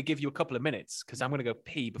quickly give you a couple of minutes because I'm going to go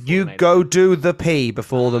pee before you the main go event. Do the pee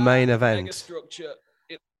before the main event. Mega structure.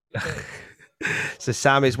 So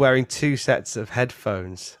Sam is wearing 2 sets of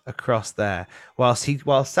headphones across there. While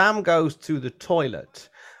Sam goes to the toilet,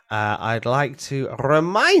 I'd like to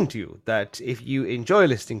remind you that if you enjoy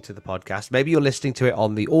listening to the podcast, maybe you're listening to it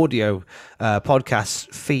on the audio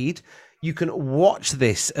podcast feed, you can watch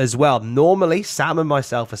this as well. Normally, Sam and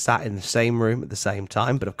myself are sat in the same room at the same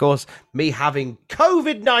time, but of course, me having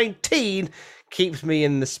COVID-19 keeps me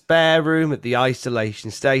in the spare room at the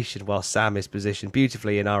isolation station while Sam is positioned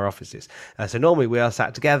beautifully in our offices. So normally we are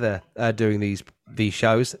sat together doing these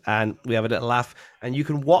shows, and we have a little laugh, and you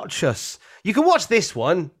can watch us. You can watch this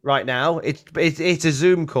one right now. It's a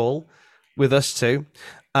Zoom call with us too.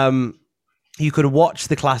 You can watch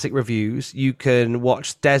the classic reviews. You can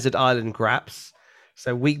watch Desert Island Graps.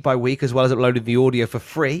 So week by week, as well as uploading the audio for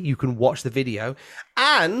free, you can watch the video.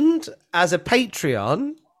 And as a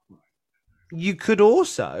Patreon, you could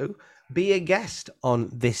also be a guest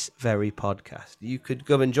on this very podcast. You could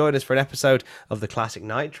come and join us for an episode of the Classic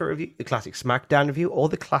Nitro review, the Classic SmackDown review, or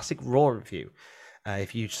the Classic Raw review.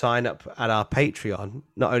 If you sign up at our Patreon,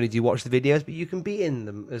 not only do you watch the videos, but you can be in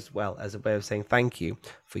them as well, as a way of saying thank you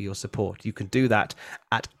for your support. You can do that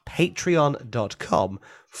at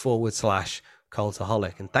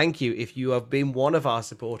patreon.com/Cultaholic. And thank you if you have been one of our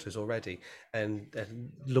supporters already and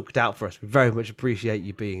looked out for us. We very much appreciate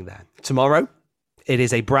you being there. Tomorrow, it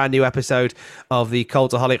is a brand new episode of the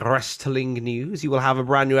Cultaholic Wrestling News. You will have a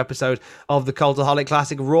brand new episode of the Cultaholic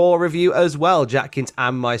Classic Raw review as well. Jackkins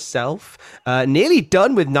and myself. Nearly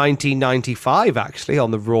done with 1995, actually,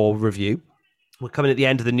 on the Raw review. We're coming at the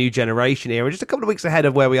end of the new generation era, just a couple of weeks ahead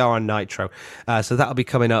of where we are on Nitro. So that'll be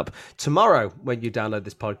coming up tomorrow when you download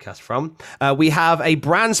this podcast from. We have a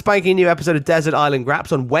brand spanking new episode of Desert Island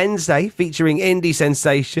Graps on Wednesday, featuring indie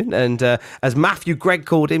sensation and, as Matthew Gregg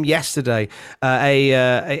called him yesterday,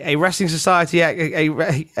 a Wrestling Society,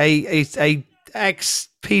 a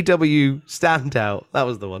ex-PW standout. That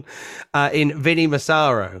was the one. In Vinny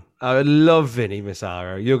Massaro. I love Vinny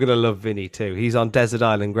Massaro. You're going to love Vinny too. He's on Desert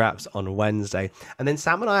Island Graps on Wednesday. And then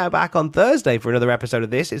Sam and I are back on Thursday for another episode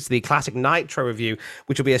of this. It's the Classic Nitro review,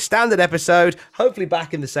 which will be a standard episode, hopefully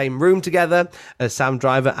back in the same room together, as Sam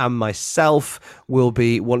Driver and myself will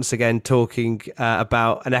be once again talking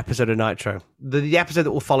about an episode of Nitro. The episode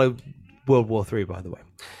that will follow World War III, by the way.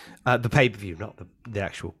 The pay-per-view, not the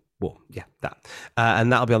actual war. Yeah, that.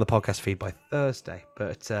 And that'll be on the podcast feed by Thursday.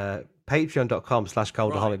 But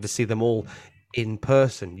patreon.com/Cultaholic to see them all in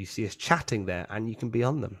person. You see us chatting there, and you can be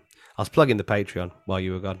on them. I was plugging the Patreon while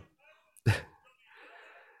you were gone. I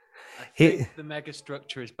think the mega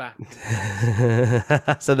structure is back.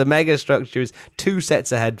 So the mega structure is 2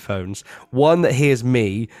 sets of headphones, one that hears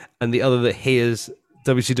me and the other that hears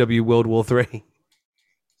WCW World War III.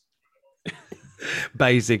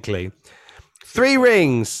 Basically. 3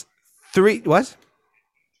 rings. 3 rings.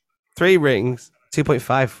 2.5 rings.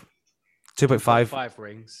 2.5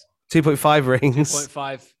 rings.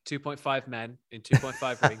 2.5 men in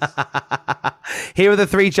 2.5 rings. Here are the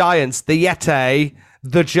 3 giants: the Yeti,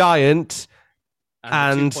 the Giant,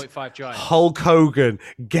 and 2.5 giants. Hulk Hogan.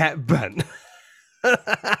 Get bent.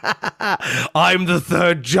 I'm the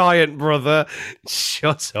 3rd giant, brother.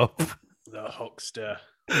 Shut up. The Hulkster.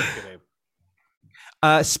 Look at him.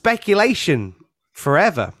 Speculation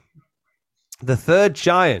forever. The 3rd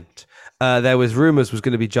giant. There was rumors was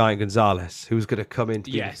going to be Giant Gonzalez, who was going to come in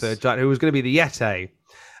to be the 3rd giant, who was going to be the Yeti.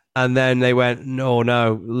 And then they went, no,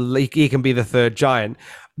 he can be the 3rd giant.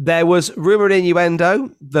 There was rumored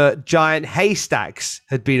innuendo that Giant Haystacks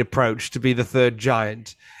had been approached to be the 3rd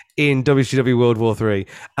giant in WCW World War III.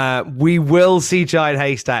 We will see Giant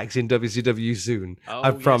Haystacks in WCW soon,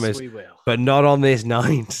 I promise. Yes, we will. But not on this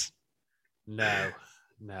night.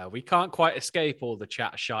 No, we can't quite escape all the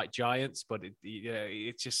chat shite giants, but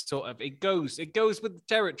it's just sort of it goes with the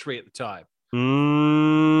territory at the time.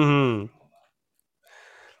 Mm-hmm.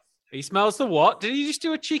 He smells the what? Did he just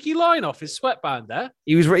do a cheeky line off his sweatband there?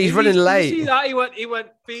 He's running late. Did you see that? He went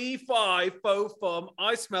B5 both from.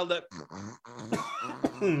 I smelled it.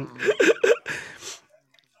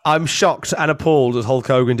 I'm shocked and appalled as Hulk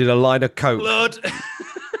Hogan did a line of coke. Blood.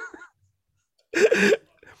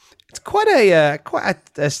 It's quite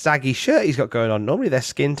a saggy shirt he's got going on. Normally they're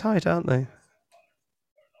skin tight, aren't they? I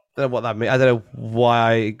don't know what that means. I don't know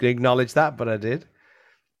why I acknowledged that, but I did.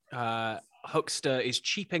 Huckster is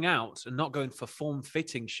cheaping out and not going for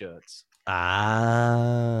form-fitting shirts.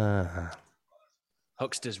 Ah.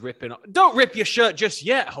 Huckster's ripping off. Don't rip your shirt just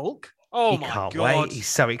yet, Hulk. Oh, my God. Wait. He's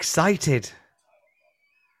so excited.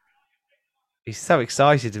 He's so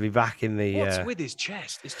excited to be back in the... What's with his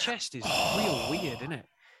chest? His chest is real weird, isn't it?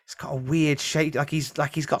 It's got a weird shape, like he's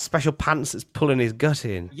got special pants that's pulling his gut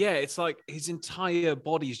in. Yeah, it's like his entire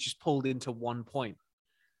body is just pulled into one point.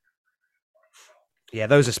 Yeah,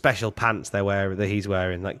 those are special pants that he's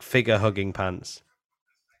wearing, like figure hugging pants.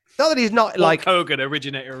 Not that he's not like Hogan,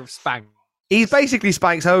 originator of Spank. He's basically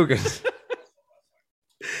Spanx Hogan.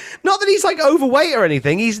 Not that he's like overweight or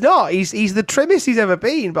anything. He's not. He's the trimmest he's ever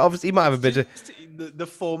been. But obviously, he might have a bit of the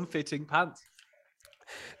form-fitting pants.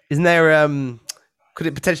 Isn't there? Could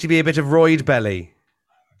it potentially be a bit of roid belly?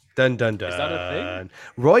 Dun dun dun. Is that a thing?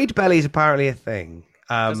 Roid belly is apparently a thing.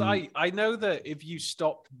 Because I know that if you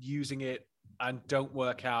stop using it and don't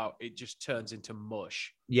work out, it just turns into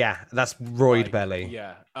mush. Yeah, that's roid belly.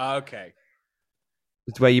 Yeah. Okay.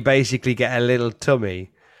 It's where you basically get a little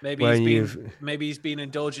tummy. Maybe he's been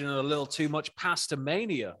indulging in a little too much pasta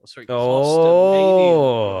mania. Sorry,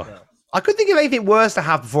 oh, mania. I couldn't think of anything worse to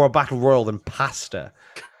have before a battle royal than pasta.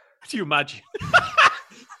 Could you imagine?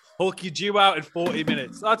 Hulk, you due out in 40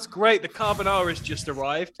 minutes. That's great. The carbonara's just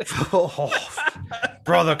arrived.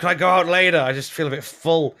 Brother, can I go out later? I just feel a bit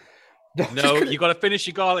full. No, you got to finish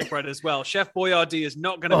your garlic bread as well. Chef Boyardee is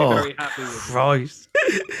not going to be very happy with you. Christ.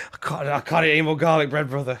 I can't eat any more garlic bread,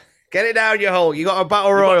 brother. Get it down, you hole. You got a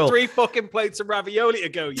battle royal. 3 fucking plates of ravioli to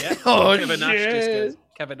go, yeah? Oh,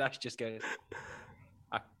 Kevin Nash just goes,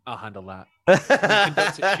 I'll handle that.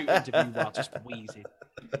 Conducts a shoot interview while just wheezing.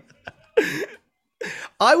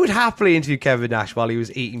 I would happily interview Kevin Nash while he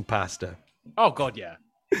was eating pasta. Oh, God, yeah.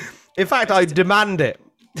 In fact, I demand it.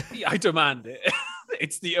 I demand it.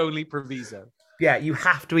 It's the only proviso. Yeah, you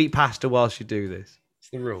have to eat pasta whilst you do this. It's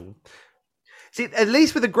the rule. See, at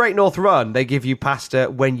least with the Great North Run, they give you pasta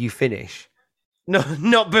when you finish. No,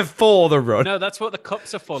 not before the run. No, that's what the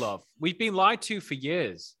cups are full of. We've been lied to for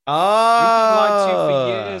years. Oh. We've been lied to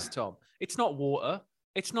for years, Tom. It's not water.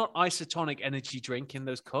 It's not isotonic energy drink in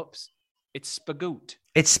those cups. It's spagoot.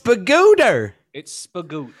 It's spagooter. It's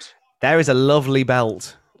spagoot. There is a lovely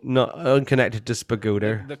belt, not unconnected to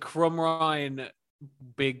spagooter. The Crumrine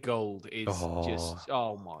Big Gold is just,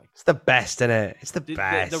 oh my. It's the best, isn't it? It's the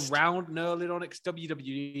best. The round Nerlin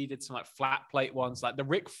WWE did some like flat plate ones. Like the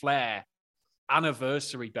Ric Flair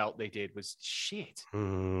anniversary belt they did was shit.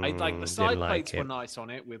 Like the side plates were nice on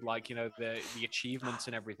it with like, you know, the achievements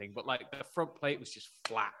and everything. But like the front plate was just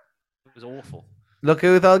flat. It was awful. Look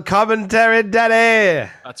who's on commentary, Daddy.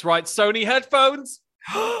 That's right. Sony headphones.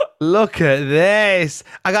 Look at this.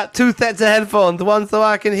 I got 2 sets of headphones. One so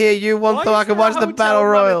I can hear you, one so I can watch the battle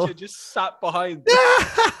royal. Just sat behind.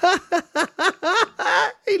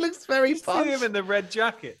 He looks very posh. See him in the red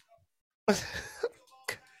jacket.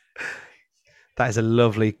 That is a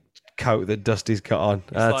lovely coat that Dusty's got on.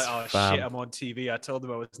 It's like, oh shit, I'm on TV. I told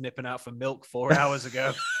them I was nipping out for milk 4 hours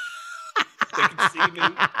ago. They can see me.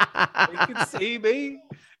 They can see me.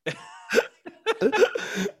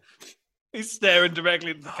 He's staring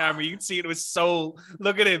directly into the camera. You can see it in his soul.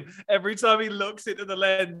 Look at him. Every time he looks into the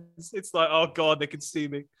lens, it's like, oh God, they can see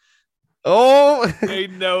me. Oh, they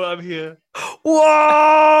know I'm here.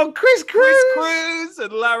 Whoa, Chris Cruz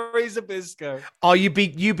and Larry Zbyszko. Oh, you'd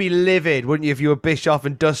be livid, wouldn't you, if you were Bischoff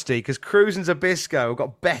and Dusty? Because Cruz and Zbyszko have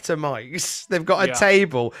got better mics. They've got a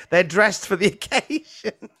table. They're dressed for the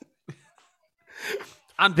occasion.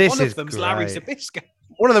 And one of them's Larry Zbyszko.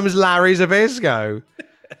 One of them is Larry Zbyszko,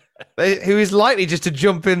 who is likely just to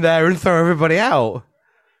jump in there and throw everybody out.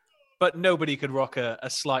 But nobody could rock a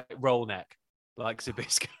slight roll neck like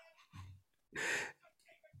Zbyszko.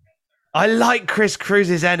 I like Chris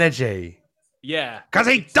Cruz's energy. Yeah. Because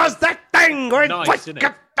he does that thing where nice, isn't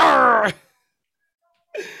it?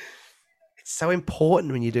 It's so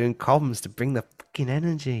important when you're doing comms to bring the fucking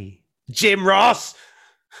energy. Jim Ross!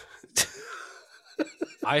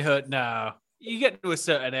 I heard now. You get to a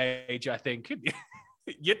certain age, I think.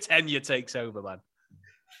 Your tenure takes over, man.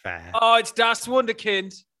 Fair. Oh, it's Das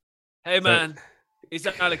Wunderkind. Hey, man. Is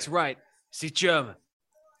that Alex right? Is he German?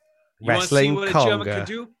 You Wrestling want to see what a German conga. can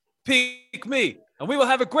do? Pick me, and we will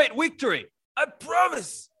have a great victory. I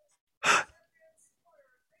promise.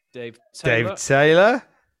 Dave Taylor.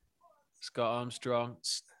 Scott Armstrong.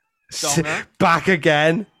 Stoner. Back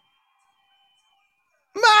again.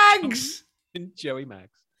 Mags! And Joey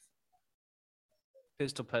Mags.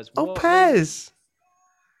 Pistol Pez. Oh, Pez.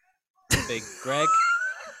 Big Greg.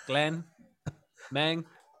 Glenn. Meng.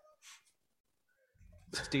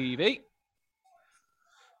 Stevie.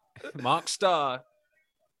 Mark Starr.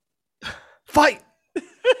 Fight!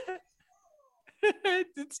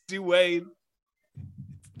 It's Dwayne.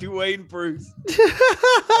 Dwayne Bruce.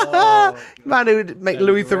 Man who would make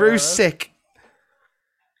Louis Theroux sick.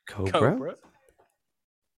 Cobra.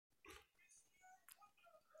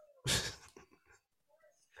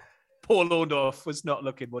 Paul Orndorff was not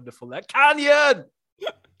looking wonderful there. Canyon!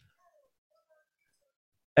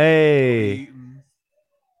 Hey.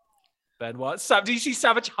 Benoit. Sam, did you see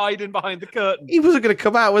Savage hiding behind the curtain? He wasn't going to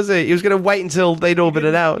come out, was he? He was going to wait until they'd all been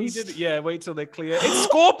announced. He did, yeah, wait till they're clear. It's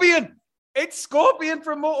Scorpion! It's Scorpion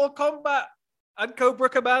from Mortal Kombat and Cobra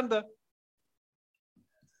Commander.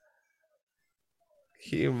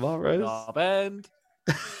 Hugh Morris. Knob end.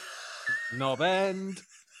 Knob end.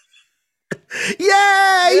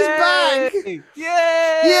 Yeah, he's back.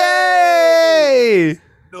 Yay! Yay!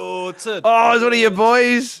 Norton. Oh, it's one of your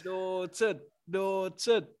boys. Norton.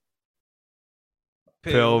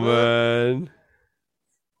 Pillman.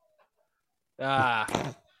 One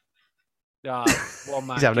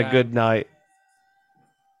man. He's having a good night.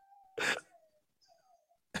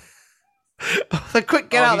 So quick,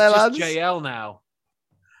 get out there, lads. Just JL now.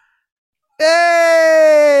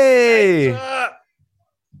 Hey!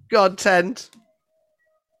 God, tent.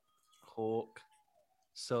 Hawk.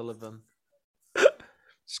 Sullivan.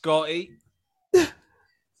 Scotty. Do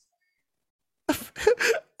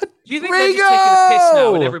you think they're just taking a piss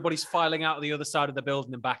now and everybody's filing out of the other side of the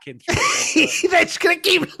building and back in? They're just going to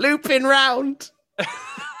keep looping round.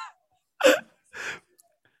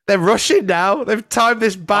 They're rushing now. They've timed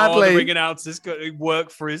this badly. The ring announcer's got to work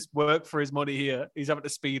for his money here. He's having to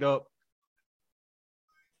speed up.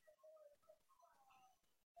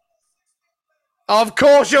 Of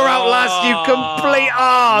course you're Outlast, you complete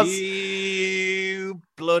arse. You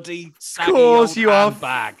bloody saggy Of course you are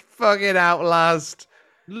bag. Fucking Outlast.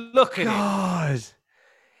 Look at God.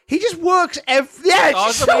 He just works every... Yeah,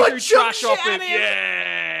 oh, someone trash off him.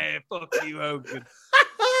 Yeah, fuck you, Hogan.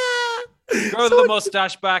 Grow the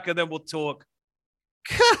mustache back and then we'll talk.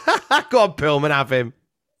 Go on, Pillman, have him.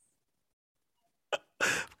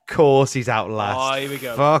 Of course he's Outlast. Oh, here we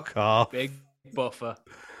go. Fuck off. Big buffer.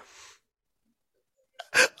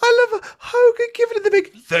 I love Hogan giving it the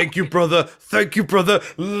big thank you, brother. Thank you, brother.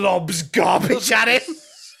 Lobs garbage at him.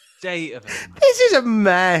 State of it. This is a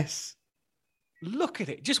mess. Look at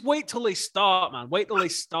it. Just wait till they start, man. Wait till they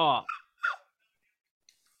start.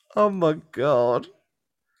 Oh my God.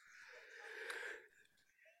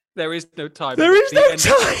 There is no time. There is no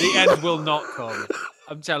time. The end will not come.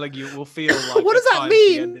 I'm telling you, it will feel like. What does that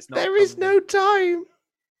mean? There is no time.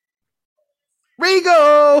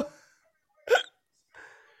 Regal.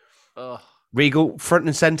 Regal, front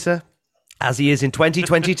and centre, as he is in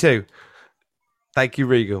 2022. Thank you,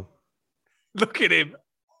 Regal. Look at him.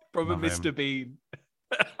 From a Mr. Bean.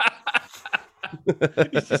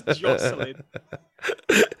 He's just jostling.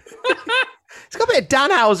 He's got a bit of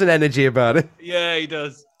Danhausen energy about it. Yeah, he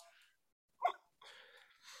does.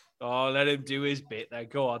 Oh, let him do his bit there.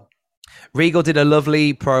 Go on. Regal did a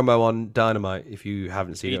lovely promo on Dynamite, if you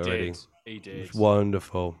haven't seen it already. He did. It's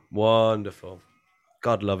wonderful. Wonderful.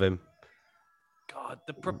 God love him. God,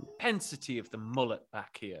 the propensity of the mullet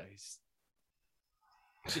back here is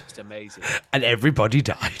just amazing. And everybody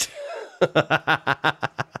died.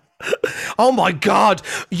 Oh my God,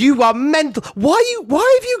 you are mental.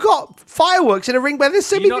 Why have you got fireworks in a ring where there's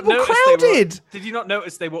so many people crowded? Did you not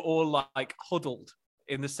notice they were all like huddled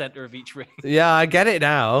in the center of each ring? Yeah, I get it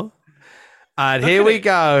now. And here we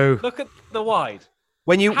go. Look at the wide.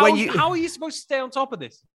 How are you supposed to stay on top of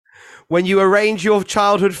this? When you arrange your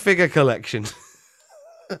childhood figure collection.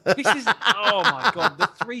 This is oh my God, the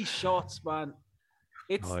 3 shots, man.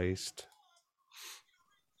 It's Christ.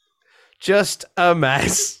 Just a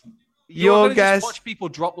mess. Your guess. Just watch people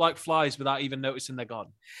drop like flies without even noticing they're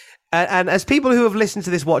gone. And as people who have listened to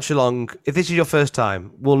this watch along, if this is your first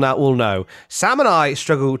time, we'll know. Sam and I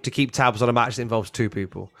struggle to keep tabs on a match that involves 2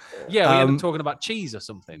 people. Yeah, we end up talking about cheese or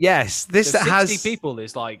something. Yes, this that 60 has people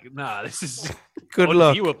is like, nah, this is good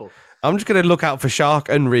unviewable. Luck. I'm just going to look out for Shark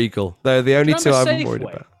and Regal. They're the only 2 I'm worried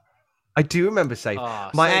about. I do remember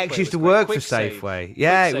Safeway. My ex used to work for Safeway.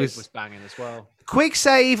 Yeah, it was banging as well. Quick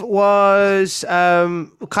Save was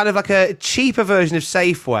kind of like a cheaper version of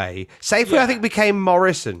Safeway. Safeway, I think, became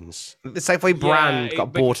Morrison's. The Safeway brand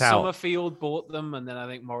got bought out. Summerfield bought them, and then I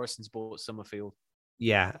think Morrison's bought Summerfield.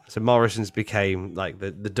 Yeah, so Morrison's became like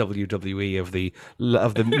the WWE of the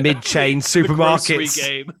mid-chain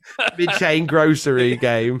supermarkets, mid-chain grocery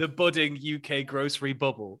game, the budding UK grocery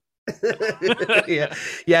bubble. yeah,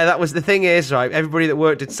 that was the thing. Is right. Everybody that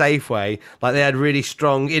worked at Safeway, like they had really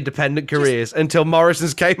strong independent careers until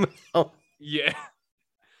Morrison's came along. Yeah.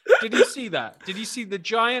 Did you see that? Did you see the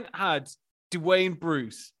Giant had Dwayne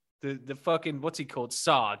Bruce, the fucking what's he called,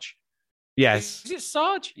 Sarge? Yes. Is it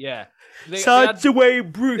Sarge? Yeah.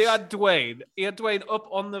 Dwayne Bruce. They had Dwayne. He had Dwayne up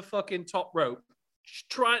on the fucking top rope,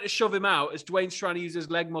 trying to shove him out as Dwayne's trying to use his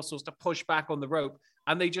leg muscles to push back on the rope,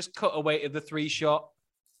 and they just cut away to the 3 shot.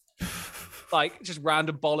 like just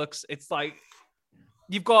random bollocks. It's like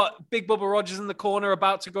you've got Big Bubba Rogers in the corner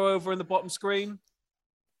about to go over in the bottom screen.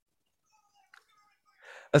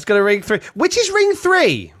 Let's go to ring 3. Which is ring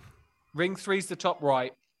 3? Ring 3's the top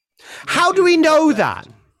right. How do we know that?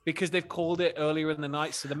 Because they've called it earlier in the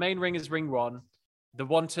night. So the main ring is ring 1. The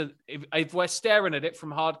one if we're staring at it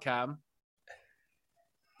from hard cam.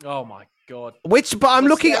 Oh my God. But I'm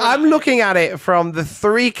looking at it from the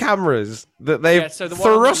 3 cameras that they've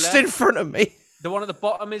thrust in front of me. The one at the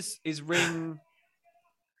bottom is ring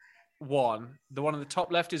 1. The one on the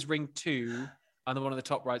top left is ring 2, and the one on the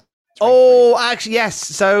top right. Oh, actually, yes.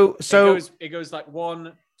 So it goes like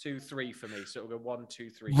 1, 2, 3 for me. So it'll go 1, 2,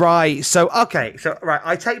 3. Right. So right.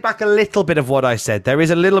 I take back a little bit of what I said. There is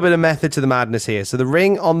a little bit of method to the madness here. So the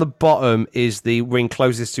ring on the bottom is the ring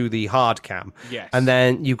closest to the hard cam. Yes. And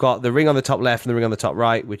then you've got the ring on the top left and the ring on the top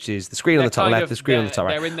right, which is the screen on the top left, the screen on the top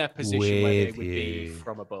right. They're in their position where they would be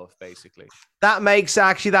from above, basically.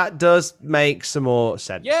 That does make some more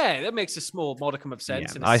sense. Yeah, that makes a small modicum of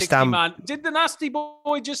sense. Yeah, and a 60-man. Did the Nasty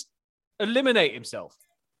Boy just eliminate himself?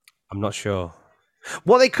 I'm not sure.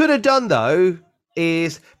 What they could have done, though,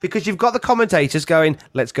 is because you've got the commentators going,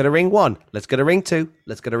 let's go to ring 1, let's go to ring 2,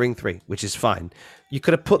 let's go to ring 3, which is fine. You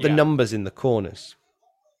could have put the numbers in the corners.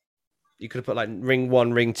 You could have put like ring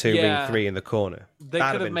 1, ring 2, ring 3 in the corner. They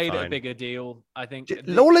could have made it a bigger deal, I think. Just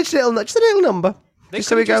a little number. They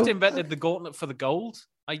could have just invented the gauntlet for the gold.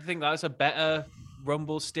 I think that's a better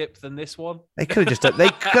Rumble stip than this one. They could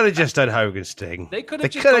have just done Hogan Sting. They could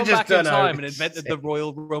have just gone back in time and invented the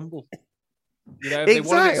Royal Rumble. You know, if they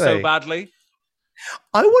wanted it so badly.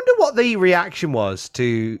 I wonder what the reaction was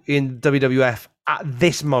in WWF at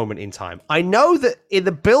this moment in time. I know that in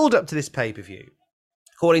the build-up to this pay-per-view,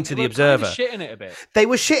 according to the Observer, shitting it a bit. They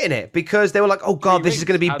were shitting it because they were like, "Oh God, this is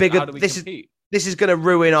going to be bigger. This is going to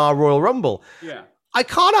ruin our Royal Rumble." Yeah, I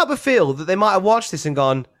can't help but feel that they might have watched this and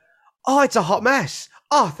gone, "Oh, it's a hot mess.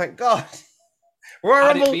 Oh, thank God."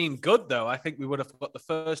 Had it been good, though, I think we would have got the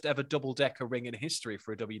first ever double-decker ring in history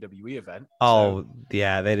for a WWE event. Oh,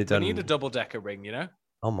 yeah, they'd have done. We need a double-decker ring, you know?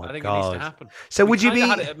 Oh, my God. I think it needs to happen. So would you be...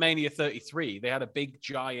 had it at Mania 33. They had a big,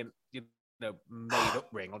 giant, made-up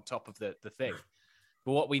ring on top of the thing.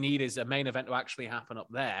 But what we need is a main event to actually happen up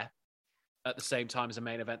there at the same time as a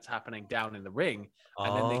main event's happening down in the ring.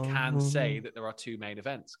 And then they can say that there are 2 main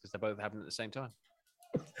events because they're both happening at the same time.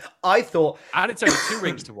 I thought... And it's only 2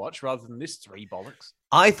 rings to watch rather than this 3 bollocks.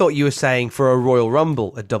 I thought you were saying for a Royal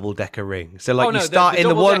Rumble, a double-decker ring. So, you start in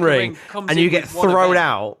the one ring and you get thrown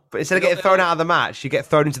out. But instead of getting thrown out of the match, you get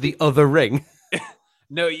thrown into the other ring.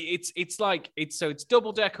 No, it's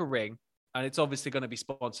double-decker ring. And it's obviously going to be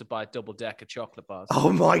sponsored by double-decker chocolate bars.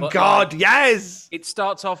 Oh, my God, yes! It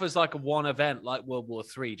starts off as like a one event, like World War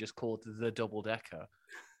III, just called the double-decker.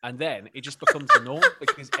 And then it just becomes the norm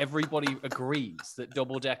because everybody agrees that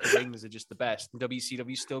double-decker rings are just the best. And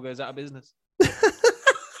WCW still goes out of business.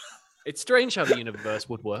 It's strange how the universe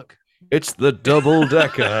would work. It's the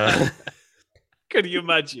double-decker. Can you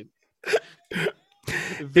imagine?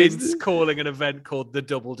 Vince calling an event called the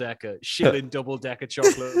Double-Decker, shilling double-decker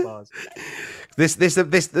chocolate bars.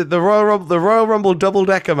 The Royal Rumble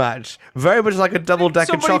double-decker match, very much like a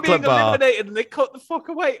double-decker chocolate bar. Eliminated and they cut the fuck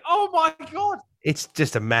away. Oh my God. It's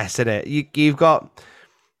just a mess, isn't it? You've got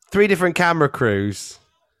 3 different camera crews.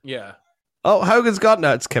 Yeah. Oh, Hogan's got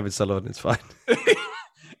no. It's Kevin Sullivan. It's fine.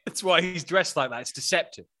 That's why he's dressed like that. It's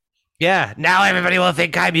deceptive. Yeah. Now everybody will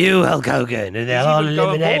think I'm you, Hulk Hogan, and they'll all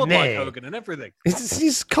eliminate me. Like Hogan and everything.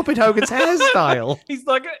 He's copied Hogan's hairstyle.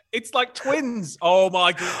 It's like twins. Oh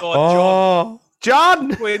my God, oh, John.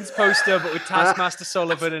 Twins poster, but with Taskmaster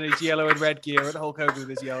Sullivan in his yellow and red gear, and Hulk Hogan with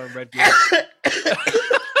his yellow and red gear.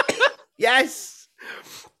 Yes.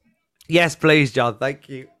 Yes, please, John. Thank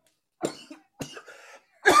you.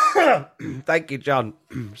 Thank you, John.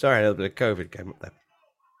 Sorry, a little bit of COVID came up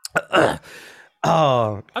there.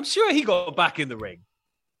 Oh, I'm sure he got back in the ring.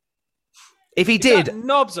 If he did,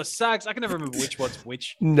 knobs or sags? I can never remember which one's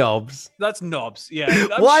which. Knobs. That's knobs. Yeah.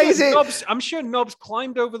 I'm sure Knobs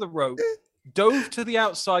climbed over the rope, dove to the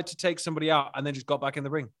outside to take somebody out, and then just got back in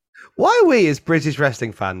the ring. Why are we as British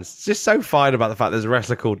wrestling fans just so fine about the fact there's a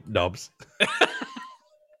wrestler called Knobs? I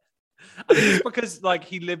think it's because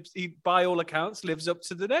he by all accounts lives up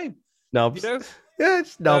to the name. Knobs. You know? Yeah,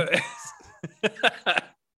 it's Knobs.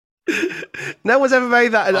 No one's ever made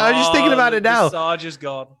that. I'm just thinking about it now. Sarge is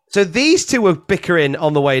gone. So these two were bickering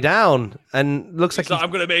on the way down, and looks like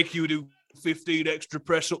I'm going to make you do 15 extra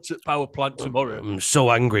press-ups at Power Plant tomorrow. I'm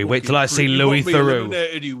so angry. Wait till I see Louis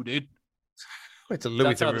Theroux. You did. Wait till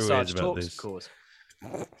Louis Theroux is about this. Of course.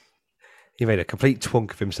 He made a complete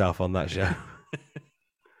twunk of himself on that show.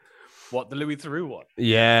 What, the Louis Theroux one?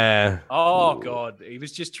 Yeah. Oh, God. He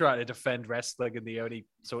was just trying to defend wrestling in the only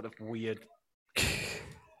sort of weird,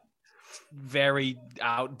 very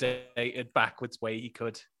outdated, backwards way he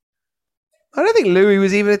could. I don't think Louis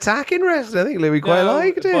was even attacking wrestling. I think Louis quite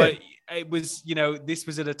liked it. But it was, this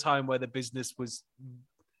was at a time where the business was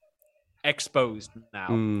exposed now.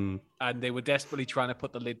 And they were desperately trying to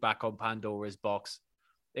put the lid back on Pandora's box.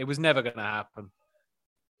 It was never going to happen.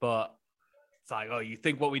 But it's like, oh, you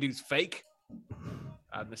think what we do is fake?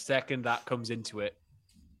 And the second that comes into it.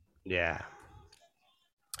 Yeah.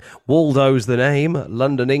 Waldo's the name.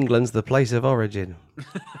 London, England's the place of origin.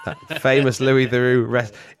 That famous Louis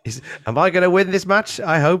Theroux. Am I going to win this match?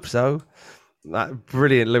 I hope so. That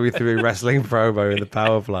brilliant Louis Theroux wrestling promo in the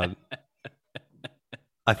power plant.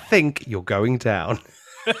 I think you're going down.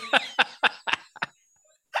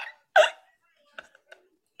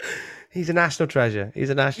 He's a national treasure. He's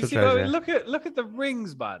a national treasure. Look at the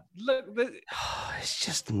rings, man. Look, it's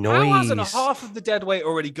just noise. How hasn't half of the deadweight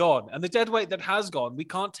already gone? And the deadweight that has gone, we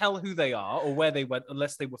can't tell who they are or where they went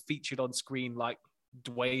unless they were featured on screen like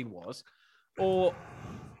Dwayne was. Or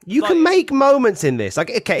you can make moments in this.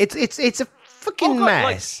 Like, okay, it's a fucking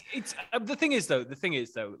mess. Like, it's the thing is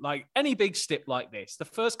though, like any big stip like this, the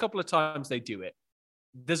first couple of times they do it,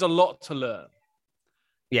 there's a lot to learn.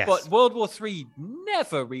 Yes. But World War III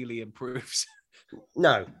never really improves.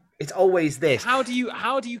 No, it's always this. How do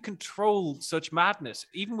you control such madness,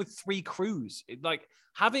 even with 3 crews? Like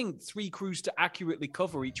having 3 crews to accurately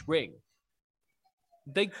cover each ring.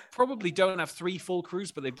 They probably don't have 3 full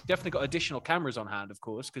crews, but they've definitely got additional cameras on hand, of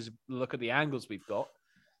course, because look at the angles we've got.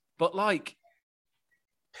 But like,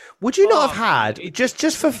 would you not have had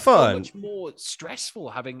just for fun? So much more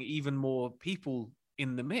stressful having even more people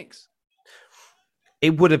in the mix.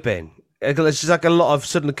 It would have been. It's just like a lot of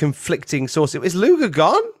sudden conflicting sources. Is Luger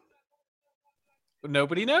gone?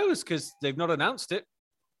 Nobody knows because they've not announced it.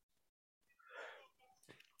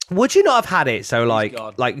 Would you not have had it so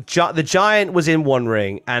the Giant was in one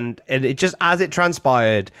ring and it just, as it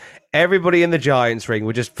transpired, everybody in the Giant's ring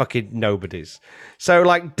were just fucking nobodies. So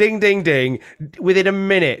like ding ding ding, within a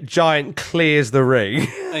minute Giant clears the ring.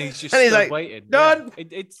 And he's just like waiting. Done.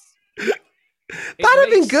 Yeah,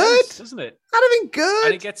 That'd have been good, doesn't it? That'd have been good.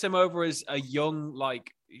 And it gets him over as a young,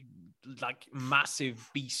 like massive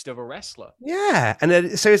beast of a wrestler. Yeah, and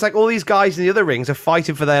then, so it's like all these guys in the other rings are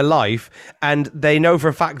fighting for their life, and they know for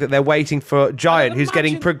a fact that they're waiting for Giant, who's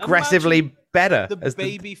getting progressively better. The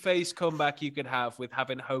baby face comeback you could have with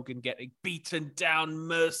having Hogan getting beaten down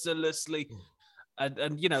mercilessly,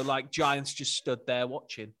 and like Giant's just stood there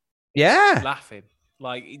watching, laughing,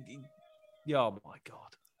 like, oh my god.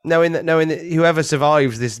 Knowing that whoever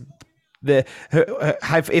survives this,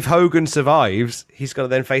 if Hogan survives, he's got to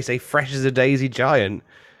then face a fresh as a daisy Giant.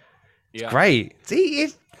 It's great. See,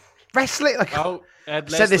 wrestling. Like, Ed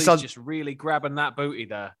Leslie's just really grabbing that booty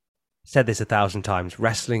there. Said this 1,000 times.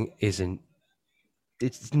 Wrestling isn't.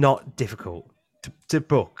 It's not difficult to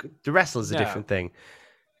book. The wrestler's a different thing.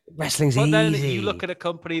 Wrestling's easy. But then you look at a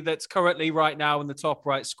company that's currently right now in the top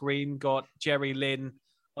right screen got Jerry Lynn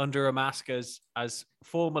under a mask as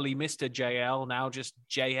formerly Mr. JL, now just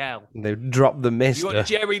JL. They've dropped the Mr. You got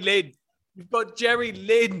Jerry Lynn. You've got Jerry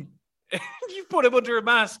Lynn. You put him under a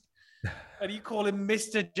mask and you call him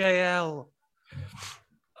Mr. JL.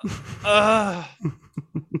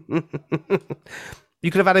 You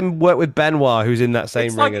could have had him work with Benoit, who's in that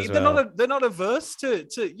same ring as well. They're not averse to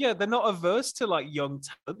they're not averse to like young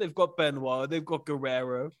talent. They've got Benoit, they've got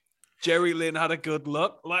Guerrero. Jerry Lynn had a good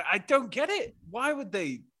look. Like, I don't get it. Why would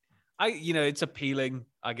they? It's appealing,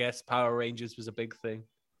 I guess. Power Rangers was a big thing.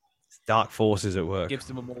 Dark forces at work. Gives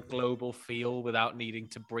them a more global feel without needing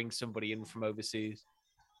to bring somebody in from overseas.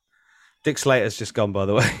 Dick Slater's just gone, by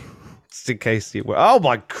the way. Just in case you were. Oh,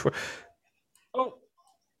 my. Oh.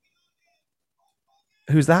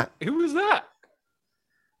 Who's that? Who was that?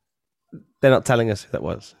 They're not telling us who that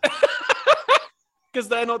was. Because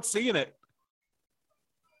they're not seeing it.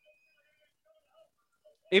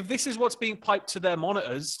 If this is what's being piped to their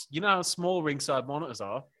monitors, you know how small ringside monitors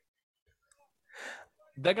are.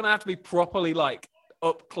 They're going to have to be properly, like,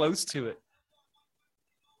 up close to it.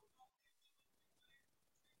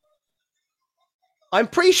 I'm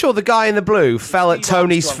pretty sure the guy in the blue fell at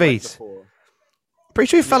Tony's feet. Pretty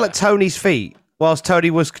sure he fell at Tony's feet whilst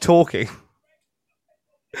Tony was talking.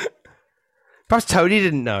 Perhaps Tony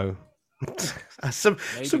didn't know. some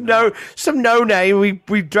no name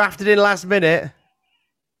we drafted in last minute.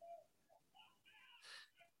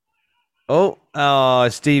 Oh,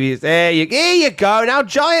 Stevie, there you go. Now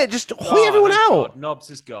Giant, just hoy everyone out. God. Knobs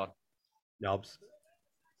is gone. Knobs.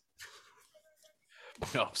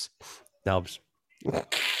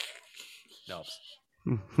 Knobs.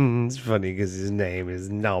 It's funny because his name is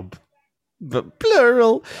Knob, but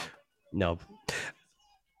plural. Knob.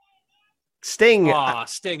 Sting.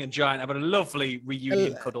 Sting and Giant having a lovely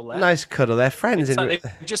reunion cuddle there. Nice cuddle. They're friends. It's like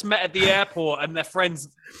they just met at the airport and their friends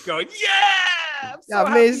going, "Yeah, I'm so I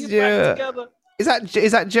happy missed you're back you." together.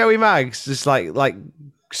 Is that Joey Maggs just like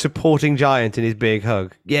supporting Giant in his big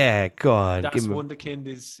hug? Yeah, go on. Das Wunderkind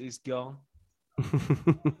is gone.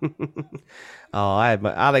 I had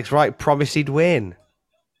my Alex Wright promised he'd win.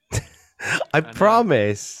 I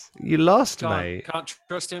promise. You lost, mate. Can't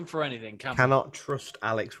trust him for anything. Cannot trust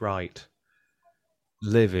Alex Wright.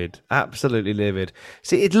 Livid. Absolutely livid.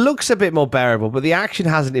 See, it looks a bit more bearable, but the action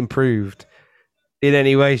hasn't improved in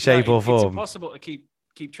any way, shape, or form. It's impossible to keep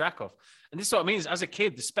track of. And this is what I mean. As a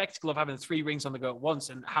kid, the spectacle of having 3 rings on the go at once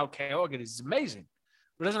and how chaotic it is amazing.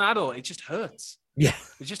 But as an adult, it just hurts. Yeah.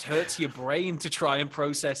 It just hurts your brain to try and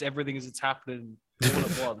process everything as it's happening all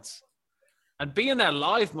at once. And being there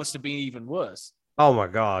live must have been even worse. Oh my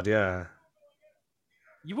God, yeah.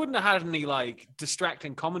 You wouldn't have had any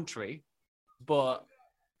distracting commentary, but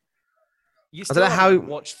you still haven't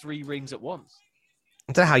watched 3 rings at once.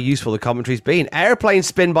 I don't know how useful the commentary's been. Airplane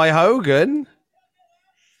spin by Hogan.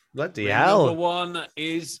 Bloody hell. Number 1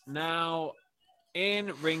 is now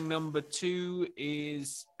in. Ring number 2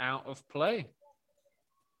 is out of play.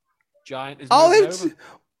 Giant is moving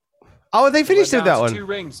over. They finished with that one? 2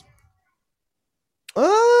 rings.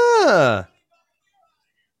 Ah.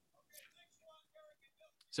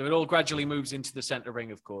 So it all gradually moves into the center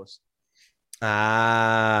ring, of course.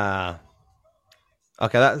 Ah.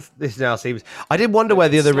 Okay, this now seems... I did wonder where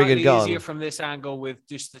the other ring had gone. It's easier from this angle with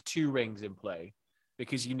just the 2 rings in play,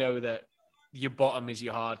 because you know that your bottom is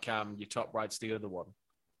your hard cam, your top right's the other one.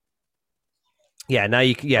 Yeah, now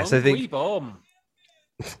you can... Yeah, so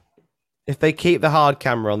if they keep the hard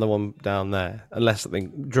camera on the one down there, unless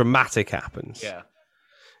something dramatic happens,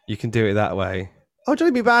 you can do it that way. Oh,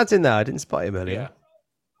 Johnny B. Bad's in there. I didn't spot him earlier.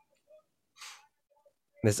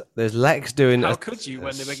 Yeah. There's Lex doing... How could you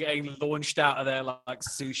when they were getting launched out of there like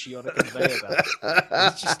sushi on a conveyor belt?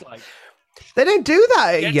 It's just like... They don't do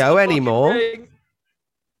that at Yo anymore.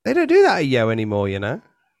 They don't do that at Yo anymore, you know?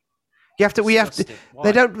 We have to...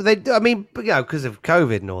 Why? I mean, because of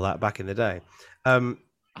COVID and all that back in the day.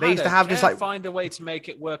 They used to have just find a way to make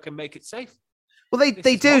it work and make it safe. Well,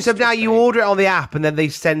 they do. So now you order it on the app and then they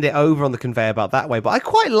send it over on the conveyor belt that way. But I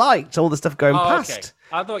quite liked all the stuff going past. Okay.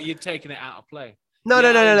 I thought you'd taken it out of play. No.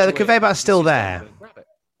 The conveyor belt's still there.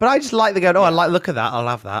 But I just like the going, look at that. I'll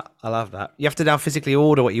have that. You have to now physically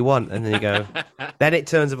order what you want. And then you go, then it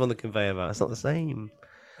turns up on the conveyor belt. It's not the same.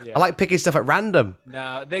 Yeah. I like picking stuff at random.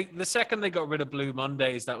 No, the second they got rid of Blue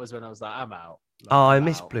Mondays, that was when I was like, I'm out. I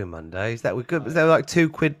miss Blue Mondays. That were good. They were like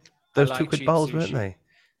 £2. Those £2 bowls, weren't they?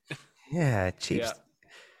 Yeah, cheap. Yeah.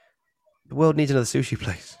 The world needs another sushi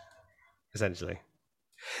place, essentially.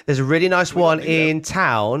 There's a really nice one in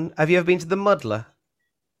town. Have you ever been to the Muddler?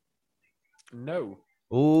 No.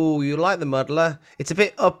 Oh, you like the Muddler? It's a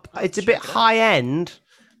bit up. It's a bit high end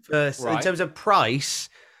in terms of price,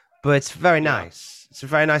 but it's very nice. It's a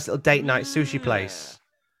very nice little date night sushi place.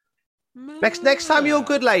 Next time your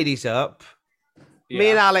good lady's up, me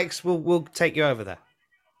and Alex will take you over there.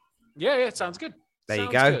 Yeah, it sounds good. There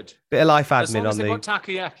you go. Good. Bit of life admin as long as on they've got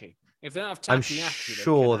takoyaki. If they don't have takoyaki, I'm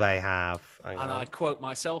sure they have. And I quote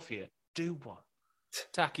myself here: "Do one."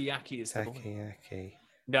 Takoyaki is the takoyaki.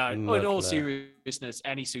 No, in all seriousness,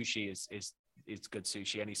 any sushi is good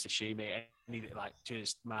sushi. Any sashimi,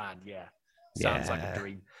 sounds like a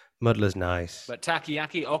dream. Muddler's nice, but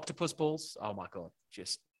takoyaki, octopus balls. Oh my god,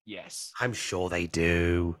 yes. I'm sure they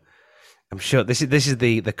do. I'm sure this is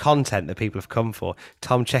the content that people have come for.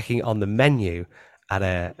 Tom checking on the menu at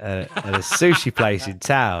a sushi place in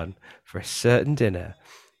town for a certain dinner.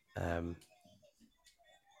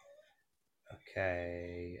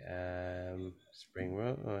 Okay. Spring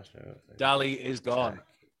roll. Dali is gone.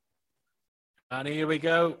 And here we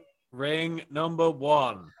go. Ring number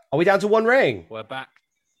 1. Are we down to 1 ring? We're back.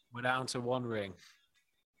 We're down to 1 ring.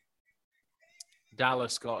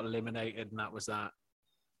 Dallas got eliminated, and that was that.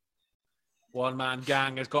 One-man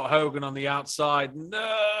gang has got Hogan on the outside.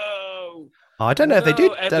 No! I don't know if they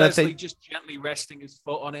did. Ed Leslie just gently resting his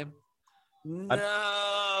foot on him.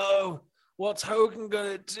 No! What's Hogan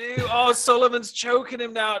going to do? Oh, Sullivan's choking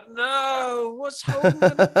him now. No! What's Hogan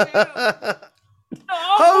going to do? No!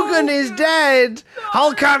 Hogan is dead!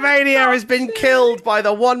 No! Hulkamania has been killed by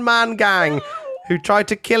the one-man gang who tried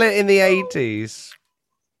to kill it in the 80s.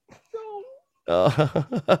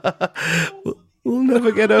 We'll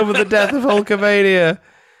never get over the death of Hulkamania.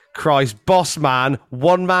 Christ, Boss Man,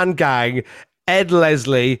 one-man gang, Ed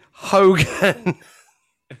Leslie, Hogan.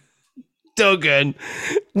 Duggan.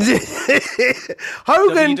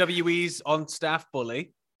 Hogan. WWE's on-staff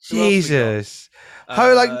bully. Who else we Jesus.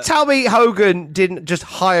 Tell me Hogan didn't just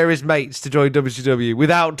hire his mates to join WCW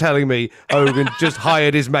without telling me Hogan just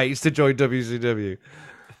hired his mates to join WCW.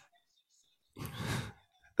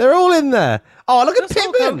 They're all in there. Oh, look at Does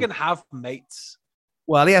Hulk Pittman. Hogan have mates?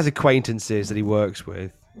 Well, he has acquaintances that he works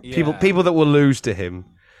with. Yeah. People that will lose to him.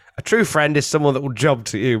 A true friend is someone that will job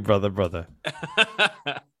to you, brother.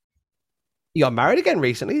 You got married again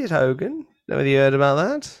recently, did Hogan? Never you heard about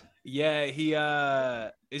that? Yeah, he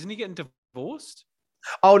isn't he getting divorced?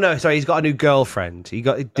 Oh no, sorry, he's got a new girlfriend. He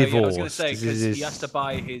got divorced. Yeah, I was going to say because This he is- has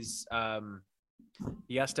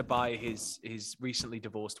to buy his recently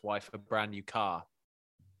divorced wife a brand new car.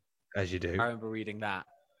 As you do. I remember reading that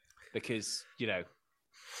because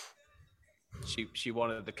she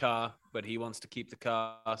wanted the car, but he wants to keep the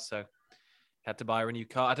car, so had to buy her a new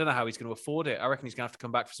car. I don't know how he's going to afford it. I reckon he's going to have to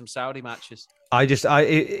come back for some Saudi matches. I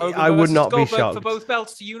Hogan would versus not be Goldberg shocked. for both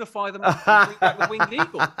belts to unify them and bring back the Winged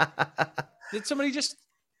Eagle. Did somebody just?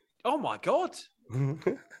 Oh my God!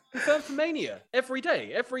 Confirmed for Mania every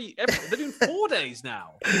day. Every they're doing 4 days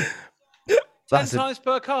now. 10 times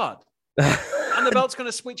per card, and the belt's going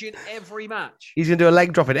to switch in every match. He's going to do a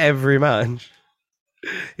leg drop in every match.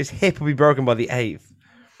 His hip will be broken by the 8th.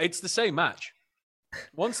 It's the same match.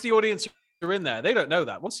 Once the audience are in there, they don't know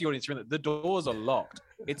that. Once the audience are in there, the doors are locked.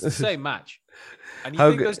 It's the same match. And you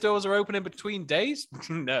think those doors are open in between days?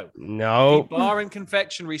 No. No. The bar and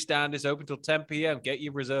confectionery stand is open till 10 p.m. Get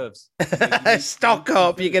your reserves. Stock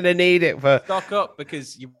up. You're going to need it for... Stock up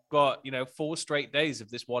because you've got, 4 straight days of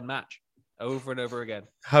this one match over and over again.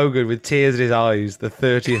 Hogan with tears in his eyes, the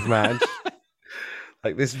 30th match.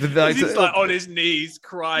 Like this, He's like on his knees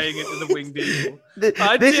crying into the Winged Eagle.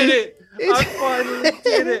 I did it! I finally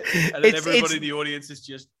did it! And then everybody in the audience is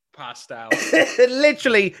just passed out.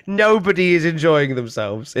 Literally, nobody is enjoying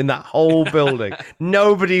themselves in that whole building.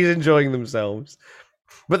 Nobody's enjoying themselves,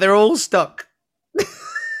 but they're all stuck.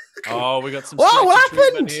 Oh, we got some. Whoa, what stretchy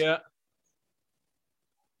treatment happened? here.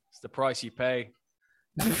 It's the price you pay.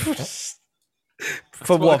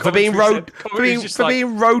 For what? For being road? Commentary's For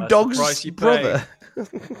being Road "That's the price Dogg's you pay." brother?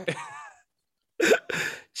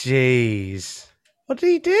 Jeez, what did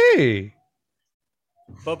he do?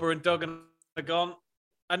 Bubba and Duggan are gone,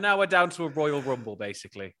 and now we're down to a Royal Rumble,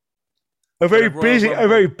 basically. A very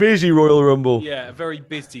busy Royal Rumble. Yeah, a very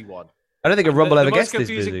busy one. I don't think a Rumble The ever most gets this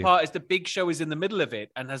confusing busy. part is the Big Show is in the middle of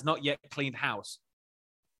it and has not yet cleaned house.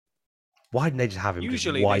 Why didn't they just have him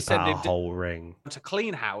Usually just they wipe send out a him whole ring? To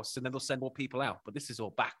clean house, and then they'll send more people out. But this is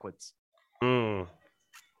all backwards. Mm.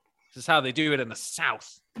 This is how they do it in the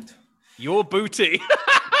South. Your booty.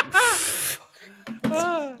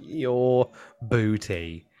 Your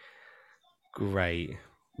booty. Great.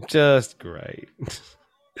 Just great.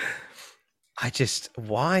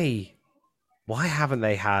 Why haven't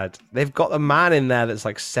they had... They've got a man in there that's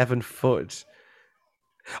like 7 foot.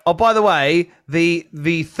 Oh, by the way,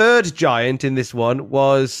 the third giant in this one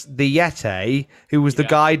was the Yeti, who was the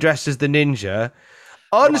guy dressed as the ninja,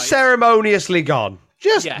 unceremoniously gone.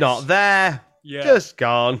 Just not there. Yeah. Just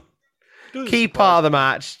gone. Doesn't Key surprise part of the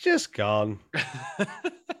match, just gone.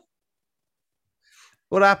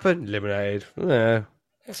 What happened? Eliminated. No.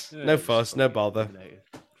 No fuss, no bother.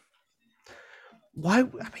 Why?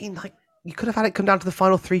 I mean, like, you could have had it come down to the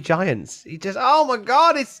final 3 giants. You just, oh my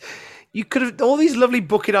God, you could have all these lovely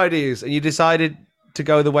booking ideas, and you decided to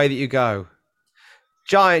go the way that you go.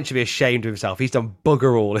 Giant should be ashamed of himself. He's done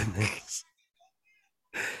bugger all in this.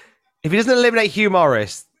 If he doesn't eliminate Hugh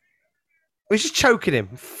Morris, he's just choking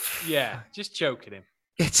him. Yeah, just choking him.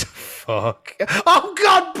 It's a fuck. Oh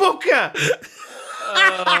God, Booker!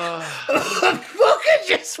 Booker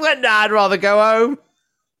just went. Nah, I'd rather go home.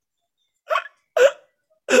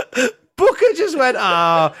 Booker just went.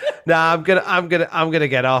 Oh, nah, I'm gonna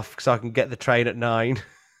get off because I can get the train at 9.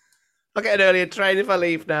 I'll get an earlier train if I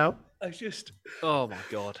leave now. Oh my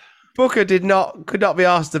God. Booker could not be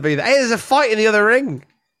asked to be there. Hey, there's a fight in the other ring.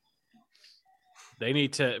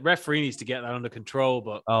 Referee needs to get that under control,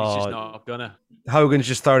 but he's just not gonna. Hogan's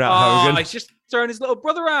just thrown out Hogan. He's just throwing his little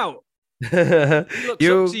brother out. He looks up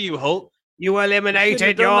to you, Hulk. You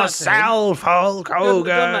eliminated yourself, Hulk You shouldn't have done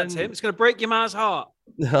that Hogan. to him. It's going to break your man's heart.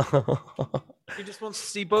 He just wants to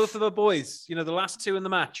see both of the boys, the last 2 in the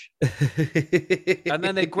match. And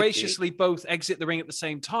then they graciously both exit the ring at the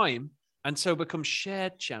same time and so become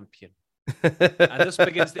shared champion. And thus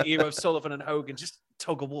begins the era of Sullivan and Hogan just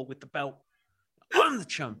tug of war with the belt. I'm the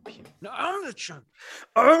champion. No, I'm the champion.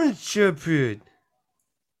 I'm the champion.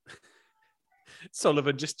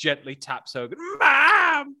 Sullivan just gently taps Hogan.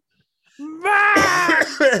 Mom! Mom!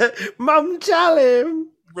 Mum, tell him.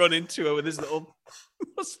 run into her with his little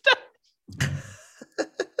mustache.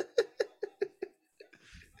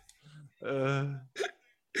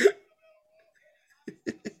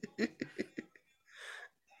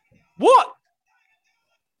 What?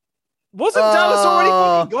 Wasn't Dallas already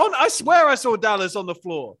fucking gone? I swear I saw Dallas on the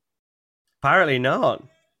floor. Apparently not.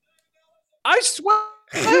 I swear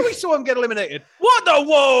we saw him get eliminated. What the?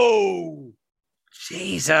 Whoa!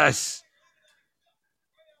 Jesus.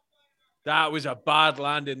 That was a bad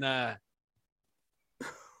landing there.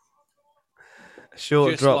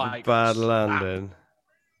 Short Just drop, like bad slap. landing.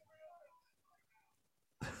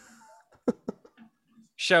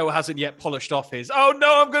 Show hasn't yet polished off his, oh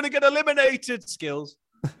no, I'm going to get eliminated skills.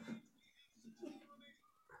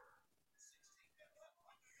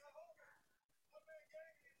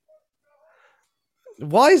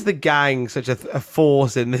 Why is the gang such a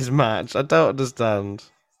force in this match? I don't understand.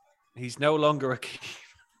 He's no longer a key.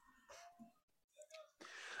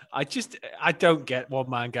 I don't get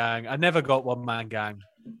one-man gang. I never got one-man gang.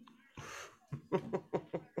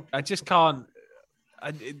 I just can't.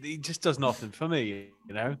 He just does nothing for me,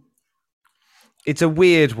 you know? It's a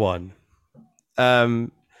weird one.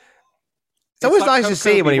 It's always like nice to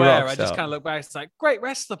see him when he Ware. rocks I just up. kind of look back. It's like, great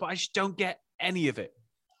wrestler, but I just don't get any of it.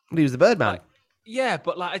 He was the Birdman. Yeah,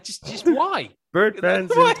 but like, I just why? Birdman's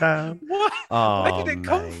Why? in town. Why? Oh, Where did it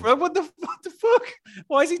come mate. from? What the fuck?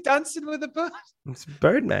 Why is he dancing with a bird? It's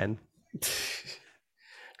Birdman.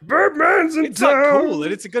 Birdman's in It's town. like cool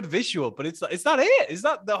and it's a good visual, but it's like, is that it? Is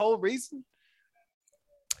that the whole reason?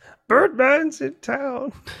 Birdman's in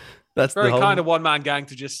town. That's Very the whole... kind of one-man gang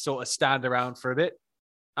to just sort of stand around for a bit.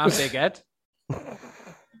 I'm Big Ed.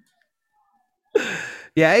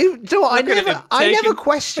 Yeah, you know what? Look at him I never taking-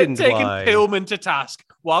 questioned taking why. Pillman to task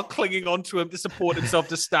while clinging onto him to support himself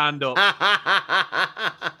to stand up.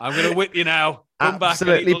 I'm going to whip you now. Come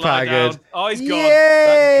Absolutely back and paggered. lie down. Oh, he's gone.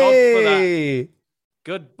 Thank God for that. Yay!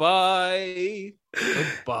 Goodbye.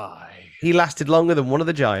 Goodbye. He lasted longer than one of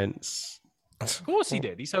the Giants. Of course he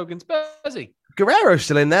did. He's Hogan's busy. Guerrero's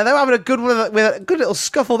still in there. They were having a good one with a good little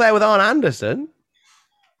scuffle there with Arn Anderson.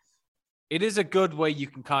 It is a good way you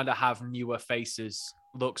can kind of have newer faces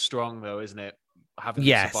look strong, though, isn't it? Having them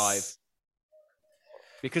Yes. survive.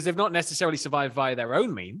 Because they've not necessarily survived via their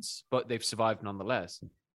own means, but they've survived nonetheless.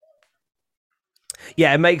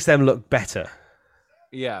 Yeah, it makes them look better.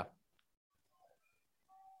 Yeah.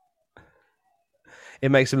 It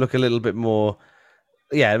makes them look a little bit more.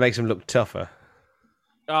 Yeah, it makes them look tougher.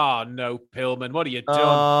 Oh, no, Pillman. What have you done?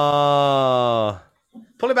 Oh,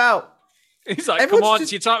 pull him out. He's like, Everyone's come on,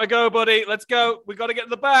 just- it's your time to go, buddy. Let's go. We got to get in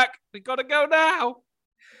the back. We got to go now.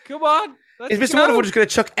 Come on. Let's Is Mr. go. Wonderful just going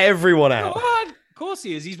to chuck everyone Come out? on. Of course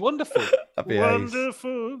he is. He's wonderful. That'd be ace.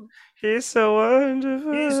 Wonderful. He's so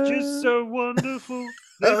wonderful. He's just so wonderful.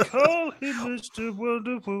 They call him Mr.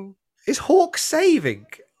 Wonderful. Is Hawk saving?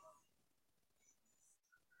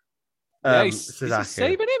 Yeah, he's Suzaku.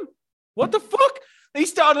 saving him. What the fuck? He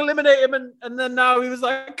started eliminating him, and then now he was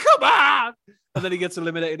like, come on. And then he gets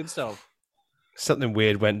eliminated himself. Something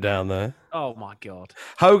weird went down there. Oh, my God.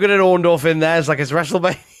 Hogan and Orndorff in there. It's like it's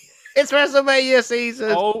WrestleMania. It's WrestleMania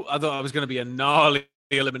season. Oh, I thought it was going to be a gnarly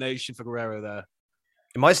elimination for Guerrero there.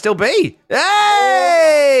 It might still be.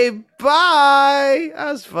 Hey, bye.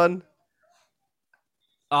 That was fun.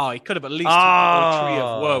 Oh, he could have at least took a tree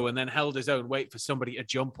Oh. of woe and then held his own, wait for somebody to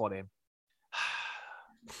jump on him.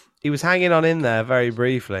 He was hanging on in there very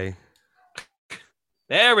briefly.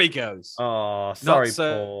 There he goes. Oh, sorry, Not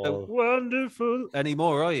so Paul. wonderful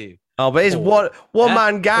anymore, are you? Oh, but his Paul. one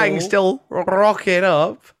man gang Paul. still rocking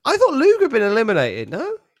up. I thought Luke had been eliminated,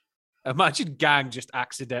 no? Imagine Gang just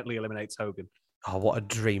accidentally eliminates Hogan. Oh, what a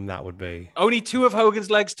dream that would be. Only 2 of Hogan's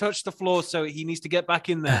legs touch the floor, so he needs to get back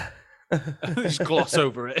in there. Just gloss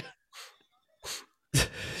over it.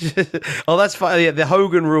 Oh, that's fine. Yeah, the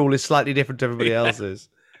Hogan rule is slightly different to everybody Yeah. else's.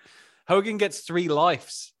 Hogan gets 3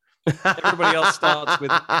 lives. Everybody else starts with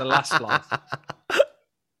the last life.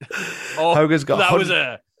 Oh, Hogan's got that was 100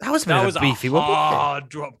 a That was a bit of a beefy one, wasn't it? hard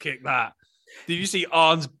drop kick. That did you see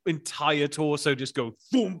Arn's entire torso just go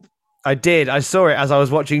thump? I did. I saw it as I was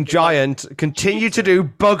watching Giant continue to do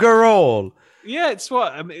bugger all. Yeah, it's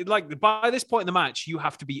what I mean. Like by this point in the match, you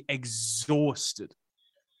have to be exhausted.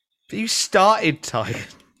 You started tired.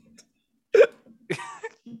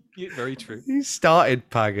 Yeah, very true. He started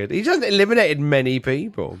Paggard. He hasn't eliminated many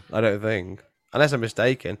people, I don't think. Unless I'm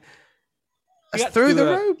mistaken. He That's had to through do the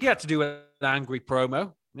a- rope. He had to do an angry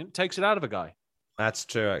promo. And it takes it out of a guy. That's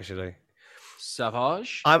true, actually.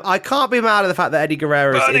 Savage. I can't be mad at the fact that Eddie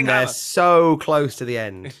Guerrero is in Burning there hammer. so close to the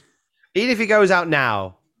end. Even if he goes out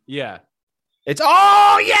now, Yeah. it's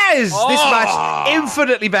oh yes, this Oh! match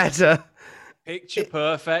infinitely better. Picture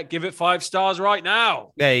perfect. Give it 5 stars right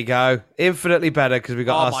now. There you go. Infinitely better because we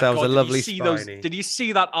got ourselves God, a lovely Did you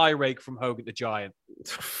see that eye rake from Hogan the Giant?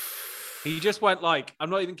 He just went like,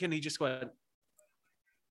 I'm not even kidding. He just went,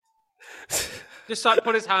 just like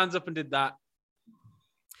put his hands up and did that.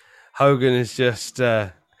 Hogan is just,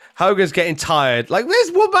 Hogan's getting tired. Like,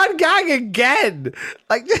 this one-man gang again.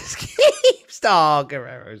 Like, just keeps. Oh,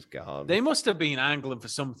 Guerrero's gone. They must have been angling for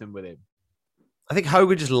something with him. I think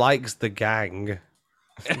Hogan just likes the gang.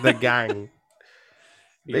 The gang.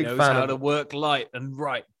 He knows how to work light and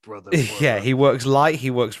right, brother. Yeah, he works light,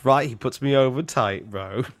 he works right, he puts me over tight,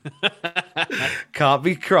 bro. Can't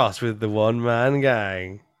be crossed with the one-man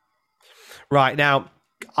gang. Right, now,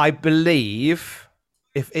 I believe,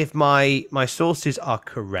 if my sources are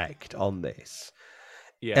correct on this,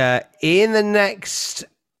 in the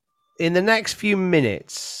next few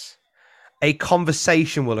minutes, a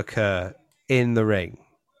conversation will occur in the ring,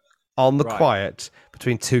 on the quiet,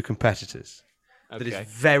 between two competitors. That is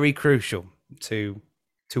very crucial to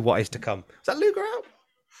what is to come. Is that Luger out?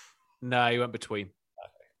 No, he went between.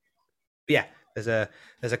 But yeah, there's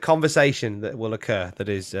a conversation that will occur that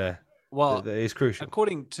is that is crucial.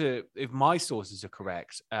 According to, if my sources are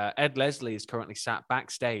correct, Ed Leslie is currently sat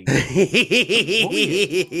backstage,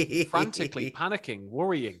 frantically panicking,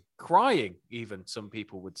 worrying, crying. Even some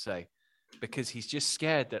people would say, because he's just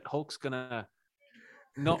scared that Hulk's gonna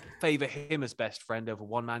not favor him as best friend over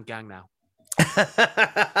one-man gang now.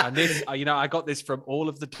 And this, I got this from all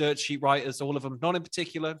of the dirt sheet writers, all of them, not in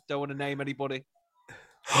particular. Don't want to name anybody.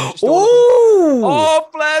 Oh,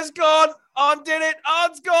 Flair's gone. On did it.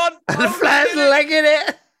 On's gone. And Flair's legging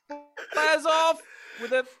it. Flair's off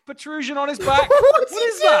with a protrusion on his back. What's What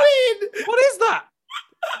is he that? doing? What is that?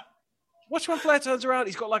 Watch when Flair turns around.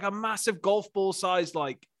 He's got like a massive golf ball size,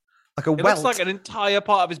 like a it welt. looks like an entire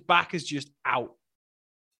part of his back is just out.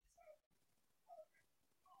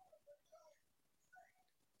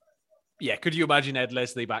 Yeah, could you imagine Ed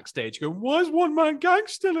Leslie backstage going, "Why is one man gang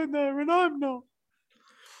still in there and I'm not?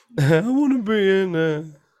 I want to be in there.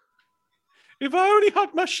 If I only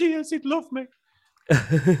had my shears, he'd love me."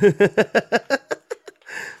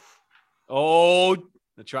 Oh,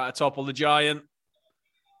 they try to topple the Giant.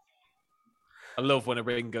 I love when a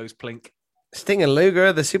ring goes plink. Sting and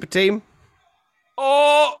Luger, the super team.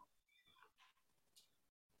 Oh!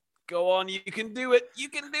 Go on, you can do it. You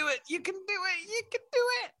can do it. You can do it. You can do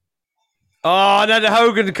it. Oh, and then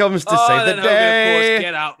Hogan comes to save the Hogan, day. of course,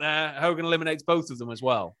 get out there. Hogan eliminates both of them as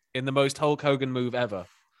well in the most Hulk Hogan move ever.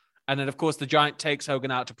 And then, of course, the Giant takes Hogan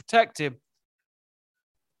out to protect him.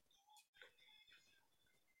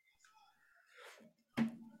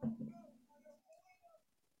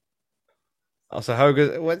 Also,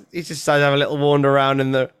 Hogan, he just decided to have a little wander around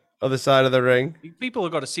in the other side of the ring. People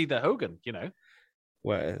have got to see their Hogan, you know.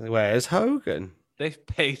 Where's Hogan? They've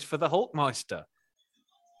paid for the Hulkmeister.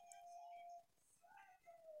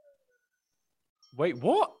 Wait,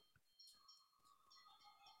 what?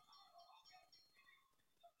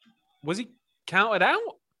 Was he counted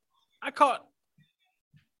out? I can't.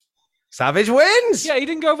 Savage wins. Yeah, he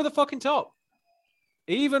didn't go over the fucking top.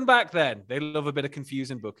 Even back then, they love a bit of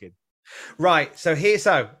confusing booking. Right.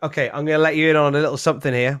 Okay, I'm going to let you in on a little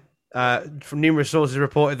something here. From numerous sources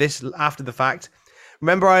reported this after the fact.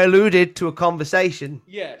 Remember, I alluded to a conversation.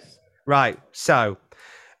 Yes. Right. So,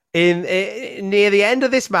 in near the end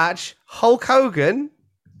of this match, Hulk Hogan,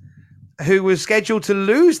 who was scheduled to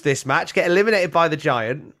lose this match, get eliminated by the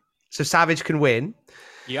Giant, so Savage can win.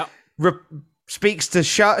 Yep. Speaks to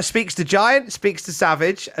Giant, speaks to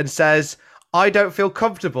Savage, and says, "I don't feel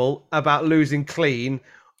comfortable about losing clean.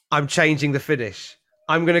 I'm changing the finish.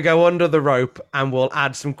 I'm going to go under the rope, and we'll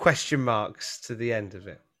add some question marks to the end of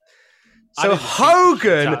it." So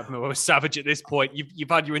Hogan was Savage at this point. You've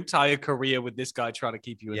had your entire career with this guy trying to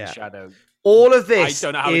keep you in the shadow. All of this I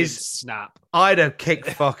don't know how is snap. I'd have kicked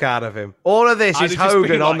the fuck out of him. All of this is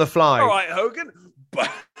Hogan on the fly. All right, Hogan.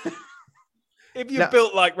 If you're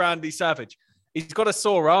built like Randy Savage, he's got a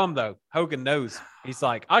sore arm though. Hogan knows. He's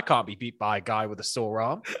like, I can't be beat by a guy with a sore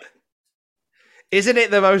arm. Isn't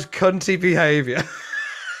it the most cunty behavior?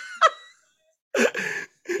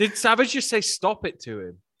 Did Savage just say stop it to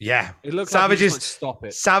him? Yeah, it looks Savage like he is stop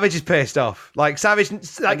it. Savage is pissed off. Like Savage,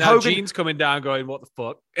 like now Hogan. Gene's coming down, going, "What the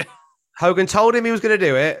fuck?" Hogan told him he was going to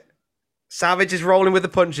do it. Savage is rolling with the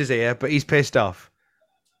punches here, but he's pissed off.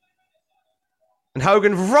 And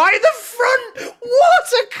Hogan right at the front.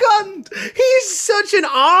 What a cunt! He's such an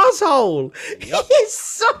asshole. Yep.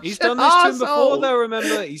 He's done this to him before, though.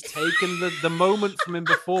 Remember, he's taken the moment from him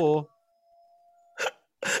before.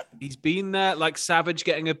 He's been there, like Savage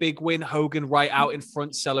getting a big win, Hogan right out in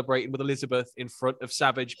front celebrating with Elizabeth in front of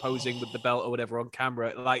Savage posing with the belt or whatever on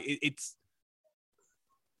camera. Like it's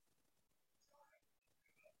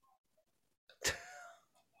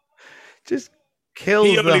just kills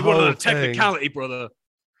he the only whole wanted a thing. technicality, brother.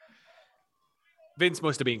 Vince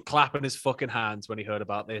must have been clapping his fucking hands when he heard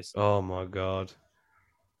about this. Oh my God.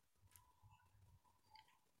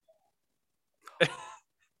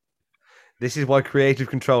 This is why creative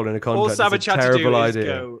control in a All contract Savage is a had to terrible do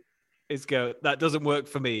idea. is go, that doesn't work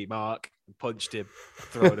for me, Mark. Punched him,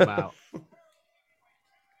 thrown him out.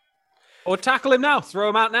 Or tackle him now. Throw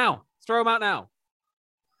him out now. Throw him out now.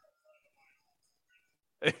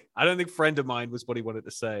 I don't think friend of mine was what he wanted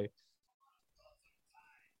to say.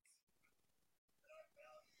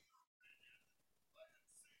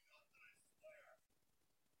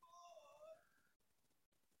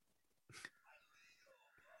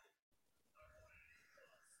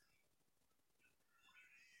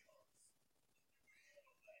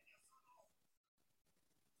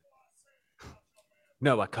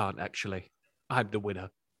 No, I can't actually. I'm the winner.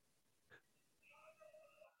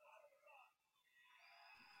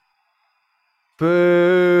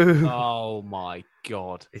 Boo! Oh my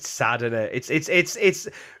God. It's sad, isn't it? It's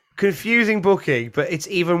confusing booking, but it's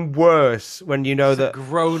even worse when you know It's that a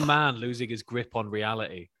grown man losing his grip on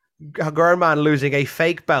reality. a grown man losing a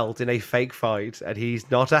fake belt in a fake fight, and he's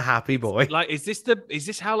not a happy boy. Like, is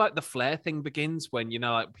this how like the Flair thing begins? When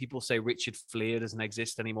like people say Richard Flair doesn't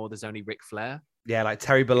exist anymore, there's only Ric Flair. Yeah, like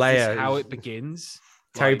Terry Is Bollea. this how it begins?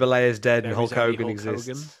 Terry Like, Bollea's dead and there Hulk is only Hogan Hulk exists.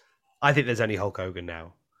 Hogan? I think there's only Hulk Hogan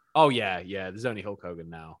now. Oh yeah. There's only Hulk Hogan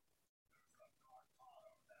now.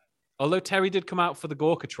 Although Terry did come out for the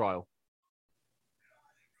Gorka trial.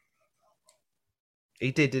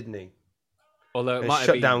 He did, didn't he? Although it They might have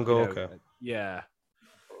shut been, down Gorka. Yeah.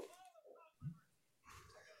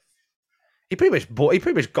 He pretty much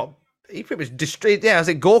destroyed. Yeah, I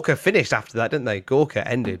think Gorka finished after that, didn't they? Gorka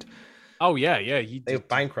ended. Oh yeah. They were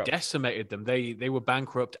bankrupt. Decimated them. They were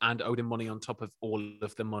bankrupt and owed him money on top of all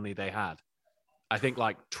of the money they had. I think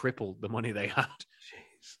like tripled the money they had.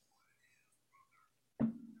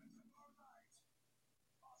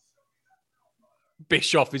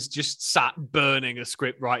 Bischoff is just sat burning a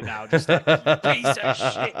script right now, just like, piece of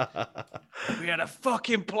shit. We had a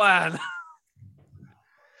fucking plan.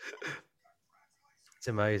 It's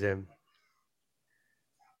amazing.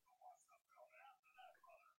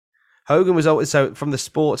 Hogan was always, so from the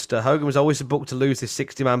Sportster, Hogan was always booked to lose this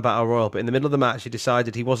 60-man battle royal, but in the middle of the match, he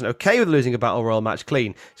decided he wasn't okay with losing a battle royal match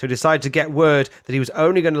clean, so he decided to get word that he was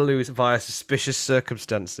only going to lose via suspicious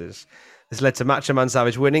circumstances. This led to Macho Man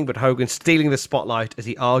Savage winning, but Hogan stealing the spotlight as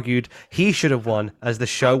he argued he should have won as the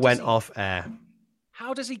show went off air.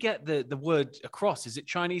 How does he get the word across? Is it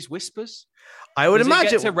Chinese whispers? I would Does it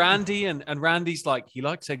imagine get to Randy and Randy's like, he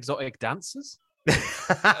likes exotic dancers?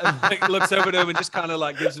 And like, looks over to him and just kind of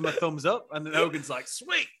like gives him a thumbs up, and then Hogan's like,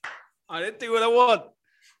 sweet, I didn't do what I want.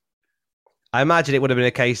 I imagine it would have been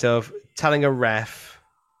a case of telling a ref,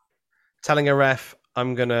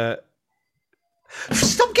 I'm gonna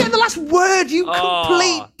stop getting the last word, you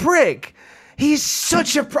complete prick. He's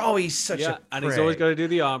such a pro. He's such a prick. And he's always got to do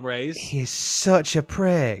the arm raise. He's such a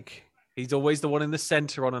prick. He's always the one in the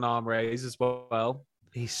center on an arm raise as well.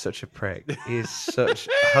 He's such a prick. He is such.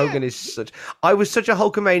 Hogan is such. I was such a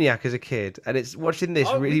Hulkamaniac as a kid, and it's watching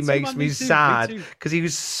this really makes me sad because he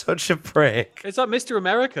was such a prick. It's like Mr.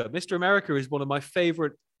 America. Mr. America is one of my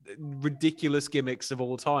favorite ridiculous gimmicks of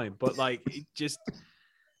all time. But like, it just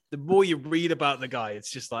the more you read about the guy,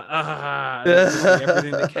 it's just like and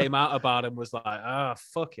everything that came out about him was like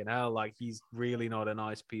fucking hell, like he's really not a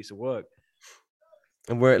nice piece of work.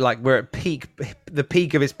 And we're at the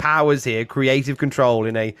peak of his powers here, creative control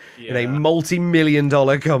in a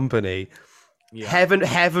multi-million-dollar company. Yeah.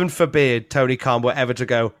 Heaven forbid Tony Khan were ever to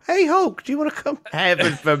go, hey Hulk, do you want to come?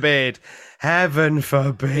 Heaven forbid. Heaven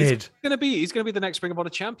forbid. He's gonna be the next Ring of Honor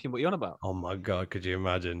champion. What are you on about? Oh my God, could you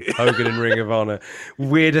imagine? Hogan in Ring of Honor.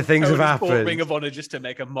 Weirder things have happened. Ring of Honor just to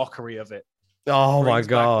make a mockery of it. Oh my Brings back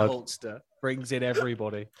God. the Hulkster, brings in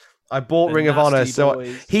everybody. I bought Ring of Honor, so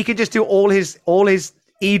he could just do all his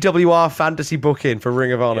EWR fantasy booking for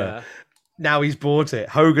Ring of Honor. Yeah. Now he's bought it.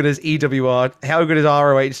 Hogan is EWR. Hogan is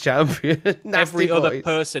ROH champion. Every other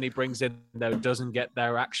person he brings in, though, doesn't get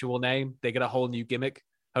their actual name. They get a whole new gimmick.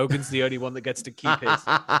 Hogan's the only one that gets to keep his.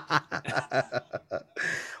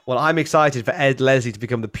 Well, I'm excited for Ed Leslie to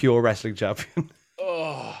become the pure wrestling champion.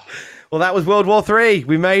 Oh. Well, that was World War III.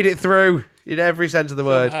 We made it through in every sense of the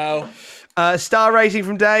word. Star rating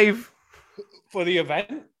from Dave for the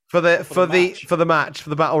event, for the match, for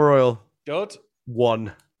the battle royal. Good.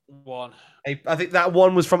 1. I think that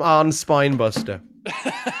one was from Arn's Spinebuster.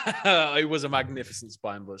 It was a magnificent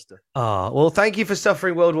Spinebuster. Well, thank you for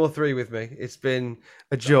suffering World War III with me. It's been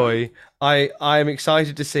a joy. I am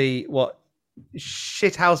excited to see what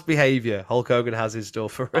shithouse behaviour Hulk Hogan has in store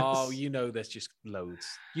for us. Oh, there's just loads.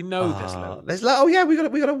 There's loads.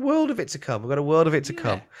 We got a world of it to come. We've got a world of it to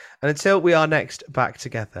come. And until we are next back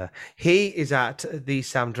together, he is at the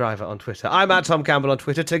Sam Driver on Twitter. I'm at Tom Campbell on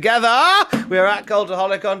Twitter. Together, we are at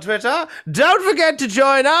Cultaholic on Twitter. Don't forget to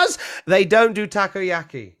join us. They don't do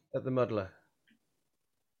takoyaki at the Muddler.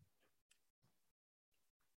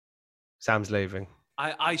 Sam's leaving.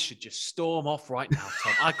 I should just storm off right now,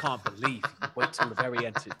 Tom. I can't believe you wait till the very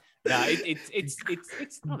end. No,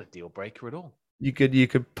 it's not a deal breaker at all. You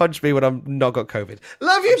could punch me when I'm not got COVID.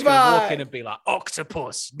 Love you, bye. Walk in and be like,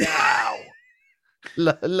 octopus now.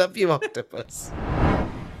 Love you, octopus.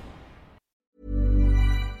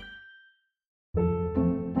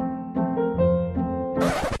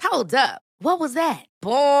 Hold up. What was that?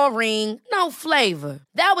 Boring. No flavor.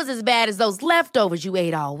 That was as bad as those leftovers you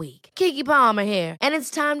ate all week. Keke Palmer here, and it's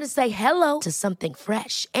time to say hello to something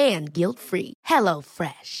fresh and guilt-free. Hello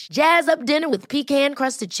Fresh. Jazz up dinner with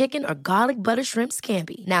pecan-crusted chicken or garlic butter shrimp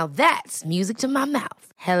scampi. Now that's music to my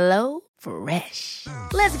mouth. Hello Fresh.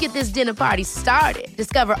 Let's get this dinner party started.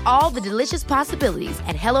 Discover all the delicious possibilities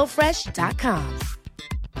at HelloFresh.com.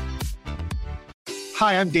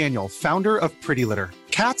 Hi, I'm Daniel, founder of Pretty Litter.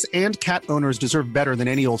 Cats and cat owners deserve better than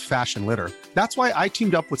any old-fashioned litter. That's why I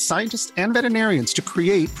teamed up with scientists and veterinarians to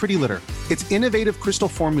create Pretty Litter. Its innovative crystal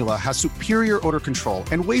formula has superior odor control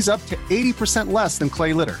and weighs up to 80% less than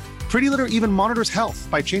clay litter. Pretty Litter even monitors health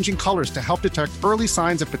by changing colors to help detect early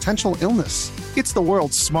signs of potential illness. It's the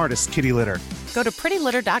world's smartest kitty litter. Go to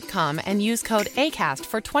prettylitter.com and use code ACAST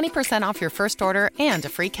for 20% off your first order and a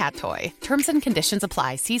free cat toy. Terms and conditions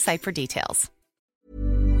apply. See site for details.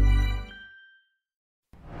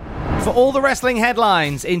 For all the wrestling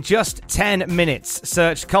headlines in just 10 minutes,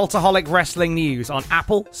 search Cultaholic Wrestling News on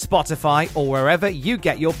Apple, Spotify, or wherever you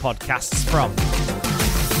get your podcasts from.